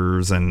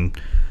directors and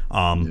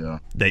Yeah.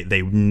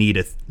 they need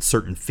a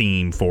certain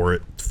theme for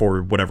it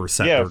for whatever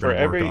set Yeah, they're for going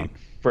to work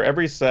on.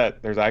 every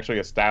set, there's actually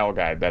a style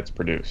guide that's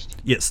produced.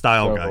 Yeah,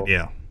 style So- guide.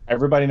 Yeah.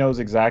 Everybody knows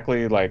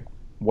exactly like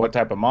what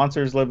type of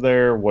monsters live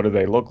there, what do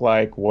they look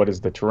like, what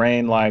is the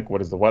terrain like,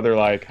 what is the weather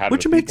like, how do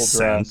Which the people makes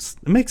dress. sense.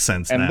 It makes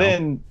sense And now.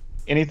 then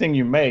anything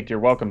you make, you're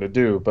welcome to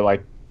do, but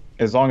like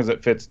as long as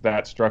it fits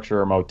that structure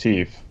or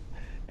motif.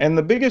 And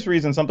the biggest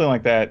reason something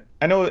like that,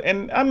 I know,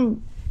 and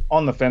I'm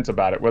on the fence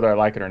about it, whether I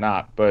like it or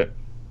not, but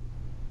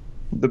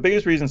the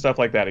biggest reason stuff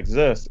like that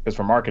exists is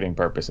for marketing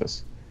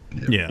purposes.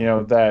 yeah. You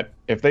know, that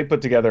if they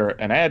put together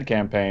an ad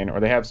campaign or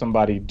they have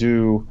somebody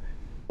do,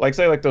 like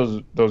say like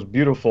those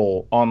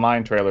beautiful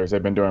online trailers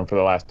they've been doing for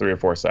the last 3 or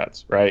 4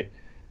 sets, right?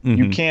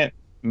 You Mhm. can't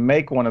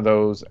make one of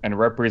those and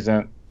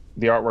represent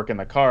the artwork in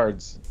the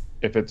cards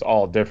if it's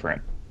all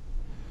different.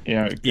 You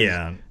know, 'cause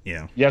Yeah.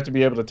 you have to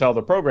be able to tell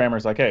the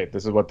programmers like, hey,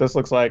 this is what this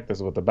looks like, this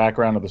is what the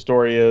background of the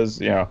story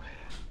is,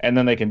 and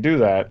then they can do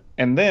that.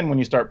 And then when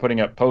you start putting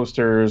up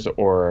posters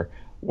or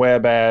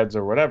web ads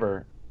or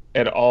whatever,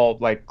 it all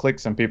like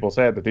clicks in people's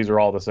head that these are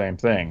all the same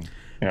thing.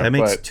 That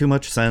makes but- too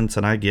much sense,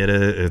 and I get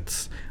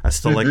it. I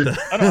still like the.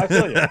 I know, I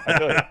feel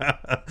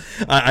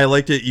you. I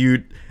liked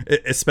it.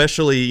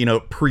 Especially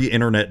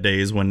pre-internet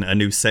days when a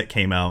new set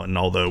came out and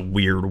all the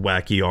weird,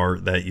 wacky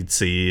art that you'd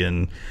see,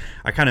 and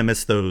I kind of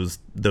miss those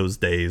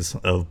days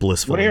of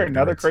blissful. Want to hear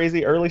another ignorance.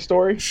 crazy early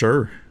story?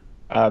 Sure.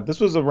 This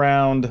would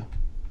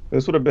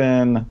have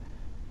been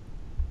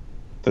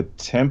the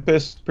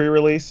Tempest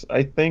pre-release,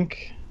 I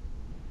think.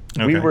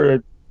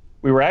 Okay.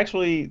 We were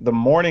actually the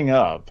morning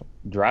of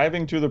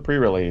driving to the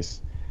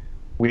pre-release.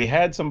 We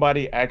had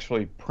somebody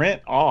actually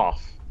print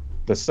off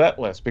the set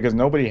list because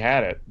nobody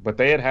had it, but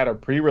they had a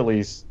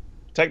pre-release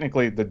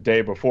technically the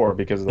day before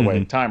because of the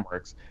way time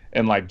works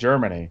in like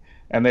Germany,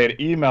 and they had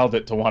emailed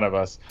it to one of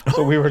us.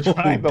 So we were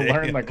trying to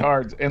learn damn. the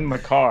cards in the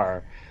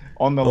car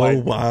on the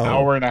wow.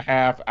 hour and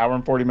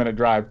 40-minute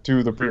drive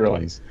to the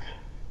pre-release.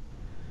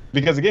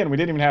 Because again, we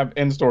didn't even have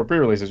in-store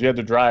pre-releases. You had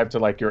to drive to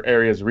like your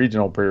area's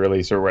regional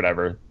pre-release or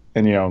whatever,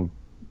 and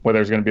where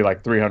there's going to be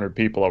like 300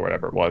 people or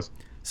whatever it was.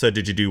 So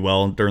did you do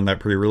well during that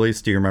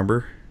pre-release? Do you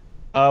remember?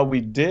 We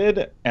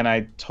did, and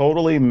I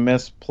totally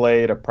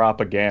misplayed a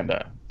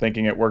propaganda,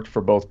 thinking it worked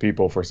for both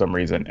people for some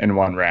reason in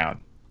one round,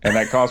 and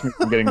that cost me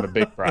from getting the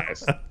big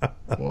prize.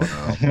 Wow.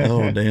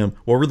 Oh damn!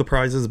 What were the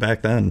prizes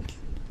back then?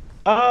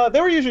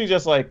 They were usually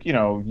just like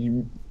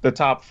the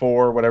top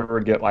 4, whatever,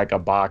 would get like a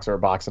box or a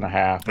box and a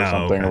half or Oh,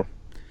 something, okay.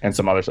 and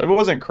some other stuff. It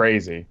wasn't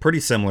crazy. Pretty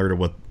similar to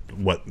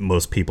what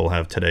most people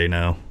have today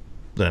now.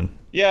 Then.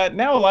 Yeah,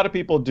 now a lot of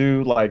people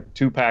do like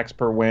 2 packs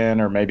per win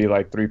or maybe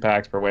like 3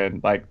 packs per win.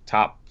 Like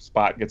top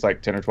spot gets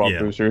like 10 or 12 Yeah.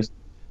 boosters.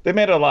 They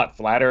made it a lot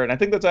flatter, and I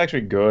think that's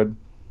actually good.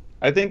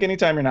 I think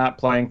anytime you're not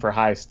playing for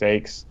high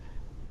stakes,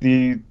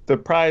 the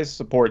prize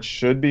support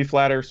should be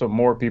flatter so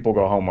more people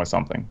go home with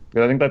something.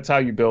 Because I think that's how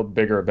you build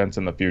bigger events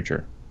in the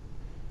future.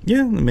 Yeah,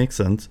 that makes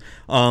sense.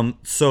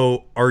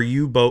 So are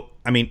you both?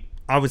 I mean,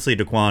 obviously,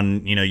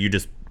 Daquan, you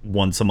just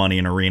won some money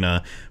in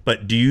Arena,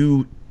 but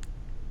do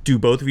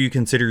both of you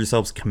consider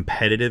yourselves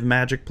competitive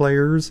Magic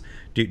players?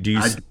 Do you?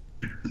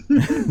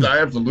 I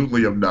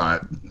absolutely am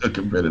not a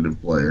competitive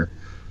player.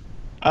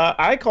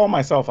 I call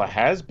myself a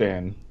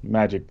has-been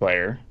Magic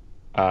player.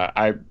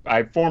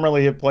 I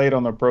formerly have played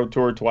on the Pro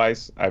Tour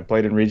twice. I've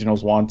played in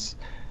regionals once.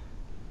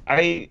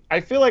 I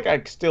feel like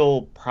I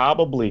still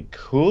probably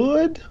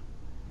could.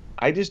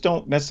 I just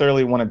don't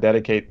necessarily want to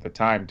dedicate the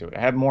time to it. I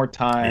have more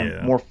time,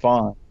 Yeah. more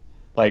fun,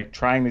 like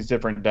trying these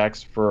different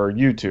decks for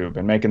YouTube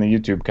and making the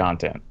YouTube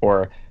content,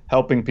 or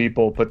helping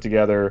people put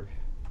together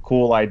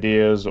cool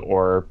ideas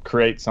or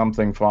create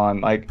something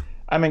fun. Like,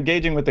 I'm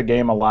engaging with the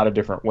game a lot of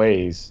different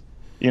ways.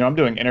 I'm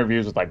doing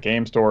interviews with like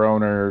game store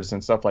owners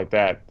and stuff like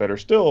that are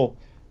still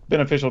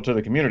beneficial to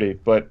the community,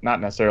 but not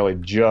necessarily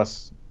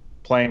just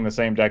playing the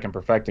same deck and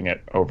perfecting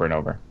it over and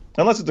over.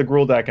 Unless it's a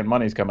Gruul deck and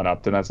money's coming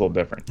up, then that's a little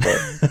different.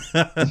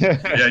 But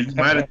Yeah, you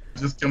might have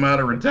just come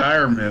out of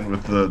retirement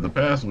with the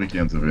past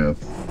weekend's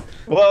events.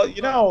 well,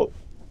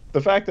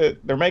 the fact that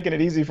they're making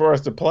it easy for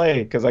us to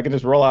play, because I can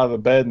just roll out of the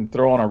bed and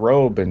throw on a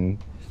robe and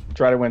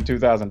try to win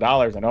 $2,000.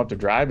 I don't have to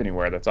drive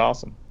anywhere. That's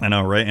awesome. I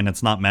know, right? And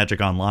it's not Magic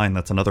Online.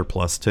 That's another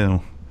plus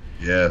too.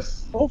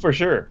 Yes. Oh, for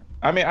sure.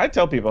 I mean, I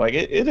tell people, like,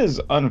 it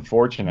is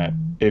unfortunate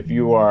if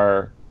you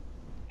are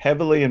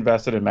heavily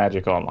invested in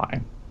Magic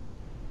Online.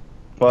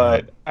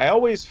 But I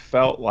always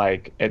felt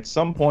like at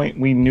some point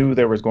we knew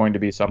there was going to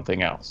be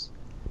something else.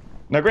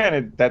 Now,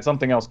 granted, that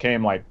something else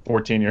came like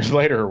 14 years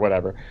later or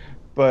whatever.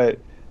 But,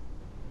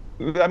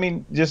 I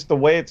mean, just the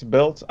way it's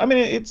built, I mean,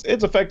 it's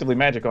effectively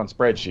Magic on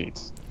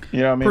spreadsheets.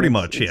 I mean? Pretty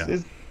much, yeah.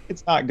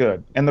 It's not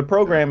good. And the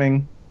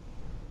programming,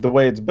 the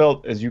way it's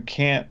built, is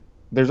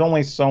there's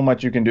only so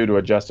much you can do to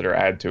adjust it or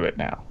add to it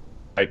now.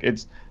 Like,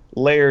 it's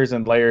layers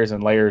and layers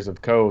and layers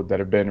of code that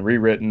have been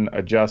rewritten,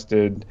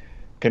 adjusted,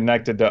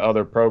 connected to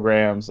other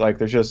programs. Like,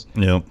 there's just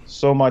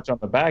so much on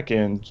the back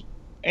end.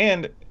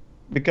 And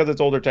because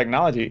it's older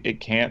technology, it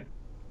can't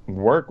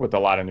work with a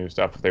lot of new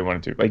stuff if they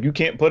wanted to. Like, you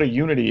can't put a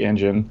Unity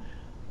engine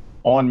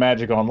on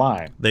Magic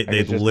Online. They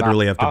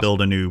literally have to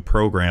build a new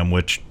program,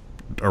 which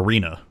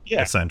Arena,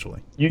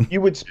 essentially.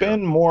 You would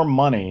spend more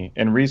money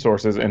and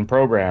resources and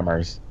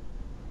programmers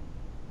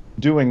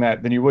doing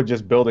that than you would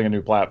just building a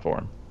new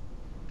platform.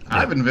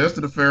 I've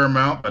invested a fair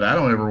amount, but I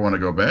don't ever want to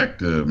go back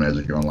to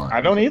Magic Online. I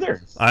don't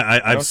either.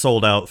 I've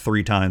sold out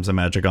 3 times in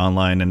Magic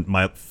Online, and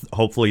my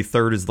hopefully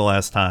third is the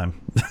last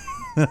time.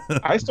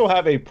 I still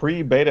have a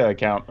pre-beta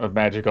account of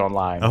Magic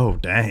Online. Oh,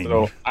 dang.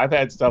 So I've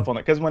had stuff on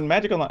it. Because when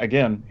Magic Online,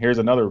 again, here's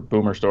another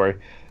boomer story.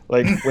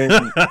 Like,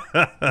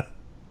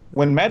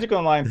 when Magic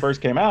Online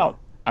first came out,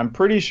 I'm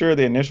pretty sure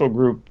the initial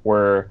group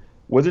were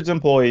Wizards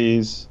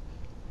employees,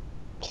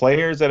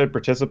 players that had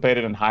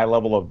participated in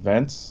high-level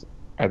events,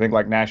 I think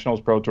like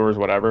Nationals, Pro Tours,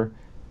 whatever,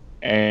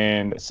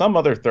 and some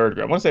other third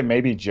group. I want to say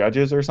maybe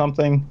judges or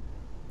something,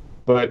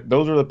 but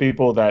those are the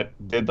people that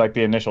did like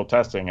the initial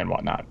testing and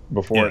whatnot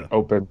before it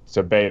opened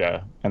to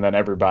beta, and then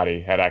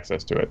everybody had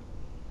access to it.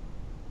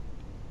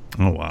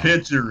 Oh, wow.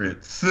 Picture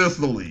it.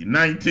 Sicily,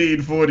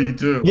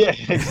 1942. Yeah,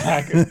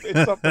 exactly.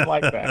 It's something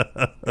like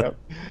that. Yep.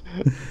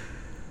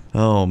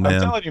 Oh, man.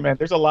 I'm telling you, man,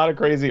 there's a lot of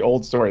crazy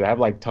old stories. I have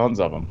like tons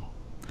of them.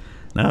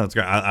 No, it's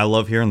great. I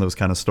love hearing those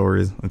kind of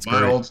stories. It's My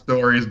great. old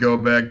stories go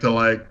back to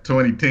like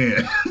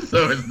 2010,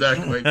 so it's not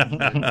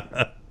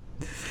quite.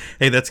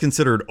 Hey, that's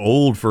considered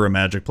old for a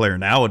Magic player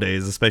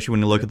nowadays, especially when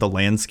you look at the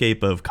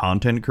landscape of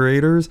content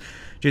creators.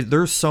 Jeez,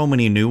 there's so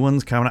many new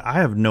ones coming. I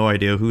have no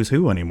idea who's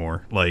who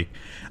anymore. Like,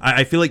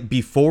 I feel like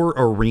before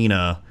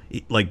Arena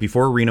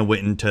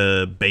went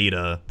into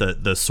beta,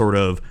 the sort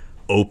of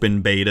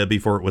open beta,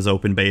 before it was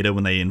open beta,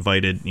 when they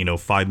invited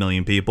 5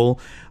 million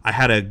people, I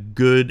had a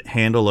good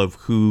handle of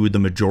who the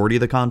majority of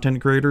the content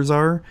creators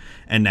are,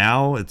 and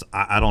now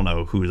I don't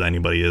know who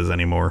anybody is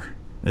anymore.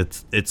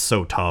 It's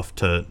so tough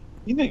to.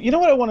 You know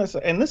what I want to say,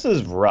 and this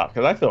is rough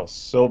because I feel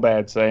so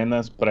bad saying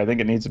this, but I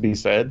think it needs to be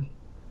said,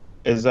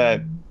 is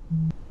that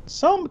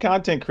some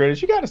content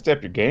creators, you got to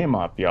step your game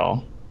up,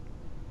 y'all.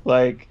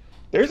 Like,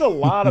 there's a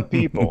lot of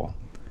people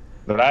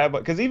that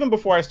because even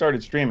before I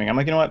started streaming, I'm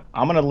like, you know what?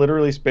 I'm going to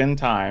literally spend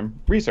time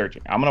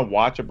researching. I'm going to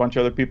watch a bunch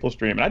of other people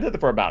stream. And I did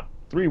that for about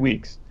 3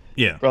 weeks.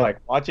 Yeah. For like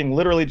watching,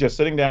 literally just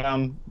sitting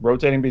down,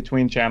 rotating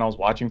between channels,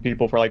 watching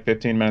people for like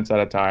 15 minutes at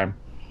a time.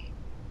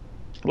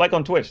 Like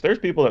on Twitch, there's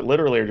people that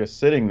literally are just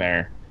sitting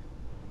there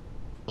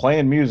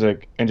playing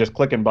music and just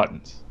clicking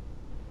buttons.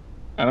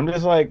 And I'm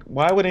just like,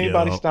 why would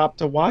anybody stop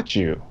to watch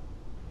you?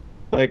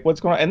 Like,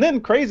 what's going on? And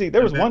then crazy,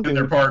 there was one dude.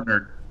 They're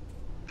partnered.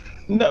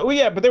 No,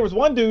 yeah, but there was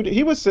one dude,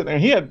 he was sitting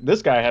there,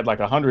 this guy had like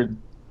 100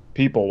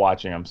 people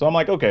watching him. So I'm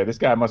like, okay, this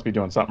guy must be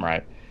doing something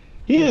right.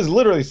 He is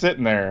literally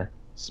sitting there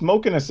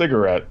smoking a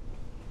cigarette.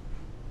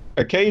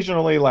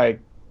 Occasionally, like,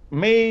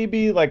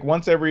 maybe like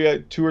once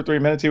every 2 or 3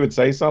 minutes he would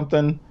say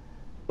something.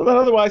 But then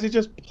otherwise, he's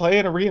just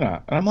playing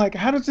Arena. And I'm like,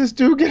 how does this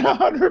dude get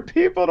 100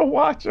 people to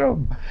watch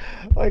him?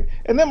 Like,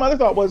 and then my other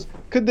thought was,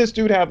 could this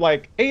dude have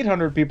like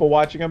 800 people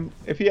watching him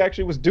if he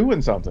actually was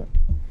doing something?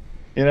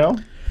 You know?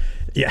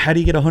 Yeah, how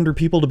do you get 100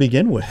 people to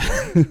begin with?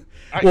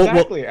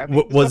 Exactly.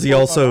 Was he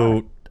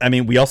also, I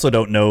mean, we also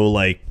don't know,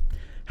 like,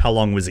 how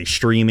long was he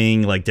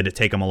streaming? Like, did it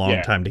take him a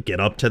long time to get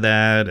up to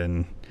that?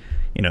 And,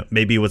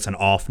 maybe it was an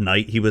off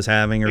night he was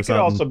having or something. It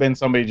could also been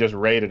somebody just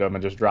raided him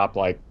and just dropped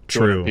like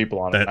 200 people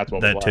on him. That's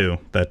what was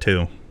left. That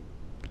too.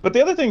 But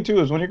the other thing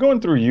too is when you're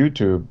going through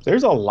YouTube,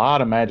 there's a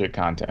lot of Magic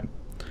content.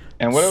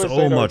 And what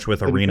so much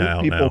with Arena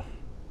out now.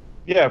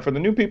 Yeah, for the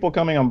new people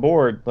coming on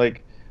board,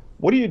 like,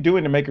 what are you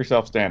doing to make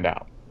yourself stand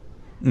out?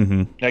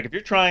 Mm-hmm. Like, if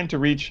you're trying to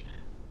reach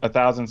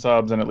 1,000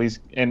 subs and at least,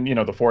 and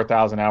the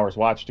 4,000 hours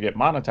watched to get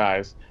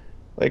monetized.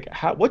 Like,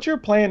 what's your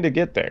plan to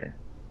get there?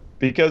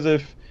 Because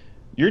if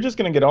you're just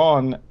going to get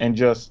on and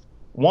just,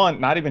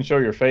 not even show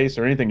your face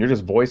or anything, you're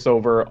just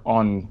voiceover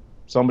on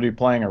somebody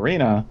playing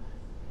Arena,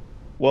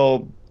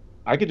 well,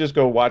 I could just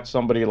go watch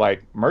somebody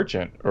like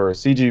Merchant or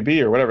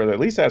CGB or whatever that at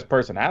least has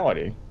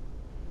personality.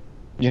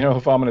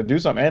 If I'm going to do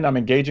something and I'm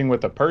engaging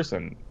with a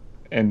person,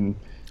 and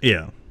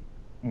yeah,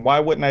 why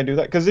wouldn't I do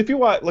that? Because if you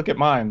look at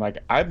mine, like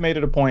I've made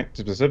it a point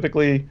to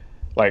specifically,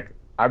 like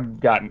I've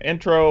got an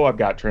intro, I've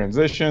got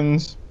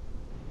transitions.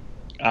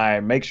 I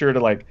make sure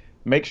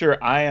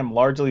I am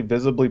largely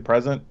visibly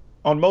present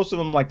on most of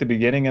them, like the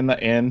beginning and the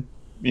end,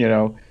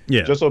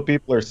 just so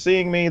people are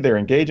seeing me, they're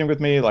engaging with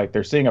me, like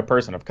they're seeing a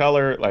person of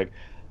color, like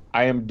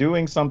I am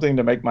doing something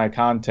to make my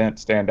content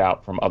stand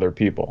out from other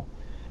people.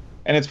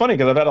 And it's funny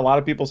because I've had a lot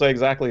of people say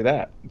exactly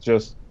that.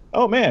 Just,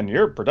 oh man,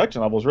 your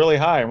production level is really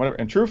high and whatever.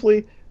 And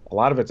truthfully, a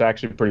lot of it's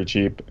actually pretty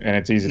cheap and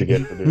it's easy to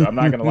get to do. I'm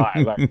not going to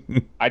lie.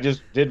 Like, I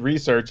just did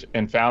research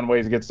and found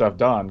ways to get stuff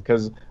done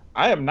because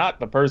I am not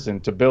the person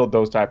to build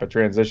those type of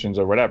transitions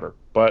or whatever.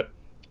 But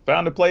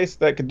found a place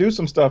that could do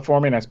some stuff for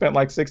me, and I spent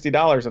like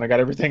 $60 and I got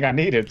everything I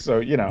needed. So,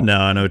 No,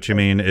 I know what you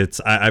mean.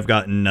 I've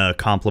gotten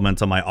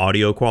compliments on my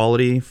audio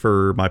quality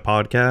for my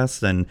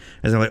podcast, and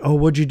they're like, oh,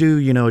 what'd you do?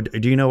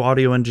 Do you know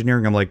audio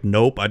engineering? I'm like,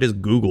 nope, I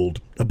just Googled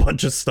a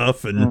bunch of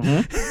stuff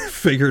and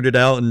figured it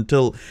out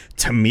until,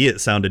 to me, it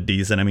sounded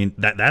decent. I mean,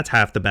 that's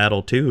half the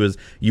battle too, is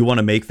you want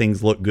to make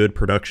things look good,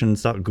 production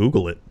stuff,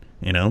 Google it.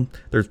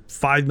 There's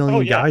 5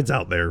 million guides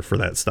out there for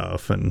that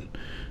stuff. And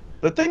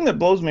the thing that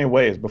blows me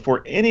away is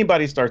before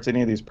anybody starts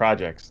any of these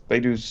projects,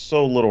 they do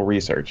so little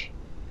research.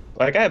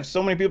 Like I have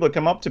so many people that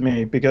come up to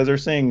me because they're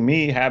seeing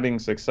me having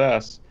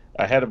success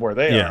ahead of where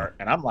they are.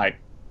 And I'm like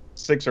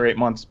 6 or 8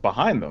 months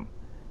behind them,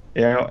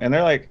 and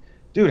they're like,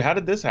 dude, how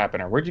did this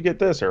happen? Or where'd you get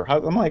this? Or how?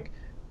 I'm like,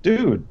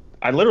 dude,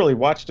 I literally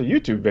watched a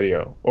YouTube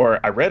video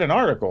or I read an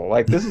article.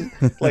 Like this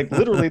is like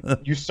literally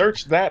you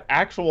search that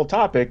actual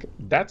topic.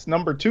 That's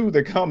number 2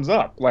 that comes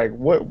up. Like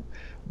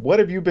what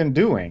have you been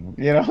doing?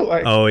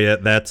 Like, oh yeah,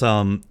 that's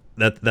something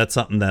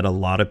that a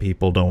lot of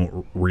people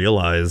don't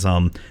realize.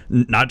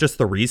 Not just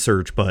the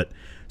research, but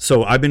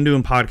so I've been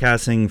doing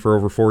podcasting for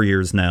over 4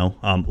 years now.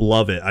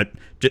 Love it.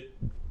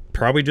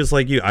 Probably just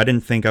like you, I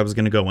didn't think I was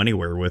going to go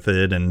anywhere with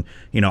it. And,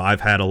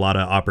 I've had a lot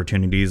of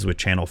opportunities with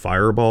Channel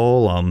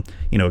Fireball,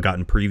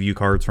 gotten preview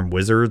cards from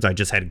Wizards. I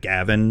just had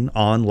Gavin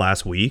on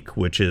last week,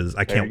 which is,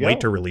 I can't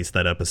wait to release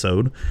that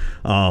episode.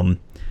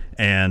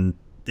 And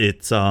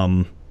it's,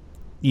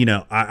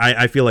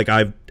 I feel like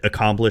I've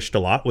accomplished a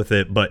lot with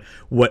it, but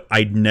what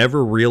I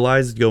never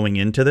realized going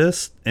into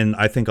this, and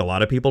I think a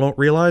lot of people don't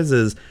realize,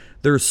 is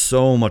there's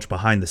so much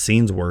behind the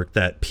scenes work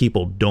that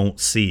people don't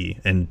see.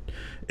 And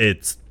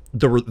it's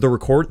the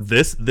record,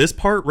 this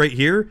part right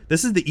here,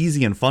 this is the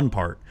easy and fun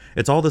part.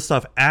 It's all the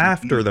stuff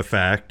after the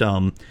fact,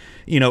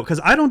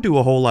 because I don't do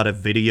a whole lot of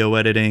video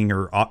editing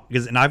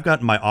and I've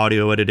gotten my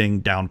audio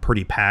editing down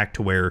pretty packed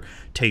to where it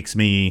takes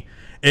me,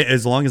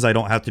 as long as I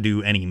don't have to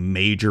do any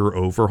major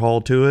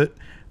overhaul to it,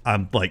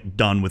 I'm like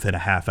done within a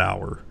half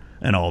hour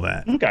and all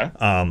that. Okay.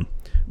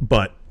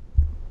 But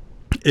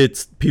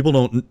it's, people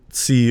don't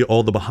see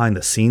all the behind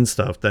the scenes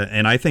stuff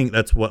and I think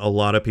that's what a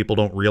lot of people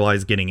don't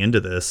realize getting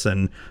into this.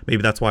 And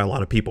maybe that's why a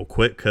lot of people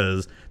quit,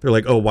 because they're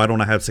like, oh, why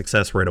don't I have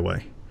success right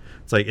away?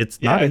 It's like, it's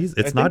not easy.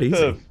 It's not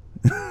easy.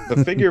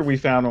 The figure we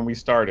found when we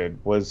started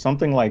was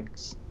something like,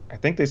 I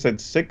think they said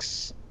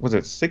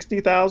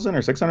 60,000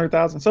 or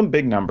 600,000, some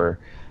big number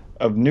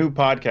of new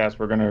podcasts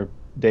were going to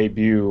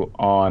debut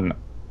on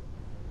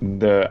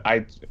the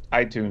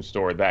iTunes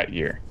store that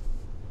year.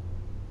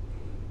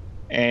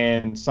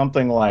 And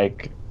something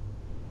like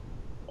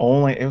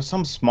it was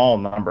some small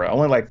number,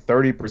 only like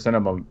 30%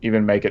 of them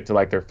even make it to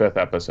like their 5th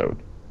episode.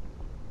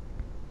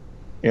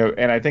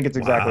 And I think it's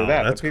exactly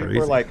that. That's people crazy.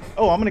 were like,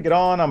 oh, I'm going to get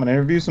on, I'm going to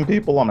interview some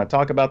people, I'm going to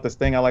talk about this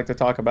thing I like to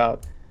talk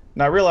about.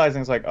 Not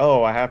realizing it's like,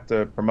 oh, I have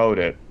to promote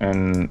it,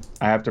 and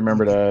I have to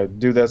remember to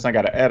do this, and I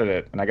got to edit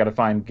it, and I got to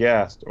find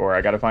guests, or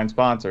I got to find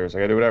sponsors, I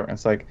got to do whatever. And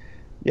it's like,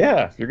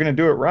 yeah, if you're going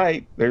to do it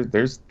right,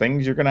 there's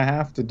things you're going to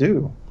have to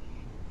do.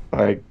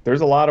 Like,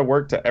 there's a lot of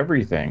work to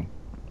everything.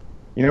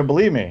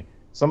 Believe me,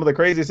 some of the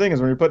craziest thing is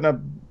when you're putting up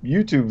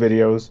YouTube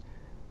videos,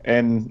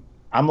 and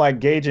I'm like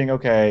gauging,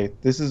 okay,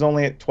 this is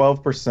only at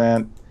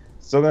 12%,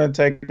 still going to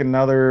take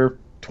another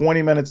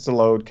 20 minutes to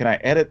load. Can I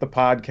edit the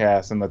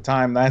podcast and the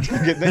time that's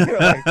going to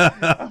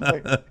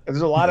get there's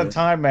a lot of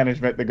time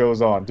management that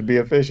goes on to be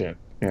efficient.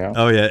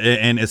 Oh yeah,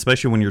 and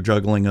especially when you're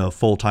juggling a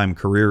full-time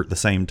career at the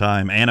same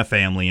time and a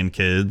family and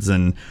kids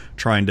and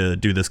trying to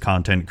do this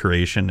content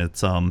creation.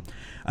 It's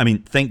I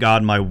mean, thank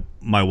God my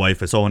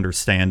wife is so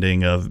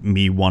understanding of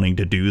me wanting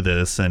to do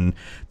this. And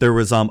there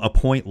was a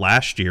point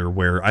last year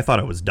where I thought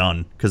I was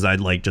done because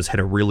I'd like just hit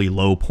a really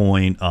low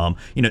point.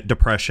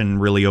 Depression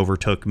really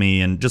overtook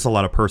me and just a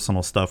lot of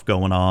personal stuff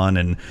going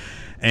on.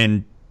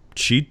 And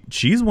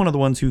she's one of the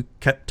ones who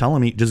kept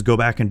telling me, just go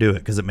back and do it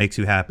because it makes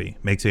you happy.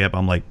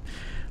 I'm like,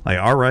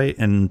 all right.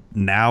 And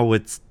now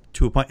it's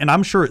to a point, and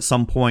I'm sure at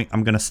some point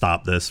I'm going to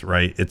stop this,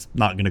 right? It's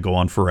not going to go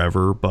on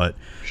forever, but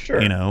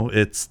Sure. you know,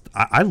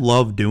 I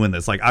love doing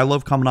this. Like, I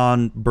love coming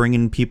on,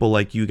 bringing people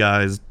like you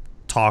guys,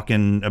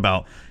 talking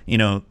about, you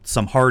know,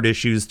 some hard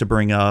issues to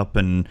bring up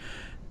and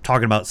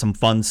talking about some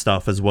fun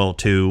stuff as well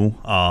too.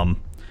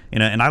 You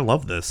know, and I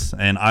love this,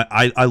 and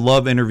I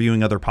love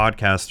interviewing other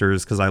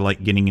podcasters because I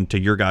like getting into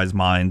your guys'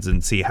 minds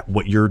and see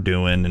what you're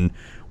doing and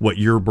what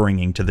you're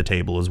bringing to the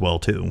table as well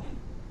too.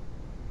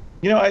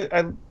 You know,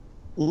 I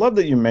love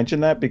that you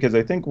mentioned that, because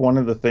I think one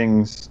of the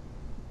things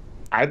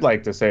I'd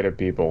like to say to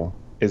people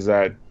is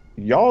that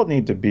y'all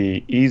need to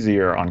be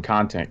easier on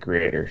content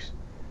creators.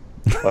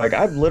 Like,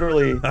 I've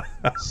literally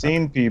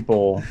seen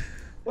people,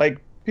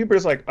 like, people are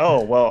just like,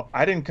 oh, well,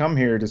 I didn't come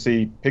here to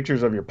see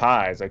pictures of your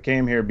pies. I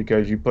came here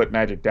because you put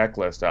Magic Deck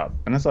List up.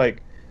 And it's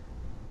like,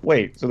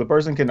 wait, so the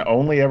person can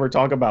only ever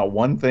talk about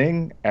one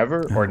thing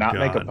ever, or not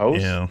make a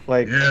post? Yeah.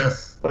 Like,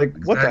 Yes. like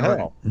what the exactly.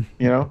 hell?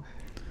 You know?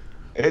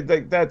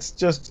 Like, that's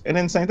just an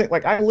insane thing.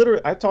 Like,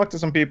 I talked to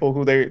some people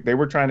who they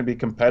were trying to be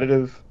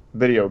competitive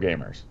video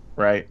gamers,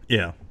 right?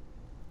 Yeah.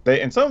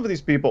 And some of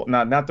these people,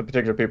 not the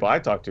particular people I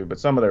talked to, but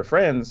some of their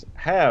friends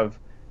have,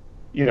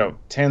 you know,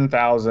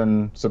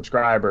 10,000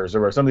 subscribers,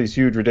 or some of these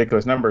huge,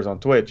 ridiculous numbers on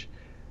Twitch.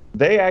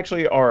 They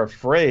actually are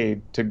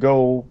afraid to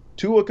go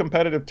to a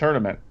competitive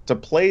tournament to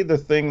play the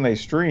thing they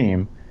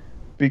stream,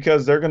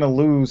 because they're going to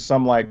lose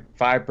some like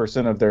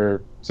 5% of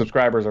their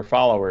subscribers or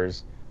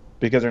followers,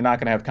 because they're not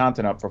going to have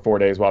content up for 4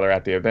 days while they're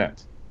at the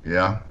event.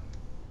 Yeah.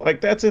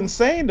 Like, that's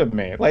insane to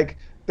me. Like,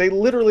 they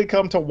literally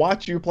come to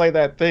watch you play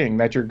that thing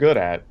that you're good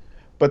at,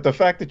 but the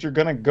fact that you're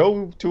going to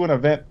go to an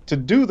event to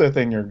do the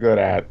thing you're good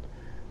at,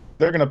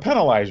 they're going to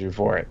penalize you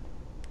for it.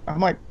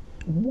 I'm like,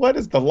 what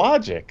is the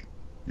logic?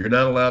 You're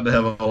not allowed to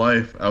have a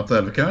life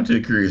outside of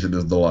content creation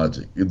is the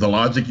logic. The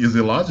logic is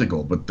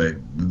illogical, but the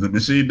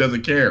machine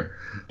doesn't care.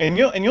 And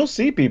you'll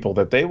see people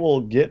that they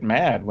will get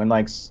mad when,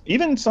 like,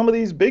 even some of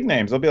these big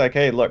names, they'll be like,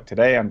 hey, look,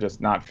 today I'm just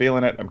not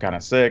feeling it. I'm kind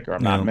of sick, or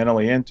I'm not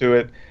mentally into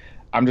it.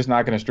 I'm just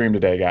not going to stream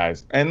today,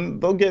 guys.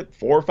 And they'll get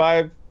 4 or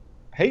 5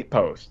 hate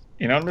posts.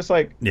 You know, I'm just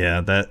like,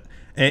 Yeah, that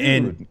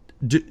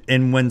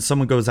and when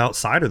someone goes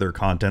outside of their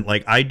content,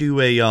 like I do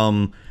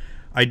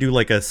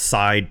like a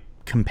side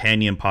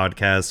companion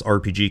podcast,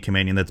 RPG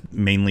companion, that's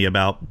mainly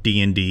about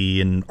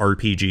D&D and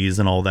RPGs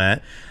and all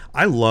that.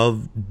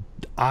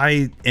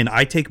 I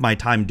take my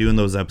time doing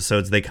those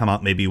episodes. They come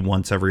out maybe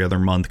once every other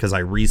month because I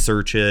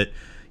research it,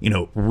 you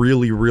know,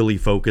 really, really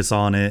focus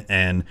on it,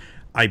 and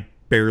I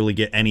barely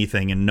get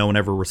anything, and no one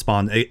ever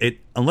responds.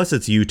 Unless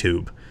it's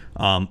YouTube.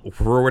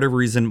 For whatever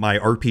reason, my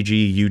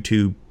RPG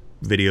YouTube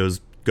videos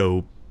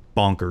go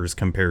bonkers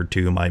compared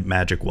to my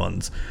Magic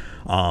ones.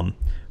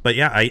 But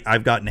yeah,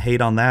 I've gotten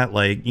hate on that,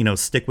 like, you know,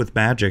 stick with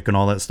Magic and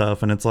all that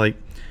stuff, and it's like,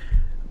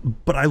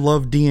 but I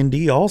love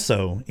D&D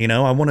also, you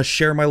know, I want to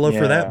share my love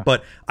for that,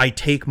 but I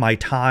take my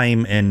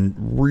time and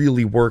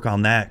really work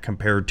on that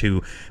compared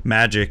to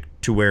Magic,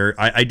 to where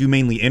I do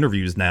mainly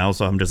interviews now,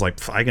 so I'm just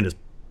like, I can just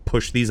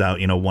push these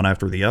out, you know, one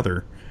after the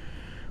other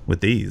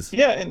with these.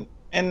 Yeah,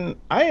 and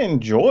I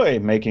enjoy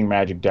making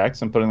Magic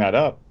decks and putting that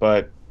up,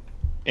 but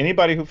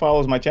anybody who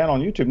follows my channel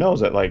on YouTube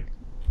knows that, like,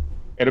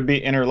 it'll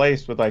be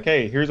interlaced with, like,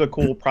 hey, here's a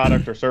cool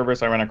product or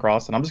service I ran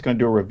across, and I'm just going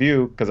to do a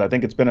review because I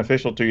think it's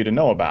beneficial to you to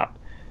know about,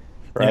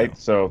 right? Yeah.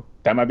 So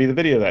that might be the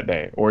video that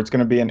day, or it's going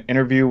to be an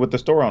interview with the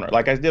store owner.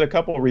 Like, I did a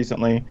couple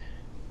recently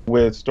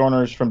with store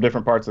owners from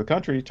different parts of the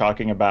country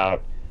talking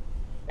about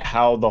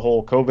how the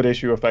whole COVID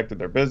issue affected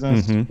their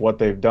business, what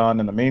they've done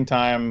in the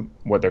meantime,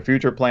 what their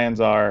future plans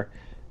are,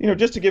 you know,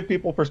 just to give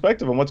people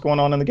perspective on what's going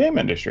on in the game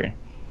industry.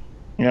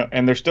 You know,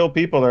 and there's still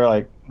people that are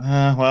like,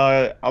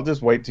 well, I'll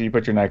just wait till you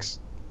put your next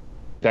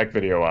deck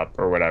video up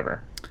or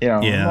whatever. You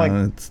know, yeah, like,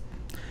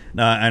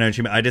 no, I know what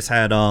you mean. I just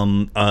had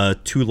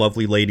 2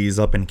 lovely ladies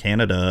up in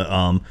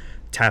Canada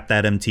tap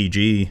that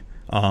MTG.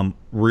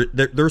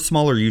 They're a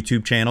smaller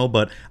YouTube channel,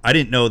 but I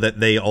didn't know that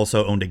they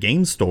also owned a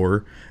game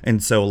store,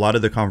 and so a lot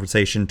of the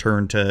conversation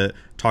turned to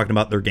talking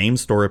about their game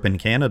store up in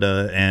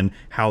Canada and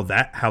how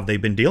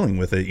they've been dealing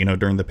with it, you know,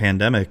 during the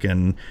pandemic.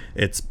 And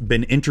it's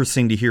been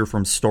interesting to hear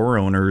from store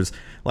owners,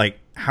 like,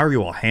 how are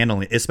you all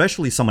handling it,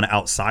 especially someone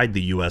outside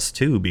the US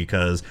too,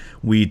 because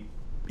we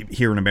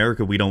here in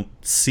America, we don't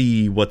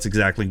see what's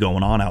exactly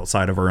going on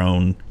outside of our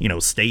own, you know,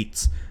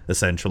 states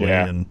essentially,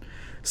 and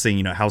seeing,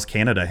 you know, how's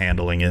Canada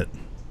handling it,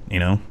 you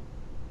know.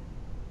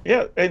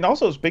 Yeah, and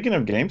also speaking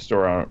of game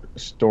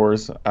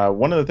stores,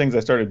 one of the things I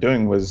started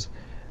doing was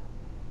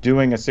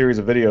doing a series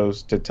of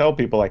videos to tell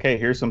people, like, hey,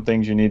 here's some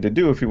things you need to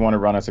do if you want to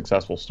run a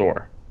successful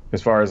store,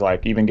 as far as,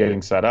 like, even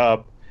getting set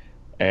up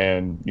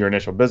and your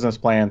initial business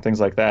plan, things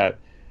like that.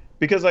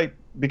 Because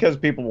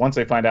people, once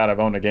they find out I've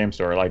owned a game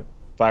store, like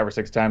 5 or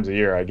 6 times a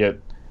year, I get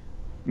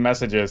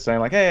messages saying,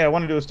 like, hey, I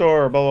want to do a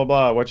store, blah, blah,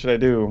 blah, what should I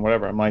do, and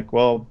whatever. I'm like,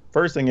 well,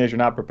 first thing is you're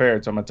not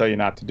prepared, so I'm going to tell you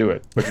not to do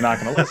it. But you're not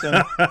going to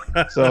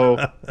listen,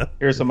 so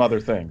here's some other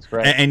things,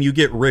 right? And you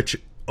get rich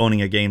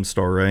owning a game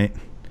store, right?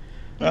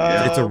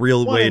 It's a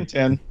real 1 way. in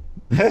 10.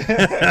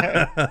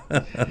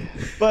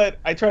 But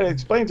I try to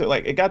explain to it,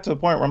 like, it got to the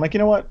point where I'm like, you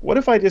know what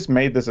if I just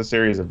made this a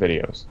series of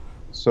videos?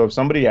 So if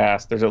somebody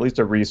asks, there's at least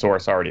a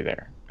resource already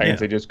there. I can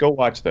say, just go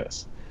watch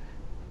this.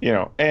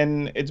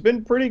 And it's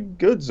been pretty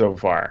good so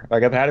far.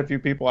 Like, I've had a few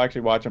people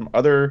actually watch them.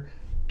 Other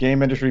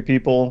game industry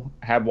people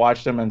have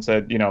watched them and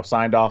said,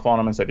 signed off on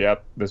them and said,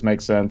 yep, this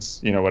makes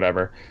sense,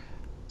 whatever.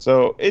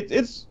 So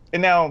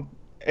and now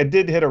it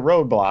did hit a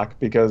roadblock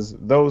because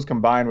those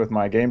combined with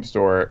my game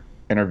store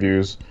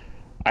interviews,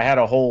 I had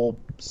a whole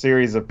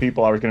series of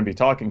people I was going to be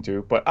talking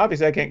to, but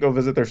obviously I can't go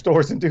visit their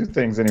stores and do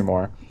things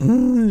anymore.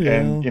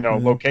 And,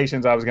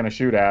 locations I was going to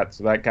shoot at.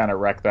 So that kind of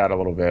wrecked that a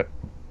little bit.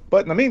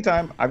 But in the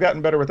meantime, I've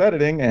gotten better with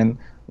editing and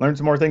learned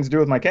some more things to do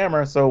with my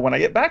camera. So when I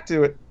get back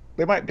to it,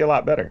 they might be a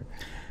lot better.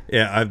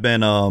 Yeah, I've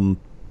been,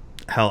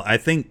 I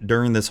think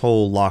during this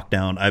whole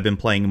lockdown, I've been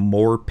playing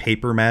more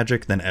Paper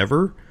Magic than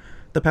ever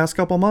the past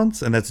couple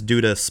months, and that's due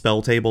to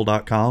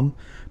spelltable.com,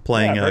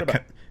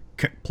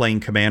 playing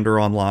Commander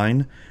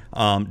online.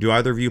 Do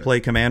either of you play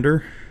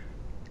Commander?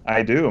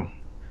 I do.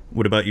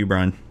 What about you,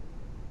 Brian?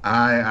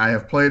 I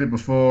have played it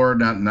before,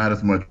 not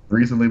as much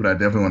recently, but I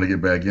definitely want to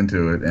get back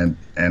into it.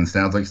 And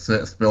sounds like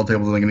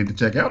Spelltable is something I need to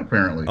check out,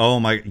 apparently. Oh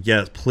my,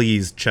 yes,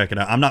 please check it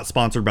out. I'm not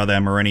sponsored by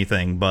them or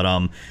anything, but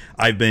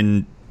I've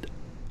been.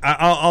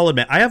 I'll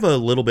admit I have a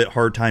little bit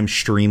hard time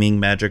streaming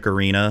Magic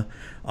Arena.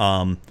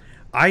 I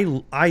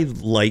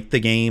like the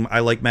game. I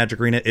like Magic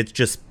Arena. It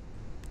just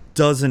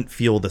doesn't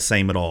feel the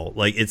same at all.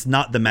 Like, it's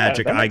not the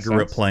Magic I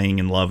grew up playing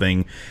and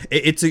loving.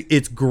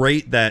 It's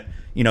great that,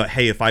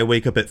 hey, if I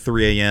wake up at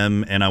 3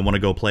 a.m. and I want to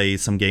go play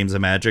some games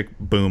of Magic,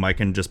 boom, I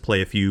can just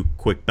play a few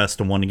quick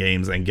best-of-1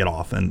 games and get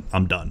off, and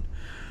I'm done.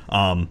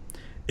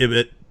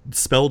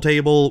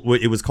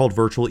 Spelltable, it was called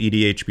Virtual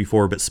EDH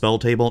before, but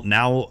Spelltable,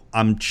 now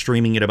I'm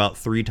streaming it about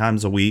 3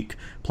 times a week,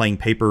 playing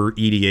Paper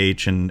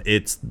EDH, and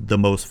it's the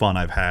most fun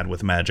I've had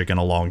with Magic in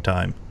a long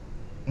time.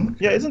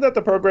 Yeah, isn't that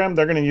the program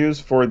they're going to use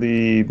for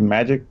the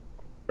Magic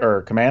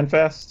or Command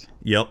Fest?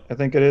 Yep. I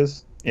think it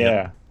is.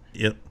 Yeah.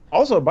 Yep.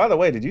 Also, by the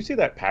way, did you see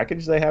that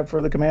package they have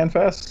for the Command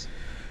Fest?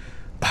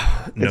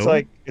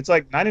 No. It's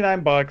like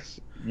 $99.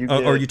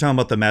 Are you talking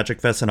about the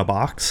Magic Fest in a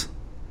box?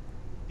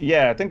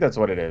 Yeah, I think that's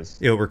what it is.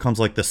 Where it comes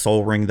like the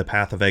Soul Ring, the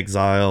Path of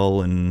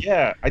Exile, and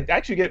yeah, I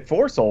actually get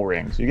 4 Soul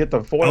Rings. You get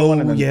the foil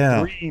one and then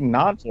 3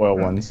 non-foil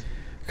ones.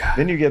 God.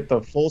 Then you get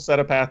the full set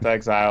of Path to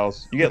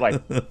Exiles. You get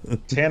like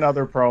 10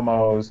 other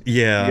promos.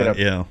 Yeah, you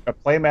get a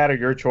playmat of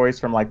your choice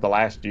from like the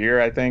last year,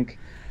 I think.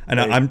 And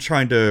I'm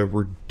trying to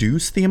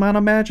reduce the amount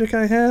of Magic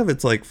I have.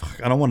 It's like,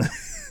 fuck, I don't want to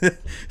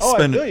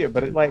spend. I feel you,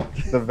 but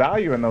the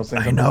value in those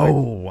things. I know.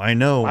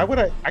 Why would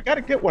I got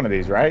to get one of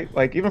these, right?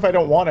 Like, even if I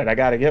don't want it, I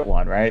got to get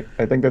one, right?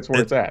 I think that's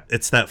where it's at.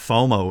 It's that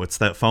FOMO. It's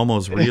that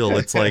FOMO's real.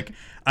 It's like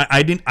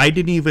I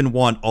didn't even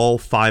want all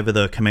 5 of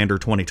the Commander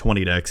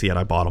 2020 decks, yet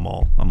I bought them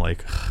all. I'm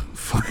like,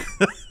 fuck.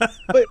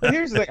 But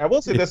here's the thing. I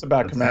will say this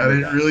about Commander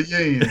decks. Really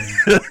game.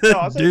 No,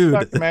 I'll say this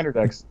about Commander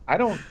decks. I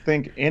don't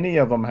think any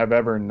of them have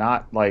ever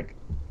not like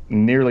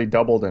nearly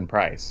doubled in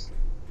price.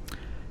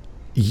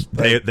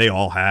 They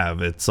all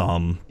have. It's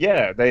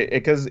yeah,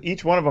 because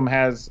each one of them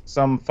has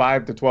some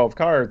 5 to 12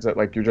 cards that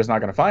like you're just not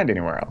going to find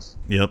anywhere else.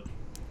 Yep.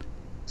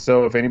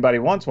 So if anybody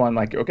wants one,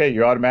 like, okay,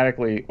 you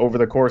automatically over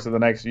the course of the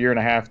next year and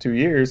a half, 2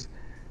 years,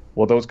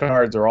 well, those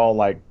cards are all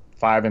like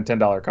 $5 and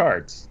 $10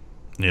 cards.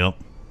 Yep.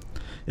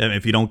 Yeah,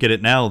 if you don't get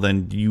it now,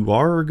 then you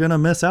are gonna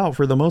miss out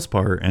for the most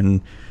part,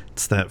 and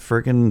it's that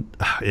freaking,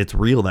 it's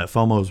real. That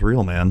FOMO is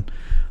real, man.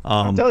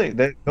 I'm telling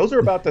you, those are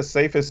about the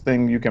safest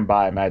thing you can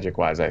buy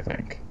Magic-wise, I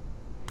think.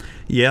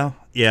 Yeah,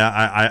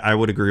 I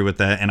would agree with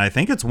that, and I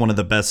think it's one of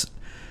the best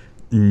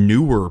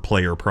newer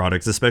player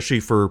products,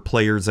 especially for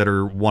players that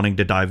are wanting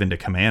to dive into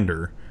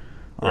Commander.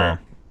 Right.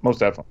 Most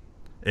definitely.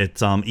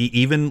 It's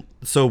even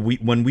so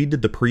when we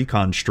did the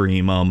pre-con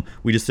stream,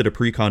 we just did a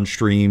pre-con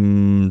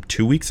stream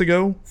 2 weeks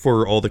ago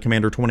for all the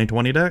Commander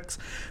 2020 decks.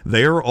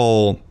 They're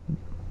all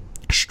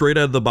straight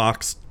out of the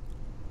box,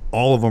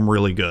 all of them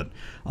really good.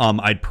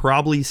 I'd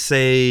probably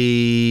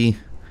say,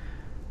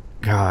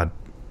 God,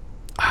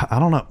 I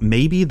don't know,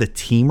 maybe the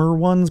Teamer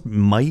ones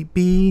might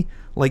be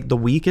like the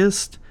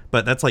weakest,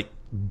 but that's like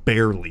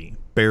barely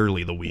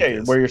the weakest.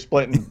 Yeah, where you're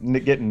splitting,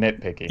 getting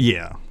nitpicky.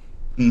 Yeah.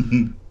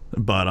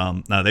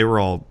 But no, they were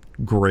all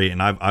great,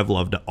 and I've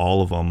loved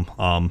all of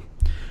them.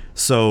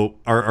 So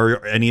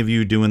are any of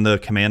you doing the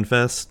Command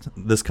Fest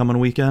this coming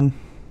weekend?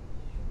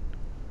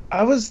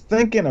 I was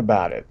thinking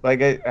about it.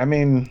 Like, I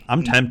mean,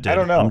 I'm tempted. I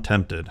don't know. I'm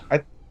tempted.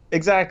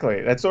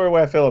 Exactly. That's sort of the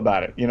way I feel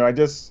about it. I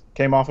just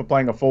came off of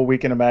playing a full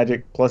weekend of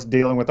Magic plus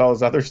dealing with all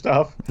this other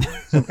stuff.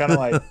 So I'm kind of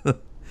like,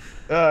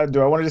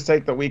 do I want to just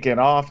take the weekend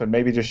off and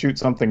maybe just shoot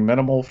something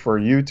minimal for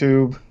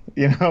YouTube?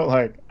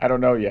 Like, I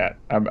don't know yet.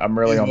 I'm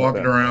really on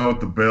walking around with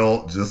the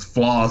belt, just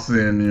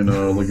flossing,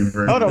 looking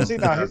for. Oh no! See,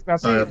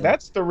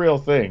 that's the real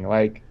thing.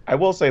 Like, I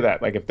will say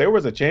that. Like, if there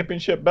was a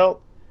championship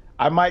belt,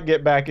 I might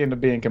get back into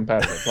being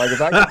competitive. Like,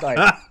 if I could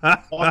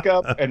like walk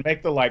up and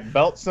make the like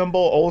belt symbol,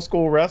 old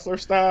school wrestler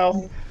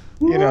style,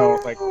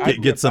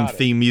 like get some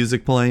theme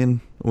music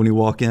playing when you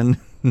walk in.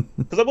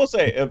 Because I will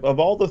say, of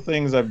all the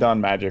things I've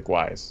done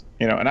Magic-wise,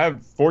 and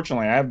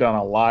I've done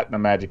a lot in the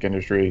Magic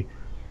industry,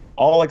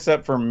 all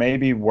except for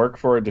maybe work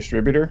for a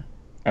distributor.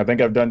 I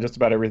think I've done just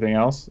about everything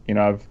else.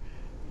 I've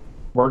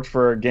worked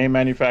for a game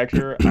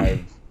manufacturer.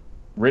 I've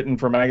written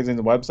for magazines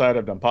and website.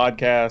 I've done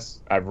podcasts.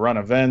 I've run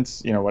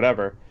events,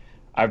 whatever.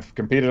 I've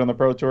competed on the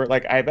Pro Tour.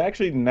 Like, I've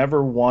actually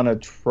never won a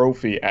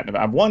trophy at an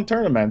event. I've won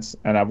tournaments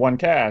and I've won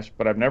cash,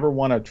 but I've never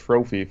won a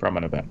trophy from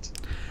an event.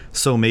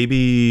 So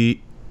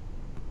maybe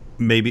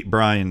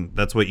Brian,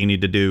 that's what you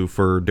need to do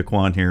for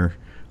Daquan here.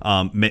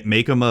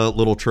 Make him a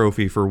little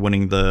trophy for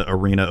winning the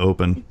Arena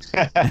Open.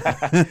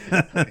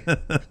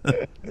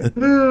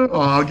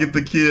 I'll get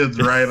the kids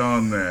right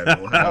on that.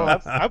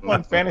 I've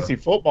won fantasy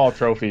football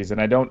trophies, and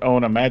I don't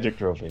own a Magic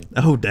trophy.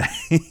 Oh,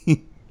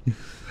 dang.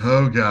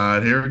 Oh,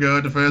 God. Here we go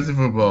with the fantasy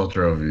football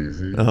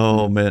trophies.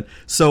 Oh, man.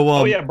 So,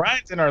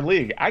 Brian's in our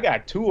league. I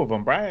got 2 of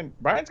them.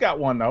 Brian's got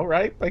one, though,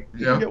 right? Like,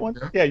 you get one?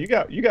 Yeah, you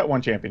got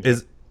one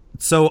championship.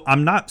 So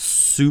I'm not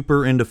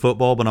super into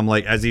football, but I'm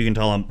like, as you can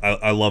tell,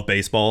 I love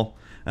baseball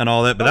and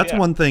all that. But that's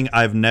one thing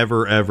I've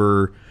never,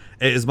 ever,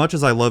 as much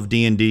as I love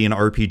D&D and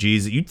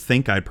RPGs, you'd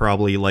think I'd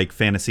probably like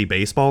fantasy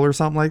baseball or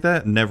something like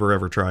that. Never,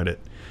 ever tried it.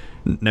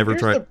 Here's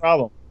the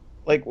problem.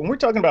 Like, when we're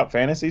talking about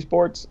fantasy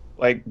sports,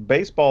 like,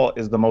 baseball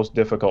is the most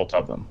difficult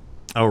of them.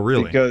 Oh,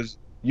 really? Because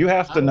you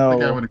have to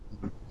know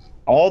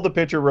all the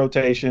pitcher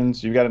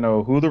rotations. You got to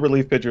know who the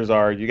relief pitchers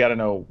are. You got to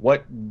know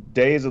what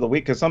days of the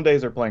week, because some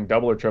days they're playing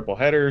double or triple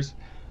headers.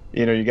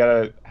 You got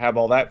to have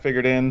all that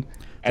figured in.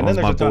 And then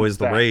there's my boys,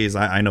 the Rays.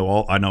 I know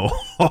all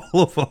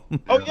of them.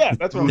 Oh yeah,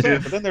 that's what I'm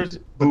saying. But then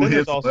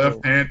there's also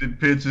left-handed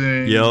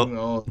pitching.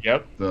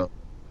 Yep.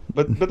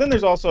 But then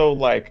there's also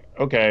like,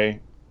 okay,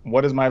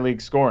 what is my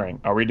league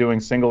scoring? Are we doing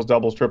singles,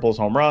 doubles, triples,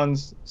 home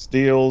runs,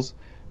 steals?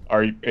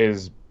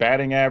 Is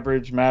batting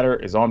average matter?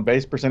 Is on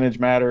base percentage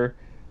matter?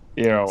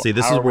 See,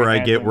 this is where I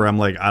get where I'm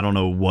like, I don't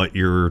know what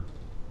you're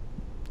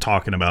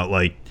talking about,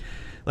 like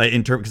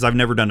in terms, because I've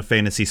never done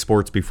fantasy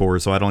sports before,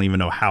 so I don't even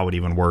know how it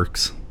even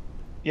works.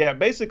 Yeah,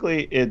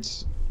 basically,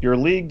 it's your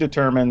league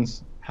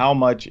determines how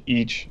much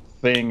each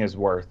thing is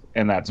worth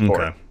in that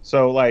sport. Okay.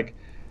 So, like,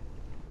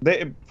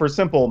 for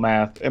simple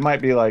math, it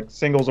might be like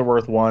singles are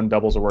worth 1,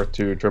 doubles are worth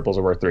 2, triples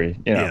are worth 3.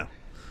 Yeah.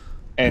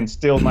 And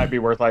steals might be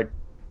worth like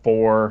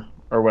 4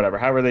 or whatever.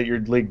 However, your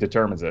league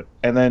determines it,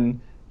 and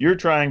then you're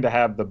trying to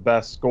have the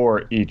best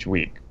score each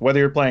week, whether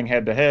you're playing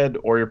head-to-head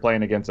or you're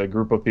playing against a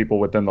group of people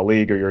within the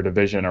league or your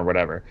division or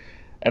whatever.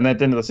 And then at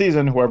the end of the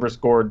season, whoever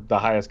scored the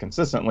highest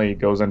consistently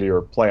goes into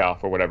your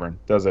playoff or whatever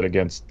and does it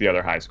against the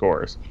other high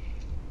scorers.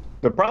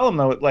 The problem,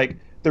 though, like,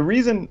 the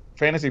reason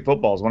fantasy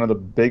football is one of the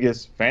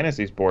biggest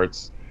fantasy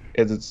sports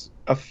is it's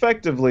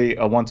effectively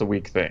a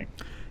once-a-week thing.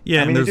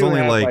 Yeah, and there's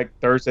only like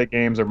Thursday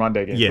games or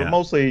Monday games. Yeah. But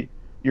mostly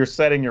you're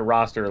setting your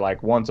roster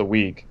like once a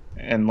week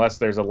unless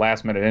there's a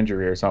last-minute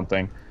injury or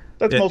something.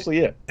 That's mostly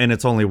it. And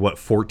it's only,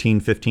 14,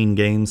 15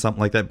 games, something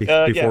like that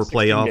before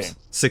playoffs? Games.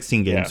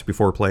 16 games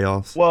before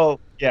playoffs? Well,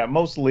 yeah,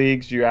 most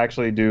leagues you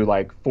actually do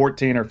like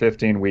 14 or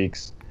 15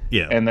 weeks.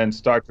 Yeah. And then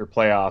start your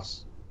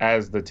playoffs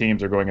as the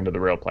teams are going into the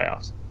real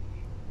playoffs.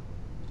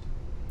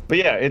 But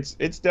yeah, it's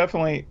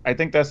definitely, I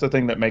think that's the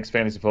thing that makes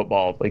fantasy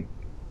football like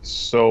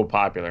so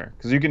popular.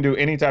 Because you can do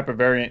any type of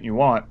variant you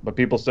want, but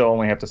people still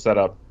only have to set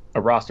up a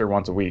roster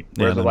once a week.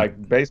 Whereas like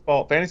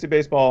fantasy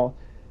baseball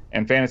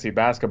and fantasy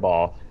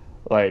basketball,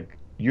 like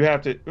you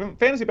have to,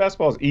 fantasy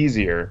basketball is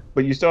easier,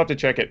 but you still have to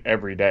check it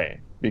every day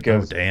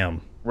because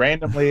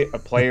randomly a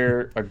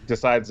player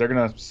decides they're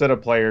going to sit a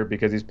player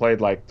because he's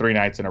played like 3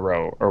 nights in a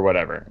row or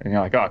whatever. And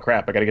you're like, oh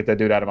crap, I got to get that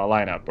dude out of my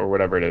lineup or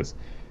whatever it is.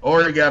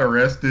 Or he got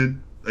arrested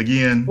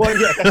again. Well,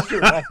 yeah, that's true.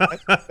 That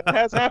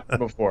has happened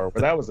before,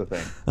 but that was the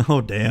thing.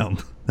 Oh, damn.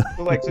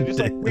 So just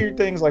like weird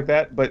things like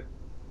that. But,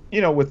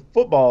 with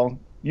football,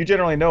 you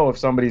generally know if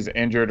somebody's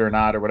injured or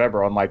not or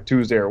whatever on like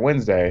Tuesday or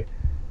Wednesday.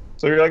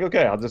 So you're like,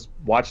 okay, I'll just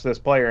watch this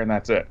player and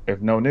that's it. If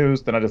no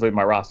news, then I just leave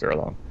my roster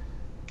alone.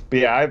 But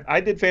yeah,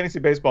 I did fantasy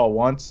baseball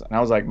once, and I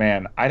was like,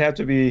 man, I'd have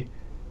to be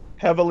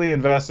heavily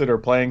invested or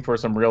playing for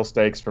some real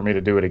stakes for me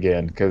to do it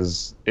again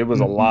because it was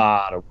a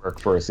lot of work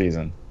for a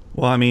season.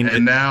 Well, I mean,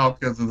 and now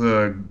because of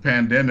the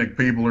pandemic,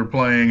 people are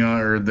playing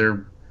or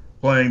they're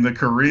playing the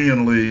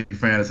Korean League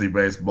fantasy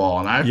baseball,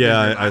 and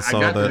I saw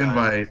got that the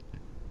invite.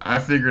 I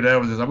figured that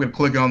was just I'm going to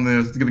click on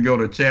this. It's going to go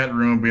to a chat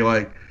room and be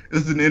like,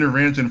 this is an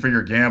intervention for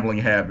your gambling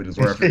habit, is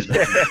where I figured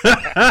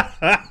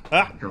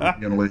that.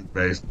 Korean League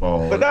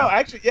baseball. But no,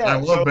 actually, yeah. I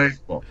love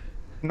baseball.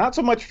 Not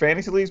so much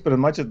fantasy leagues, but as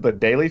much as the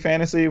daily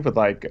fantasy with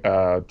like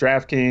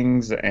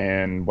DraftKings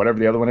and whatever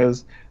the other one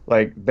is.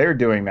 Like, they're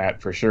doing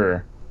that for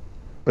sure.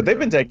 But they've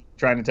been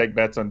trying to take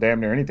bets on damn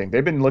near anything.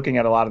 They've been looking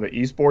at a lot of the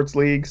esports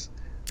leagues.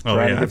 Oh,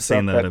 yeah, I've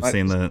seen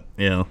that.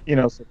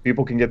 Yeah. So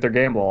people can get their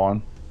gamble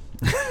on.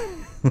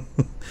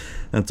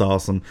 That's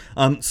awesome.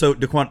 So,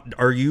 Daquan,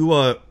 are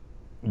you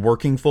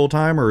working full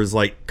time, or is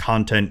like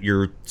content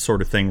your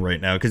sort of thing right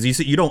now? Because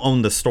you don't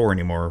own the store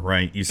anymore,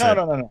 right? You said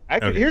no.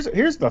 Actually, okay.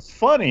 Here's the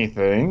funny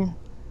thing.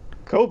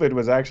 COVID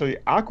was actually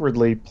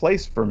awkwardly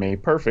placed for me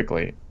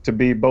perfectly. to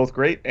be both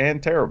great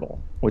and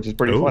terrible, which is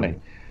pretty Ooh. funny.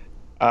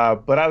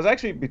 But I was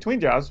actually between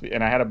jobs,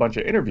 and I had a bunch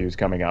of interviews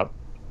coming up,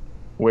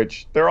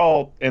 which they're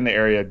all in the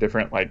area,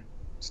 different like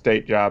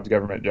state jobs,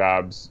 government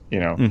jobs,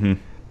 Mm-hmm.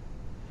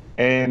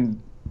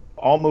 and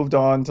all moved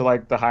on to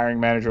like the hiring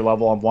manager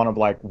level. I'm one of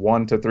like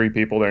 1 to 3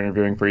 people they're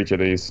interviewing for each of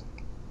these.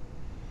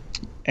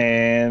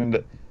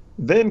 And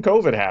then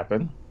COVID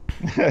happened.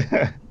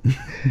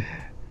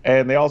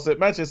 And they all sent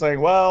messages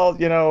saying, well,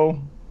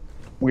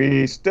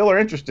 we still are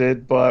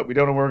interested, but we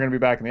don't know when we're going to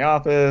be back in the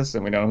office,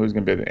 and we don't know who's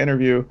going to be at the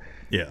interview.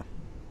 Yeah.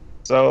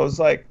 So it's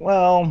like,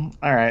 well,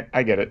 all right,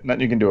 I get it.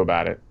 Nothing you can do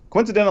about it.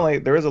 Coincidentally,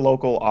 there is a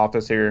local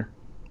office here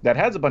that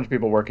has a bunch of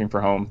people working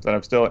from home that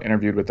I've still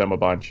interviewed with them a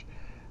bunch.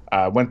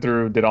 Went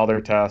through, did all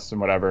their tests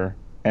and whatever.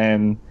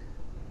 And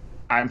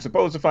I'm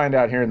supposed to find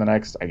out here in the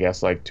next, I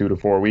guess, like 2 to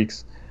 4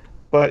 weeks.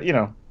 But,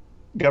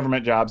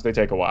 government jobs, they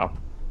take a while.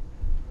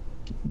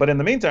 But in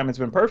the meantime, it's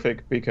been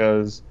perfect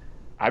because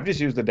I've just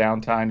used the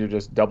downtime to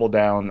just double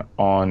down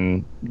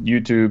on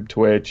YouTube,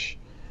 Twitch.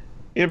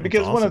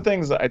 Because one of the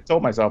things I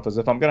told myself is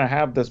if I'm going to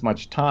have this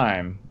much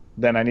time,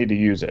 then I need to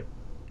use it.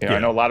 I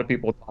know a lot of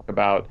people talk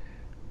about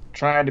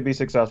trying to be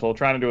successful,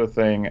 trying to do a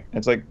thing.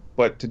 It's like,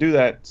 but to do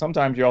that,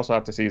 sometimes you also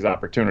have to seize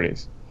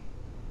opportunities.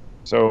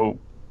 So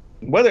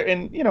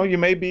you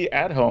may be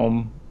at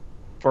home,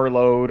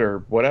 furloughed or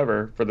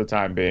whatever for the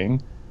time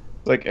being.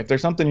 Like, if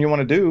there's something you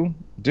want to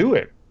do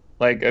it.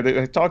 Like,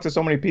 I talk to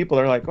so many people,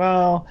 they're like,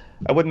 well,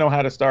 I wouldn't know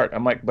how to start.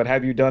 I'm like, but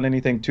have you done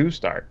anything to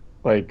start?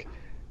 Like,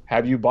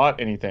 have you bought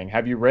anything?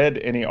 Have you read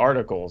any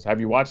articles? Have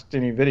you watched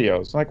any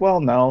videos? I'm like, well,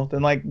 no.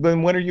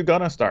 Then when are you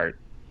going to start?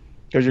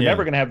 Because you're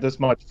never going to have this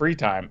much free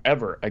time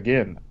ever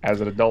again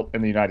as an adult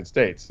in the United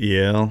States.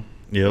 Yeah.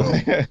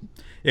 Yeah.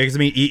 Because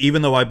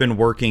even though I've been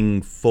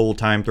working full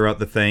time throughout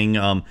the thing,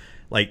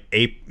 like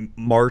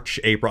March,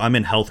 April, I'm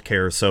in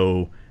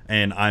healthcare,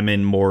 and I'm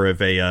in more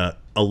of a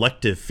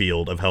elective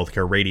field of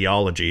healthcare,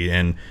 radiology,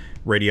 and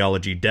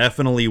radiology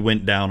definitely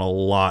went down a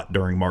lot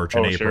during March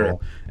and April. Sure.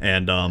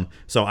 And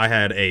so I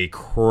had a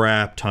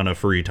crap ton of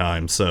free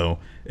time. So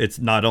it's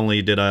not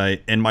only did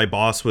and my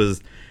boss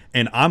was,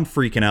 and I'm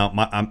freaking out.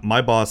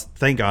 My boss,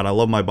 thank God, I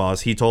love my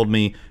boss. He told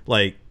me,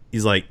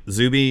 he's like,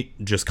 Zuby,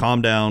 just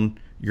calm down.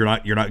 You're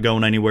not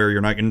going anywhere.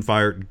 You're not getting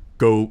fired.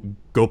 Go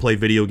play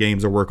video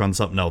games or work on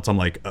something else. I'm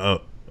like,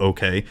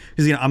 okay.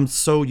 Because I'm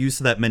so used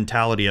to that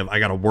mentality of I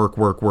gotta work.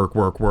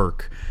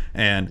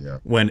 And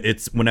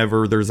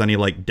whenever there's any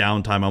like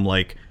downtime, I'm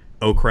like,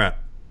 oh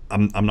crap,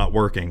 I'm not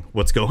working.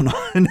 What's going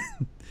on?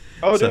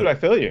 Oh, dude, I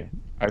feel you.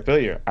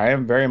 I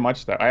am very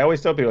much that. I always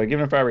tell people, like,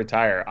 even if I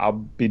retire, I'll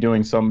be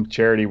doing some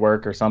charity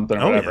work or something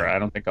or whatever. Yeah. I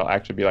don't think I'll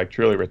actually be like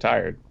truly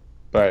retired.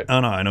 But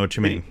oh no, I know what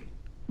you mean.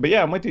 But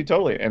yeah, I'm with you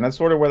totally. And that's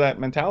sort of where that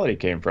mentality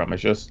came from.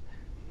 It's just,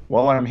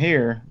 while I'm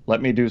here,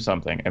 let me do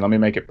something and let me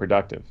make it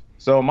productive.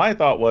 So my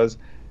thought was,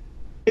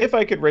 if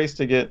I could race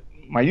to get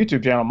my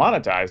YouTube channel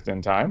monetized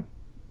in time,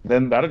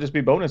 then that'll just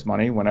be bonus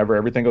money whenever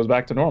everything goes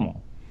back to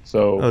normal.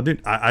 So, oh,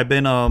 dude, I've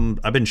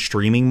been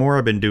streaming more.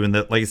 I've been doing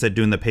that, like I said,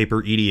 doing the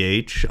paper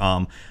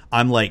EDH.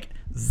 I'm like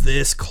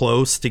this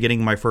close to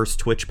getting my first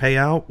Twitch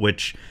payout,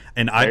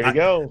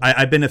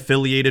 I've been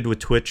affiliated with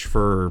Twitch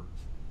for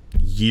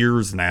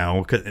years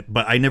now,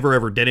 but I never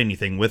ever did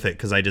anything with it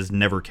because I just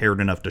never cared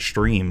enough to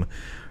stream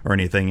or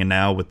anything. And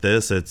now with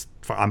this,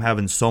 I'm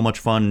having so much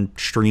fun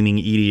streaming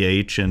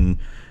EDH, and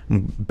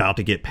I'm about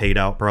to get paid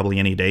out probably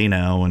any day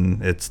now,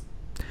 and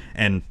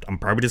I'm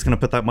probably just going to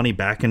put that money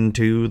back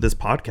into this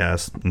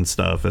podcast and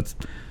stuff.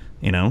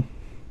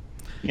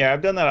 Yeah,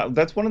 I've done that.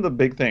 That's one of the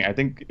big things. I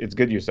think it's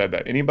good you said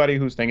that. Anybody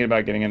who's thinking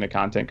about getting into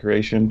content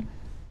creation,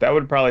 that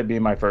would probably be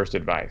my first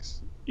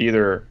advice.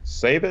 Either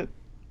save it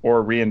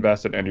or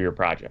reinvest it into your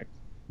project.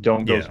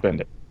 Don't go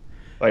spend it.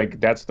 Like,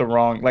 that's the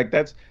wrong, like,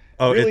 that's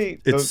really,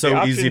 it's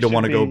so easy to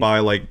want to go buy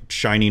like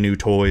shiny new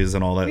toys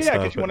and all that stuff. Yeah,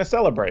 because you want to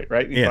celebrate,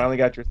 right? You finally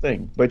got your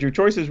thing. But your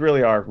choices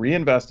really are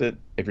reinvest it.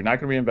 If you're not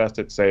going to reinvest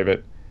it, save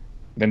it.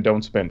 Then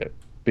don't spend it,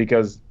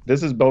 because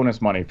this is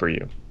bonus money for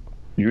you.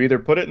 You either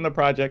put it in the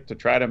project to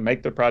try to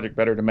make the project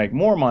better to make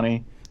more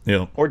money,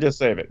 or just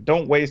save it.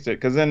 Don't waste it,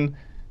 because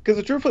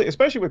truthfully,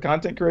 especially with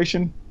content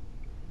creation,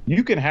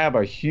 you can have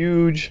a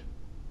huge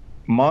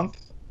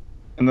month,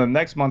 and the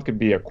next month could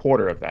be a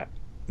quarter of that.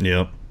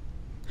 Yep.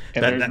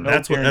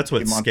 That's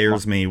what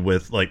scares me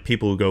with like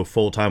people who go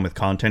full time with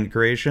content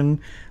creation.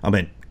 I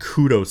mean,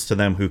 kudos to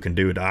them who can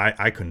do it.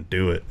 I couldn't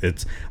do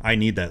it. I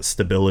need that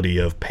stability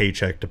of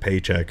paycheck to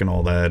paycheck and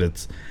all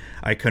that.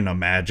 I couldn't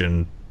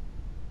imagine.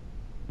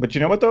 But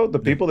you know what though? The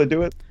people that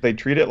do it, they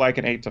treat it like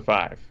an 8 to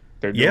 5.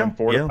 They're doing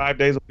 4 to 5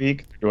 days a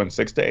week. They're doing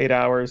 6 to 8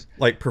 hours.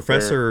 Like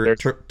Professor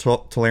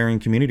Tolarian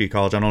Community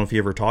College, I don't know if you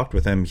ever talked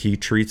with him. He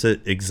treats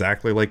it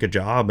exactly like a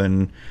job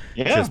and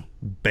just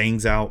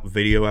bangs out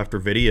video after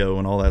video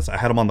and all that. I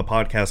had him on the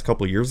podcast a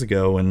couple of years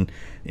ago, and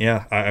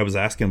I was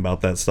asking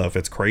about that stuff.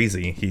 It's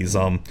crazy. He's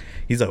a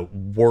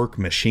work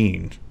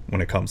machine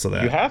when it comes to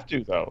that. You have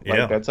to though.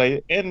 Like, that's how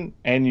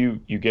and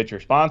you get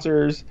your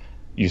sponsors.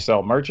 You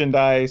sell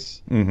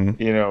merchandise,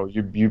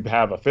 you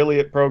have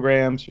affiliate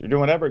programs, you're doing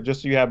whatever,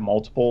 just so you have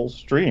multiple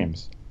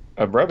streams.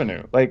 of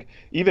revenue. Like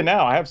even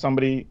now, I have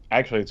somebody.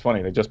 Actually, it's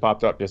funny. They just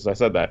popped up just as I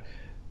said that.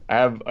 I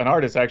have an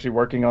artist actually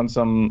working on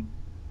some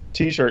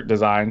T-shirt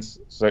designs.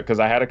 So because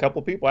I had a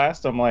couple people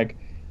ask them like,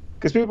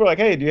 because people were like,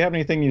 "Hey, do you have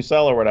anything you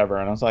sell or whatever?"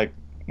 And I was like,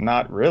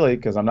 "Not really,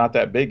 because I'm not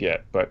that big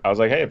yet." But I was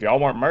like, "Hey, if y'all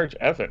want merch,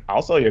 F it,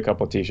 I'll sell you a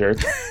couple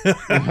T-shirts."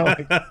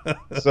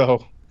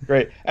 So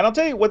great. And I'll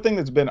tell you one thing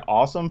that's been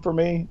awesome for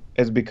me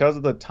is because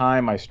of the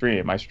time I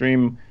stream. I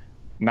stream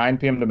 9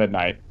 p.m. to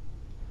midnight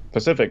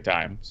Pacific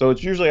time. So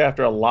it's usually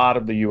after a lot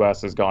of the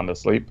U.S. has gone to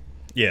sleep.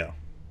 Yeah.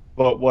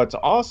 But what's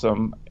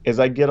awesome is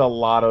I get a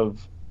lot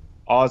of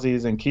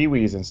Aussies and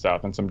Kiwis and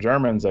stuff, and some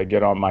Germans that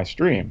get on my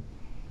stream.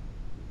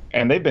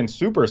 And they've been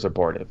super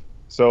supportive.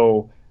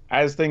 So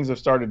as things have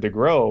started to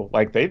grow,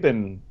 like they've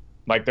been,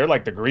 like they're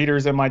like the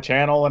greeters in my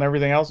channel and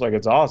everything else. Like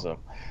it's awesome.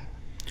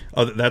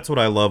 Oh, that's what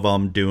I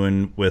love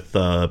doing with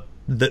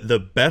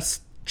the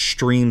best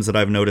streams that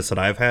I've noticed that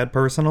I've had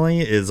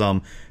personally is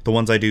the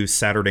ones I do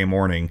Saturday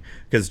morning,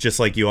 because just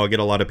like you, I'll get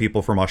a lot of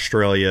people from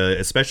Australia,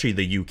 especially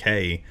the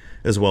UK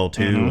as well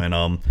too,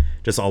 and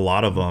just a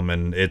lot of them,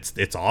 and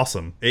it's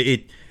awesome.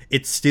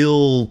 It's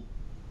still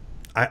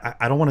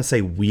I don't want to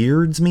say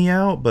weirds me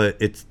out, but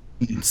it's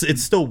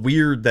still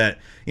weird that,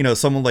 you know,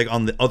 someone like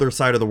on the other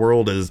side of the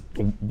world is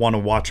want to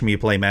watch me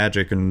play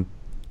Magic and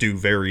do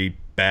very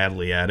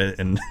badly at it.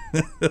 And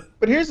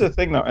but here's the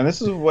thing though, and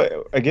this is what,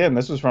 again,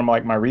 this was from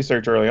like my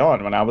research early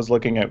on when I was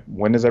looking at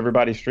when is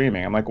everybody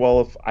streaming. I'm like,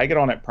 well, if I get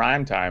on at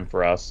prime time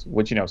for us,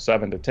 which, you know,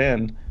 7 to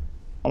 10,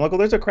 I'm like, well,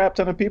 there's a crap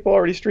ton of people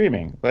already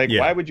streaming. Like,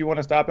 why would you want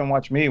to stop and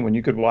watch me when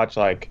you could watch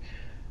like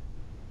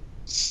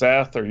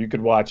Seth, or you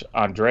could watch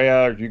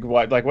Andrea, or you could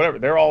watch like whatever?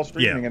 They're all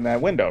streaming in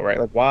that window, right?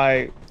 Like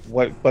why,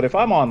 what? But if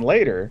I'm on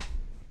later,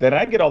 then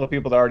I get all the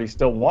people that are already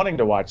still wanting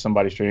to watch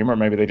somebody stream, or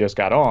maybe they just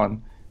got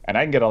on, and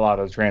I can get a lot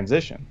of the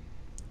transition.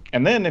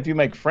 And then if you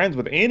make friends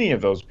with any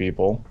of those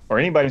people, or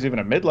anybody who's even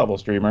a mid-level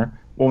streamer,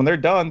 well, when they're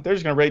done, they're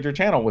just going to raid your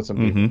channel with some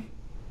people.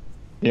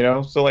 You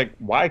know, so like,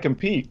 why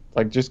compete?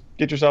 Like, just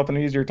get yourself an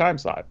easier time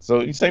slot.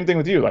 So same thing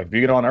with you. Like, if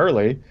you get on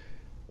early, a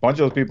bunch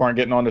of those people aren't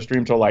getting on the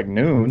stream till like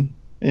noon.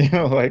 You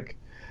know, like,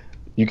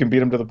 you can beat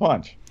them to the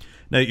punch.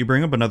 Now, you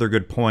bring up another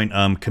good point.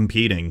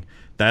 Competing.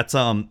 That's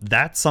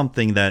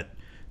something that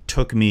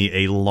took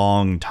me a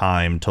long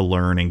time to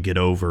learn and get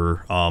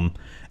over.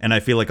 And I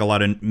feel like a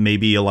lot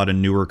of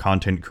newer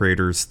content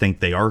creators think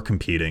they are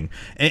competing.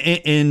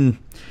 And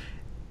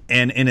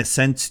in a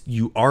sense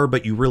you are,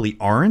 but you really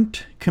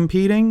aren't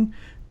competing,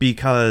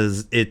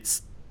 because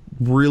it's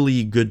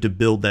really good to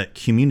build that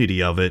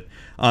community of it.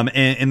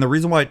 And the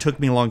reason why it took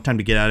me a long time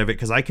to get out of it,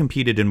 because I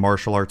competed in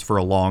martial arts for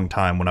a long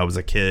time when I was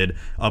a kid,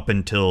 up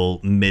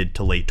until mid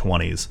to late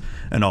 20s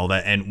and all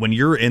that. And when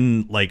you're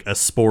in like a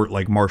sport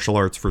like martial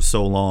arts for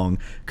so long,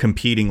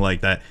 competing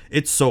like that,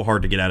 it's so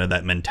hard to get out of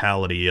that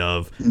mentality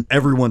of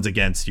everyone's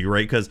against you,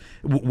 right? Because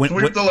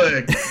sweep the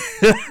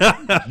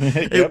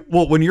leg.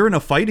 Well, when you're in a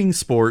fighting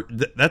sport,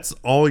 that's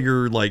all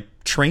you're like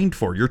trained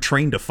for. You're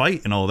trained to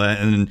fight and all that,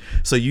 and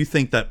so you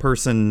think that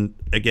person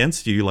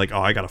against you, like, oh,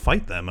 I gotta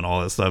fight them and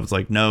all that stuff. It's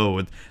like,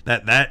 no,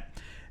 that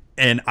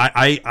and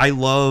I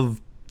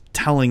love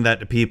telling that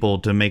to people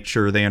to make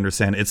sure they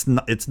understand it's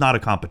not a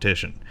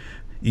competition.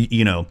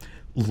 You know,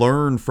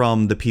 learn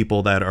from the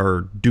people that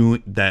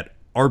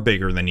are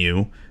bigger than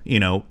you. You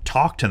know,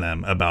 talk to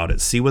them about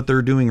it, see what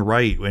they're doing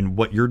right and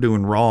what you're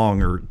doing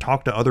wrong, or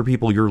talk to other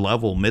people your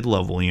level,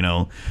 mid-level, you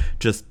know,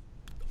 just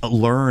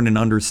learn and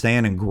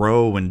understand and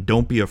grow, and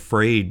don't be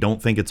afraid.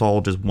 Don't think it's all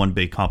just one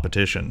big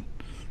competition.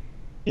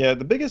 Yeah,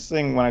 the biggest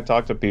thing when I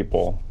talk to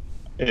people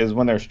is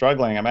when they're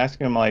struggling, I'm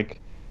asking them, like,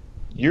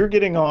 you're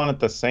getting on at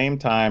the same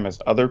time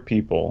as other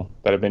people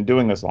that have been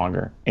doing this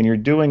longer, and you're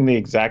doing the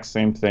exact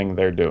same thing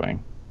they're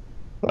doing.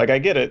 Like, I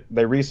get it.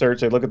 They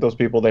research, they look at those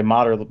people, they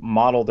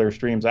model their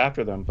streams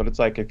after them. But it's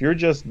like, if you're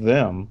just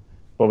them,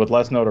 but with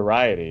less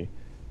notoriety,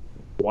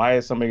 why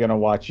is somebody going to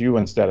watch you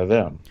instead of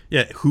them?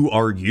 Yeah, who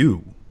are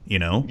you? You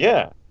know?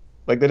 Yeah.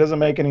 Like, that doesn't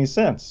make any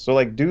sense. So,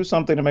 like, do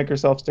something to make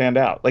yourself stand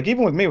out. Like,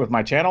 even with me, with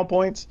my channel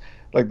points,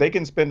 like, they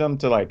can spend them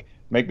to, like,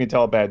 make me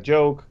tell a bad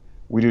joke.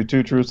 We do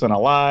 2 truths and a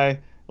lie.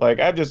 Like,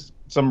 I have just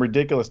some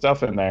ridiculous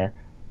stuff in there.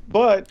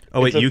 But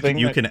oh wait, you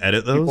can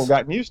edit those? People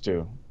gotten used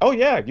to. Oh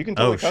yeah, you can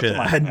totally customize. Shit,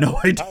 I had no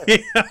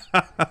idea.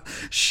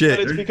 Shit.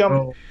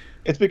 But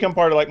it's become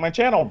part of like my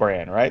channel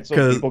brand, right?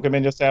 So people come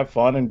in just to have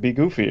fun and be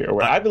goofy.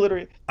 Or I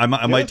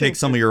might take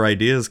some of your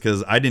ideas,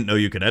 because I didn't know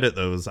you could edit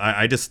those.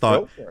 I just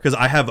thought, because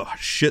I have a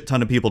shit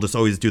ton of people just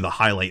always do the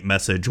highlight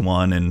message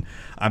one, and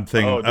I'm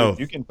thinking,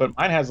 you can put,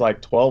 mine has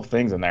like 12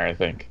 things in there, I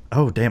think.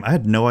 Oh damn, I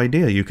had no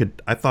idea you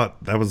could. I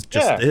thought that was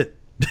just it.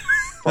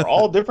 For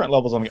all different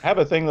levels, I have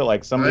a thing that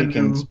like somebody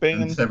can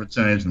spin. I haven't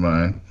changed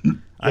mine.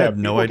 I have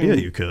no idea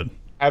you could.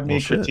 Have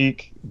me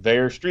critique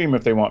their stream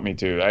if they want me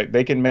to.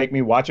 They can make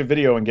me watch a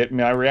video and get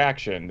my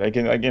reaction. They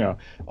can, like, you know,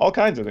 all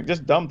kinds of things.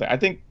 Just dumb things. I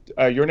think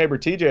your neighbor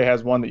TJ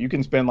has one that you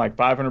can spend like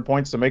 500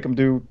 points to make them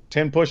do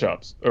 10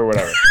 push-ups or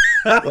whatever.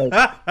 You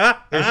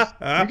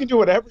can do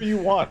whatever you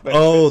want.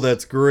 Oh,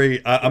 that's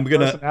great. I'm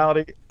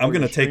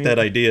gonna take that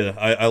idea.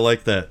 I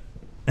like that.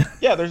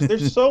 Yeah,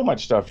 there's so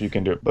much stuff you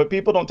can do, but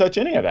people don't touch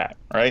any of that,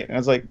 right? And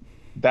it's like,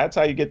 that's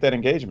how you get that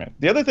engagement.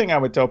 The other thing I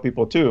would tell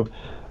people too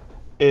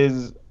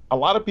is a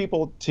lot of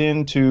people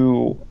tend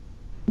to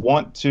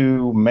want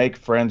to make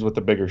friends with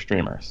the bigger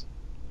streamers,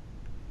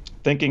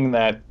 thinking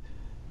that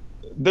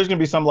there's going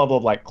to be some level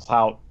of like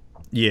clout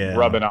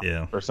rubbing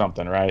off or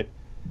something, right?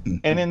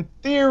 And in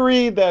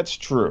theory, that's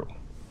true.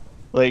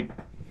 Like,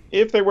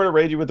 if they were to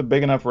raid you with a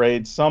big enough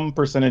raid, some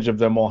percentage of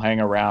them will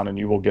hang around and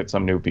you will get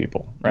some new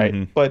people,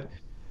 right? But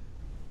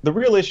the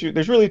real issue,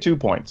 there's really 2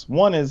 points.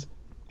 One is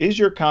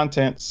your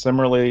content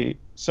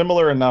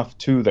similar enough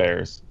to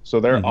theirs so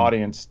their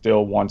audience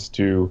still wants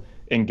to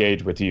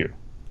engage with you?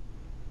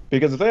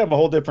 Because if they have a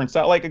whole different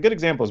style, like a good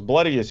example is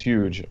Bloody is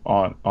huge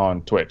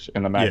on Twitch,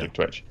 in the Magic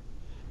Twitch.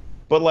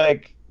 But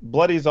like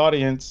Bloody's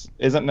audience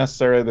isn't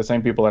necessarily the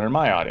same people that are in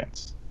my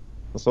audience.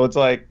 So it's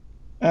like,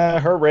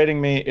 her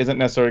rating me isn't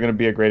necessarily going to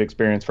be a great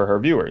experience for her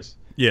viewers.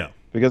 Yeah.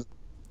 Because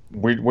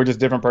we're just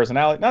different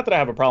personalities. Not that I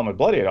have a problem with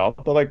Bloody at all,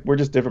 but like we're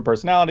just different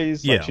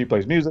personalities. Like she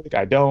plays music,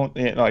 I don't.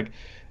 Like,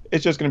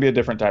 it's just going to be a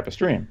different type of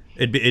stream.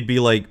 It'd be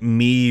like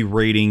me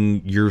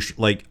rating your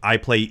like I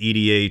play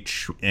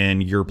EDH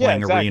and you're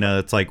playing Arena.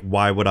 It's like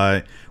why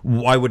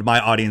would my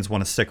audience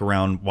want to stick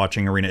around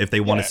watching Arena if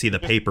they want to see the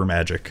paper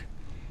Magic?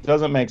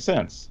 Doesn't make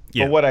sense.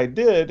 But what I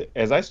did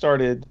is I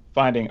started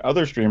finding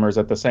other streamers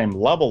at the same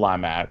level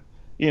I'm at.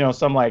 You know,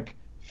 some like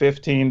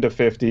 15 to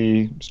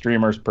 50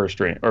 streamers per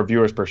stream or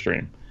viewers per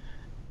stream,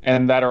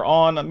 and that are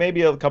on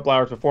maybe a couple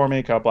hours before me,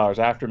 a couple hours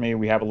after me.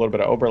 We have a little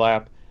bit of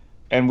overlap,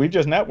 and we've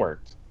just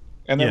networked.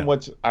 And then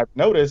what I've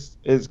noticed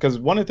is, because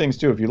one of the things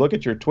too, if you look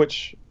at your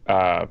Twitch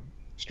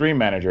stream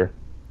manager,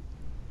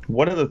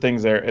 one of the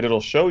things there,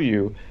 it'll show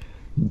you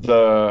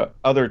the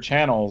other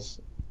channels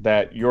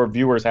that your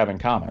viewers have in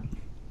common.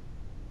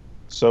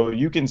 So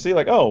you can see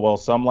like, oh, well,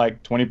 some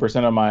like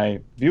 20% of my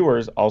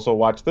viewers also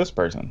watch this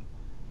person.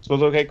 So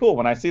it's okay, cool.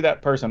 When I see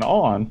that person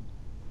on,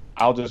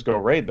 I'll just go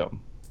raid them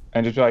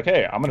and just be like,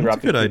 hey, I'm going to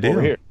drop these people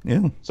over here.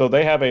 Yeah. So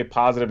they have a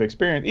positive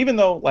experience, even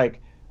though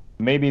like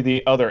maybe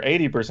the other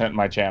 80% of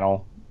my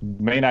channel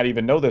may not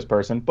even know this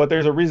person, but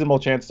there's a reasonable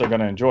chance they're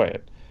going to enjoy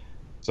it.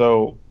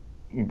 So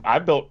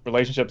I've built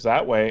relationships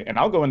that way, and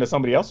I'll go into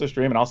somebody else's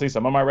stream and I'll see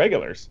some of my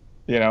regulars,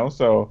 you know,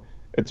 so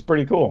it's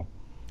pretty cool.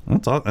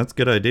 That's a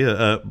good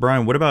idea.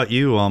 Brian, what about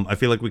you? I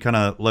feel like we kind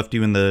of left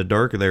you in the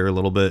dark there a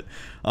little bit.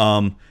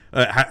 How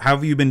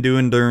have you been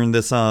doing during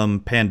this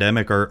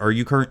pandemic? Are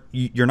you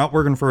you're not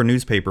working for a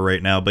newspaper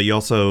right now, but you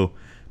also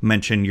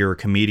mentioned you're a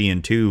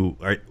comedian too.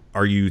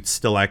 Are you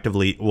still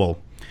actively? Well,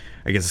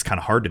 I guess it's kind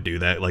of hard to do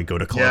that, like go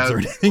to clubs or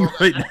anything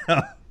right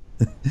now.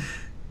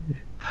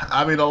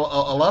 I mean, a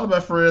lot of my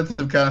friends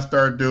have kind of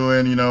started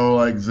doing, you know,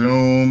 like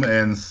Zoom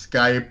and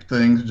Skype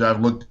things, which I've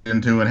looked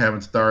into and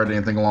haven't started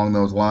anything along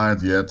those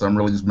lines yet. So I'm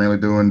really just mainly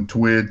doing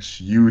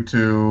Twitch,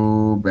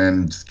 YouTube,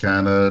 and just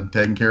kind of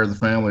taking care of the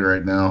family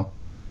right now.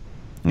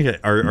 Okay.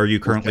 Are you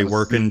currently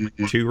working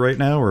too right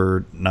now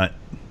or not?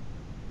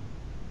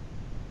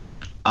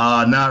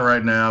 Not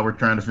right now. We're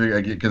trying to figure,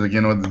 because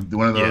again,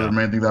 one of the other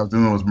main things I was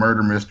doing was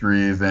murder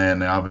mysteries,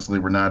 and obviously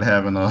we're not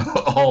having a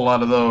whole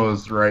lot of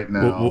those right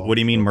now. What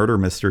do you mean murder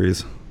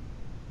mysteries?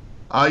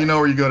 You know,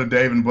 where you go to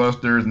Dave and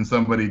Buster's and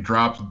somebody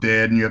drops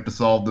dead and you have to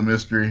solve the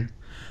mystery.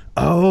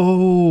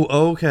 Oh,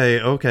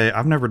 okay.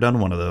 I've never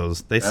done one of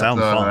those. They sound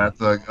fun.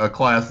 That's a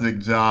classic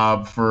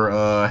job for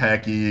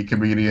hacky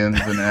comedians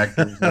and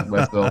actors like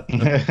myself.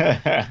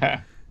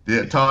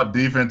 Taught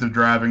defensive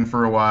driving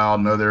for a while,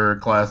 another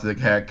classic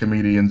hack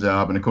comedian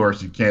job, and of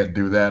course you can't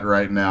do that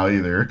right now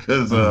either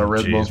because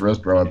most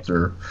restaurants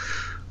are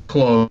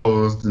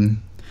closed. And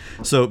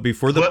so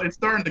but it's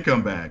starting to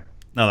come back.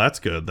 No, that's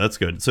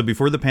good. So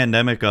before the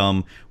pandemic,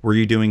 were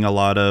you doing a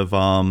lot of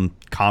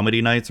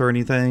comedy nights or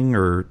anything,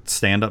 or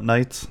stand-up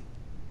nights?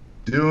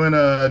 Doing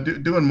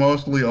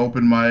mostly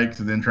open mics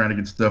and then trying to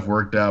get stuff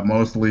worked out.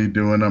 Mostly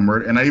doing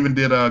and I even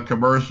did a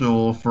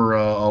commercial for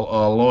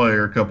a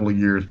lawyer a couple of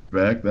years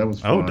back. That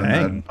was fun. Oh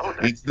dang!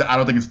 I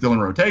don't think it's still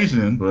in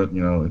rotation, but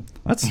you know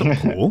that's so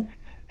cool.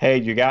 Hey,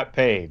 you got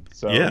paid.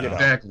 So yeah,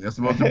 exactly. That's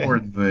the most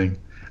important thing.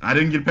 I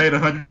didn't get paid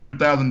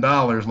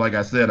 $100,000 like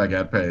I said I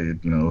got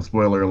paid. You know,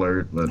 spoiler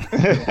alert. But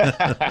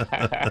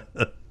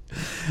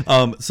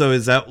so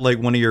is that like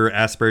one of your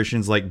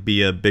aspirations? Like,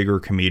 be a bigger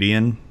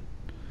comedian?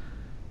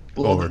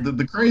 Well,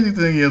 the crazy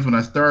thing is, when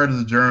I started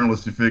as a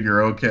journalist, you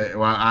figure, okay,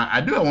 well, I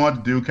do want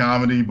to do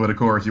comedy, but of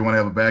course, you want to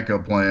have a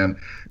backup plan.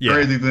 Yeah.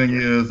 Crazy thing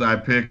is, I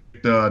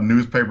picked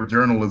newspaper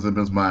journalism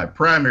as my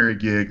primary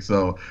gig,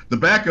 so the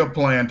backup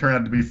plan turned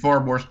out to be far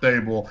more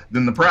stable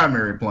than the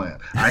primary plan.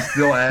 I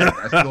still act,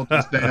 I still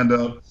do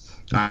stand-up,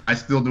 I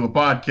still do a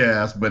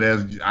podcast, but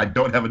as I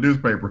don't have a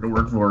newspaper to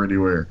work for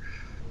anywhere.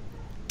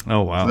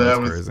 Oh wow, so that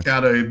was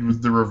it was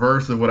the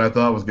reverse of what I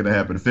thought was going to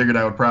happen. Figured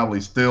I would probably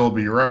still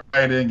be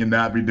writing and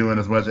not be doing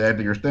as much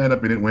acting or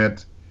stand-up, and it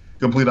went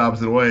complete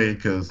opposite way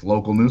because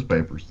local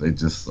newspapers, they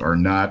just are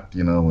not,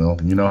 you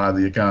know how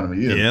the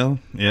economy is.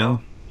 Yeah.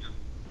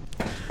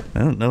 I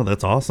don't know.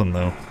 That's awesome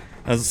though.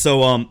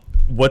 So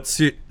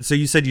So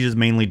you said you just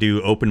mainly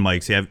do open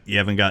mics.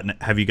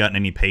 Have you gotten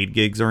any paid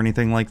gigs or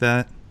anything like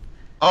that?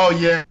 Oh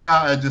yeah,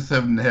 I just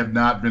have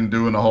not been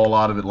doing a whole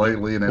lot of it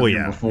lately. And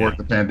before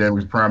the pandemic,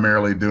 was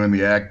primarily doing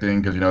the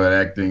acting because that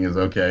acting is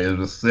okay. It's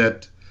a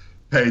set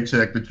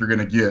paycheck that you're going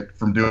to get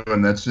from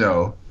doing that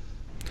show.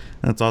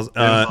 That's awesome.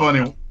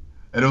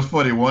 It was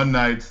funny. One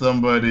night,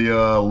 somebody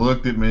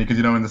looked at me because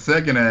in the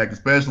second act,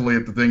 especially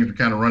if the things are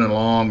kind of running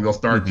along, they'll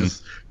start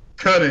just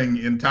cutting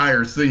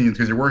entire scenes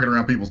because you're working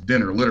around people's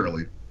dinner,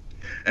 literally.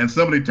 And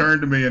somebody turned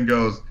to me and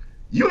goes,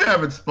 "You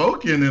haven't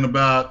spoken in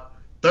about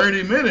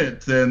 30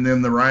 minutes," and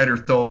then the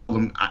writers told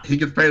him he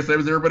gets paid the same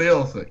as everybody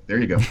else. Like, there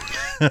you go.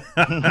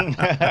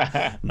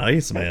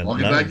 Nice, man. As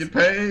long as I get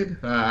paid,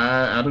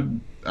 I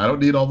don't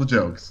need all the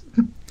jokes.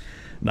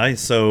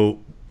 Nice. So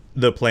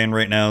the plan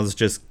right now is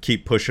just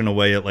keep pushing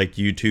away at like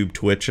YouTube,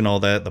 Twitch, and all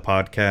that. The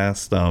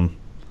podcast, comedy.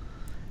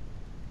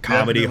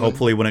 Definitely.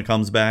 Hopefully, when it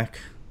comes back.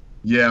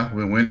 Yeah,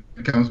 when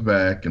it comes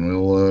back, and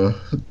we'll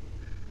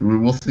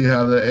see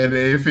how and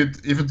if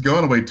it's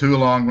going away too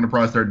long, I'm gonna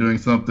probably start doing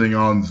something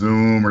on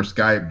Zoom or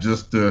Skype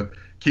just to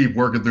keep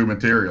working through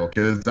material.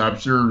 Because I'm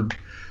sure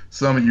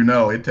some of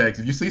it takes.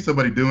 If you see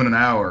somebody doing an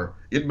hour,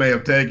 it may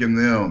have taken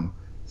them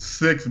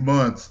 6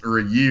 months or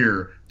a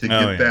year to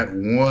get that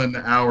 1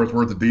 hour's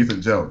worth of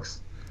decent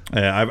jokes.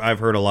 Yeah, I've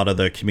heard a lot of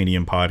the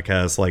comedian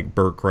podcasts like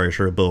Bert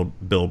Kreischer,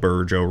 Bill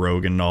Burr, Joe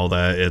Rogan, and all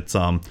that. It's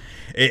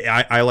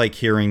I like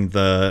hearing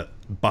the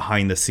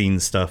behind the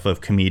scenes stuff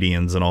of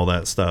comedians and all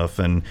that stuff,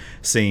 and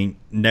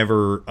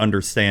never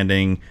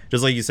understanding,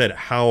 just like you said,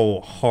 how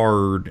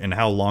hard and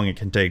how long it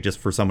can take just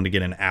for someone to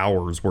get an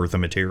hour's worth of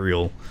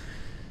material.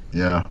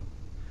 Yeah.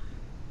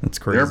 That's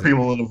crazy. There are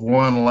people that have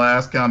won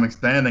Last Comic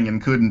Standing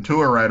and couldn't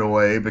tour right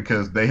away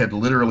because they had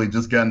literally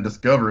just gotten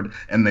discovered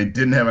and they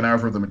didn't have an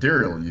hour's worth of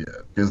material yet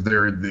because they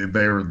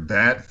were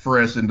that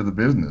fresh into the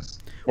business.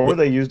 Or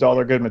they used all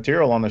their good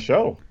material on the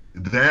show.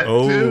 That too.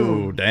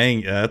 Oh,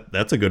 dang.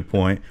 That's a good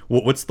point.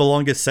 What's the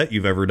longest set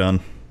you've ever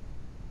done?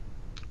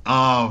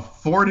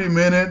 40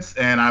 minutes,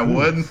 and I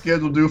wasn't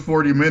scheduled to do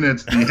 40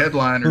 minutes. The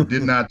headliner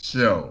did not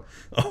show.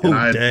 Oh, and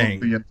I dang.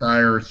 booked the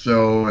entire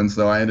show, and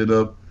so I ended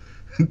up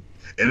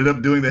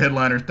doing the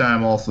headliner's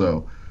time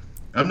also.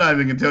 I'm not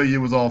even going to tell you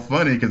it was all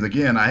funny because,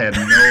 again, I had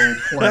no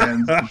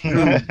plans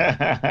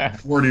to do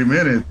 40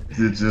 minutes.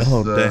 It just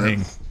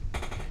dang.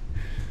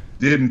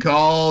 Didn't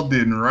call,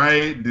 didn't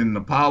write, didn't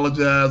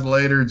apologize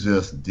later,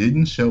 just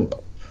didn't show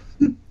up.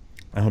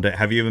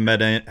 Have you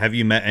met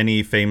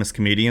any famous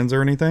comedians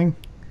or anything?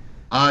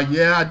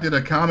 Yeah, I did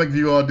a Comic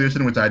View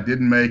audition, which I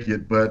didn't make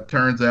it, but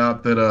turns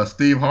out that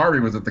Steve Harvey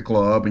was at the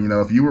club, and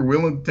if you were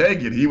willing to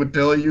take it, he would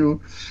tell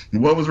you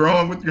what was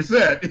wrong with your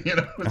set.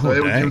 So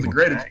it was a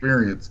great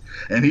experience.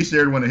 And he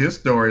shared one of his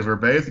stories where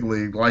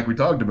basically, like we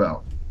talked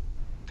about,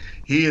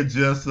 he had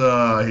just he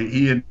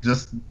did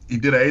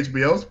an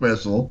HBO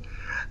special.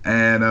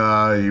 And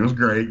he was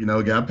great,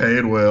 got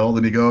paid well.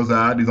 Then he goes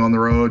out, he's on the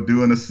road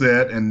doing a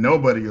set, and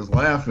nobody is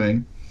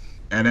laughing.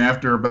 And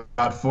after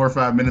about 4 or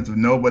 5 minutes of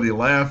nobody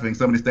laughing,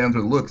 somebody stands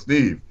with, "Look,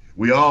 Steve,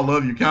 we all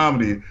love your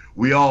comedy.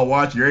 We all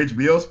watch your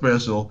HBO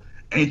special.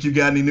 Ain't you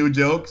got any new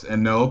jokes?"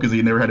 And no, because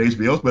he never had an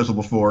HBO special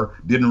before,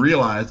 didn't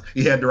realize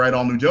he had to write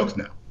all new jokes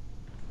now.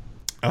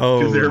 Oh,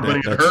 because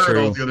everybody had heard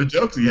all the other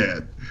jokes he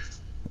had.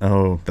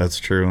 Oh, that's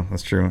true.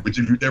 That's true. Which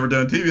if you've never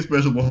done a TV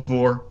special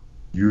before,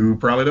 you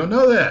probably don't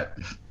know that.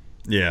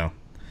 Yeah.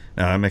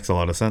 No, that makes a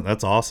lot of sense.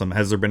 That's awesome.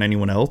 Has there been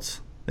anyone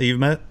else that you've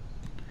met?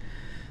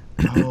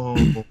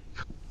 Oh,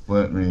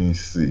 let me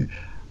see.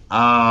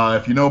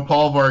 If you know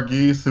Paul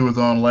Varghese, who was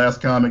on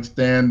Last Comic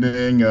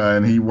Standing,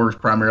 and he works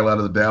primarily out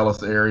of the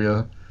Dallas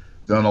area,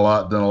 done a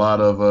lot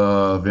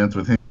of events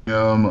with him.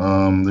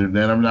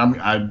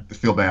 I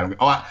feel bad.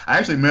 I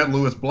actually met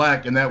Lewis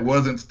Black, and that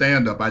wasn't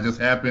stand-up. I just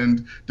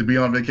happened to be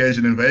on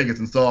vacation in Vegas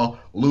and saw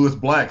Lewis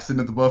Black sitting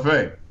at the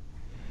buffet.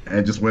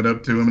 And just went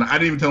up to him. And I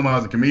didn't even tell him I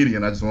was a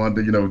comedian. I just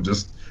wanted to,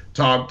 just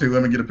talk to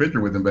him and get a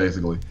picture with him,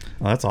 basically.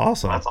 Oh, that's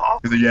awesome.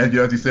 Because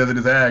as he says in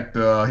his act,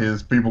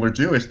 his people are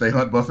Jewish. They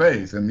hunt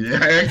buffets. And yeah,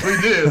 I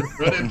actually did.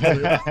 Run into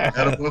him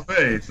at a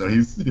buffet. So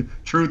he's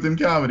truth in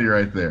comedy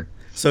right there.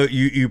 So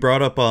you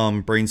brought up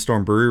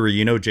Brainstorm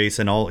Brewery.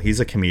 Jason Alt, he's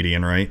a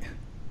comedian, right?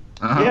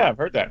 Uh-huh. Yeah, I've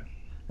heard that.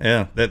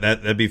 Yeah,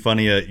 that'd be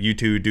funny. You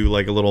two do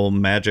like a little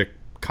magic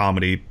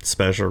comedy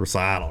special, so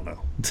I don't know.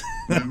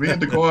 Me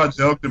and Daquan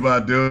joked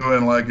about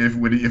doing like if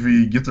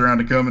he gets around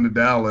to coming to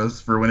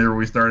Dallas for whenever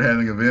we start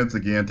having events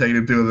again, taking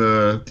him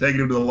to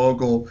the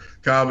local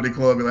comedy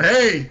club, and like,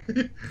 hey,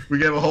 we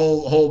got a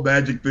whole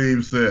magic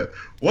theme set.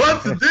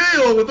 What's the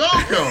deal with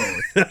Oko?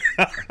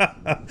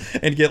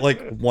 And get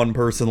like one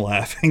person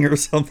laughing or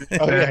something.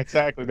 Oh yeah,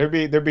 exactly. There'd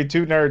be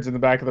two nerds in the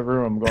back of the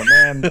room going,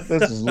 "Man,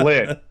 this is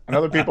lit," and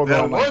other people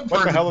going, like,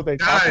 "What the hell are they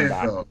talking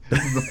about?"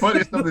 This is the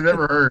funniest stuff they've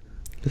ever heard.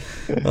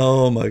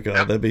 Oh my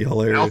god, that'd be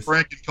hilarious. Al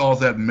Franken calls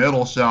that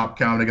metal shop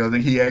comedy. I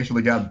think he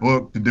actually got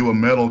booked to do a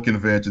metal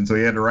convention, so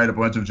he had to write a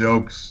bunch of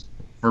jokes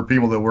for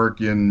people that work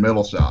in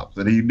metal shops.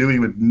 And he knew he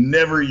would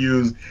never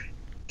use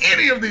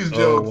any of these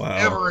jokes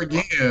ever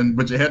again,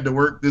 but you had to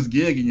work this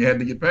gig and you had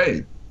to get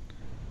paid.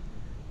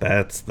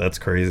 That's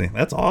crazy.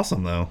 That's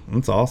awesome, though.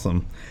 That's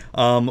awesome.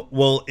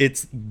 Well,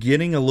 it's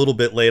getting a little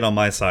bit late on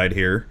my side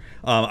here.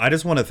 I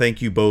just want to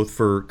thank you both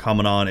for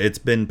coming on. It's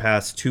been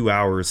past 2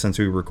 hours since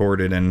we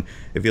recorded, and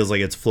it feels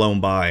like it's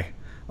flown by.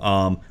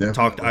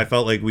 I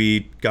felt like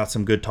we got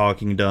some good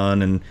talking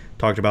done and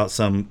talked about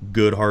some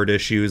good hard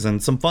issues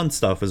and some fun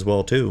stuff as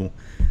well too.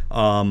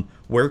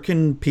 Where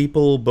can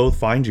people both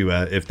find you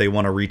at if they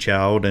want to reach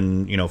out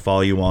and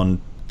follow you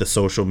on the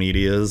social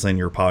medias and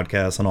your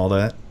podcast and all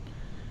that?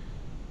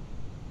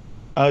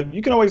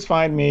 You can always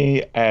find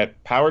me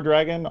at Power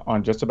Dragon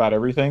on just about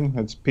everything.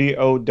 It's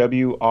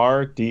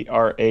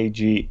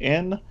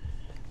POWRDRAGN.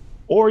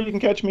 Or you can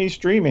catch me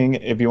streaming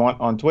if you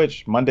want on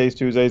Twitch Mondays,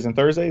 Tuesdays, and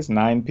Thursdays,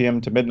 9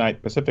 p.m. to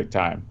midnight Pacific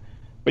time.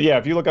 But yeah,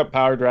 if you look up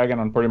Power Dragon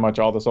on pretty much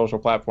all the social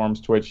platforms,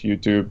 Twitch,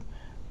 YouTube,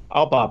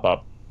 I'll pop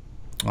up.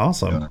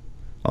 Awesome. Yeah.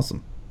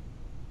 Awesome.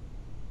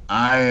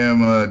 I am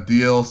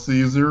DL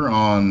Caesar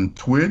on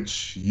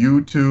Twitch,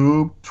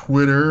 YouTube,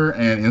 Twitter,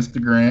 and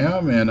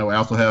Instagram. And I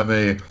also have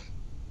a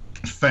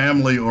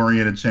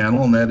family-oriented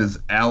channel, and that is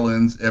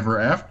Alan's Ever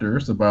After.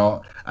 It's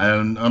about,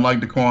 and unlike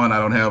Daquan, I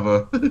don't have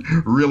a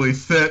really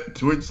set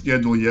Twitch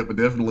schedule yet, but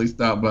definitely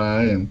stop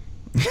by. And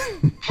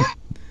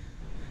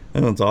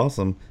that's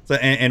awesome. So,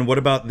 and what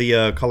about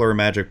the Color of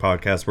Magic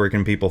podcast? Where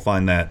can people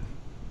find that?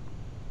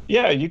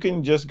 Yeah, you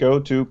can just go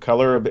to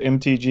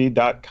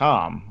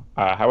colorofmtg.com.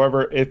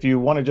 However, if you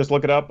want to just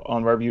look it up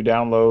on wherever you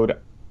download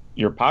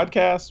your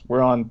podcast,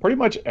 we're on pretty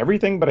much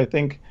everything, but I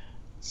think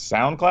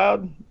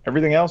SoundCloud,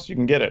 everything else you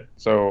can get it.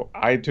 So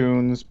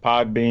iTunes,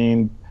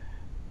 Podbean,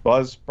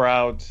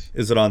 Buzzsprout.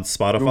 Is it on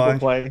Spotify? Google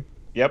Play.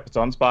 Yep, it's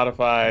on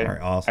Spotify. All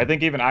right, awesome. I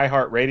think even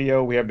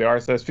iHeartRadio, we have the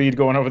RSS feed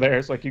going over there.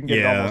 It's like you can get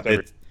it almost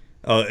every.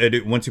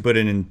 Once you put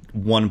it in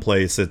one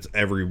place,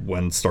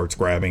 everyone starts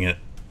grabbing it.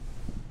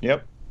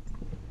 Yep.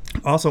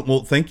 Awesome.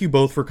 Well, thank you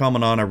both for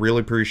coming on. I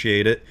really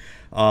appreciate it.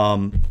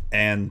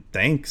 And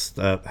thanks.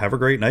 Have a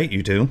great night,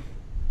 you two.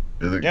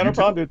 Yeah, no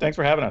problem, dude. Thanks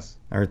for having us.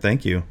 All right,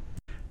 thank you.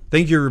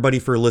 Thank you, everybody,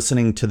 for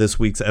listening to this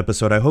week's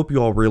episode. I hope you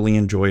all really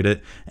enjoyed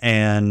it,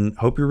 and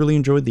hope you really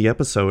enjoyed the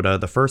episode.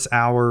 The first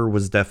hour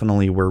was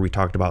definitely where we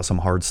talked about some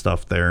hard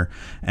stuff there,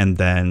 and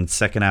then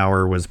second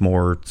hour was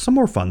some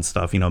more fun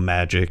stuff,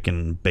 Magic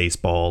and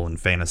baseball and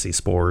fantasy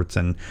sports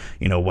and,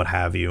 what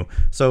have you.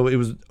 So it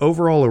was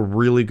overall a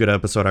really good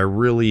episode. I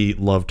really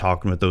loved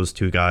talking with those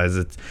two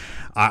guys.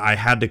 I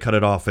had to cut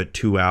it off at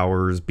 2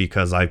 hours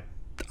because I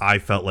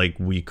felt like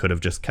we could have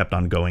just kept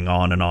on going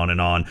on and on and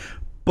on,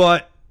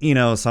 but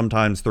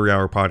sometimes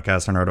 3-hour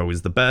podcasts are not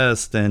always the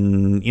best,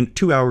 and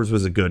 2 hours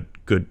was a good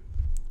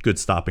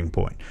stopping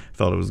point.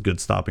 Felt it was a good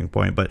stopping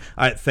point. But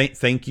I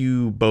thank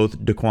you both,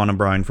 Daquan and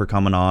Brian, for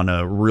coming on.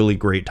 A really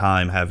great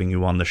time having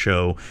you on the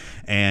show.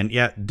 And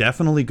yeah,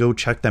 definitely go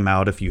check them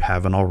out if you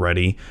haven't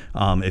already.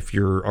 If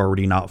you're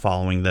already not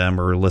following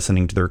them or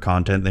listening to their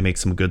content, they make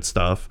some good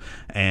stuff.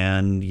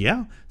 And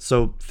yeah,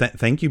 so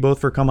thank you both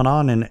for coming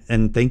on,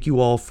 and thank you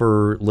all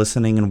for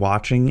listening and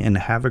watching, and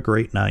have a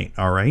great night.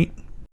 All right.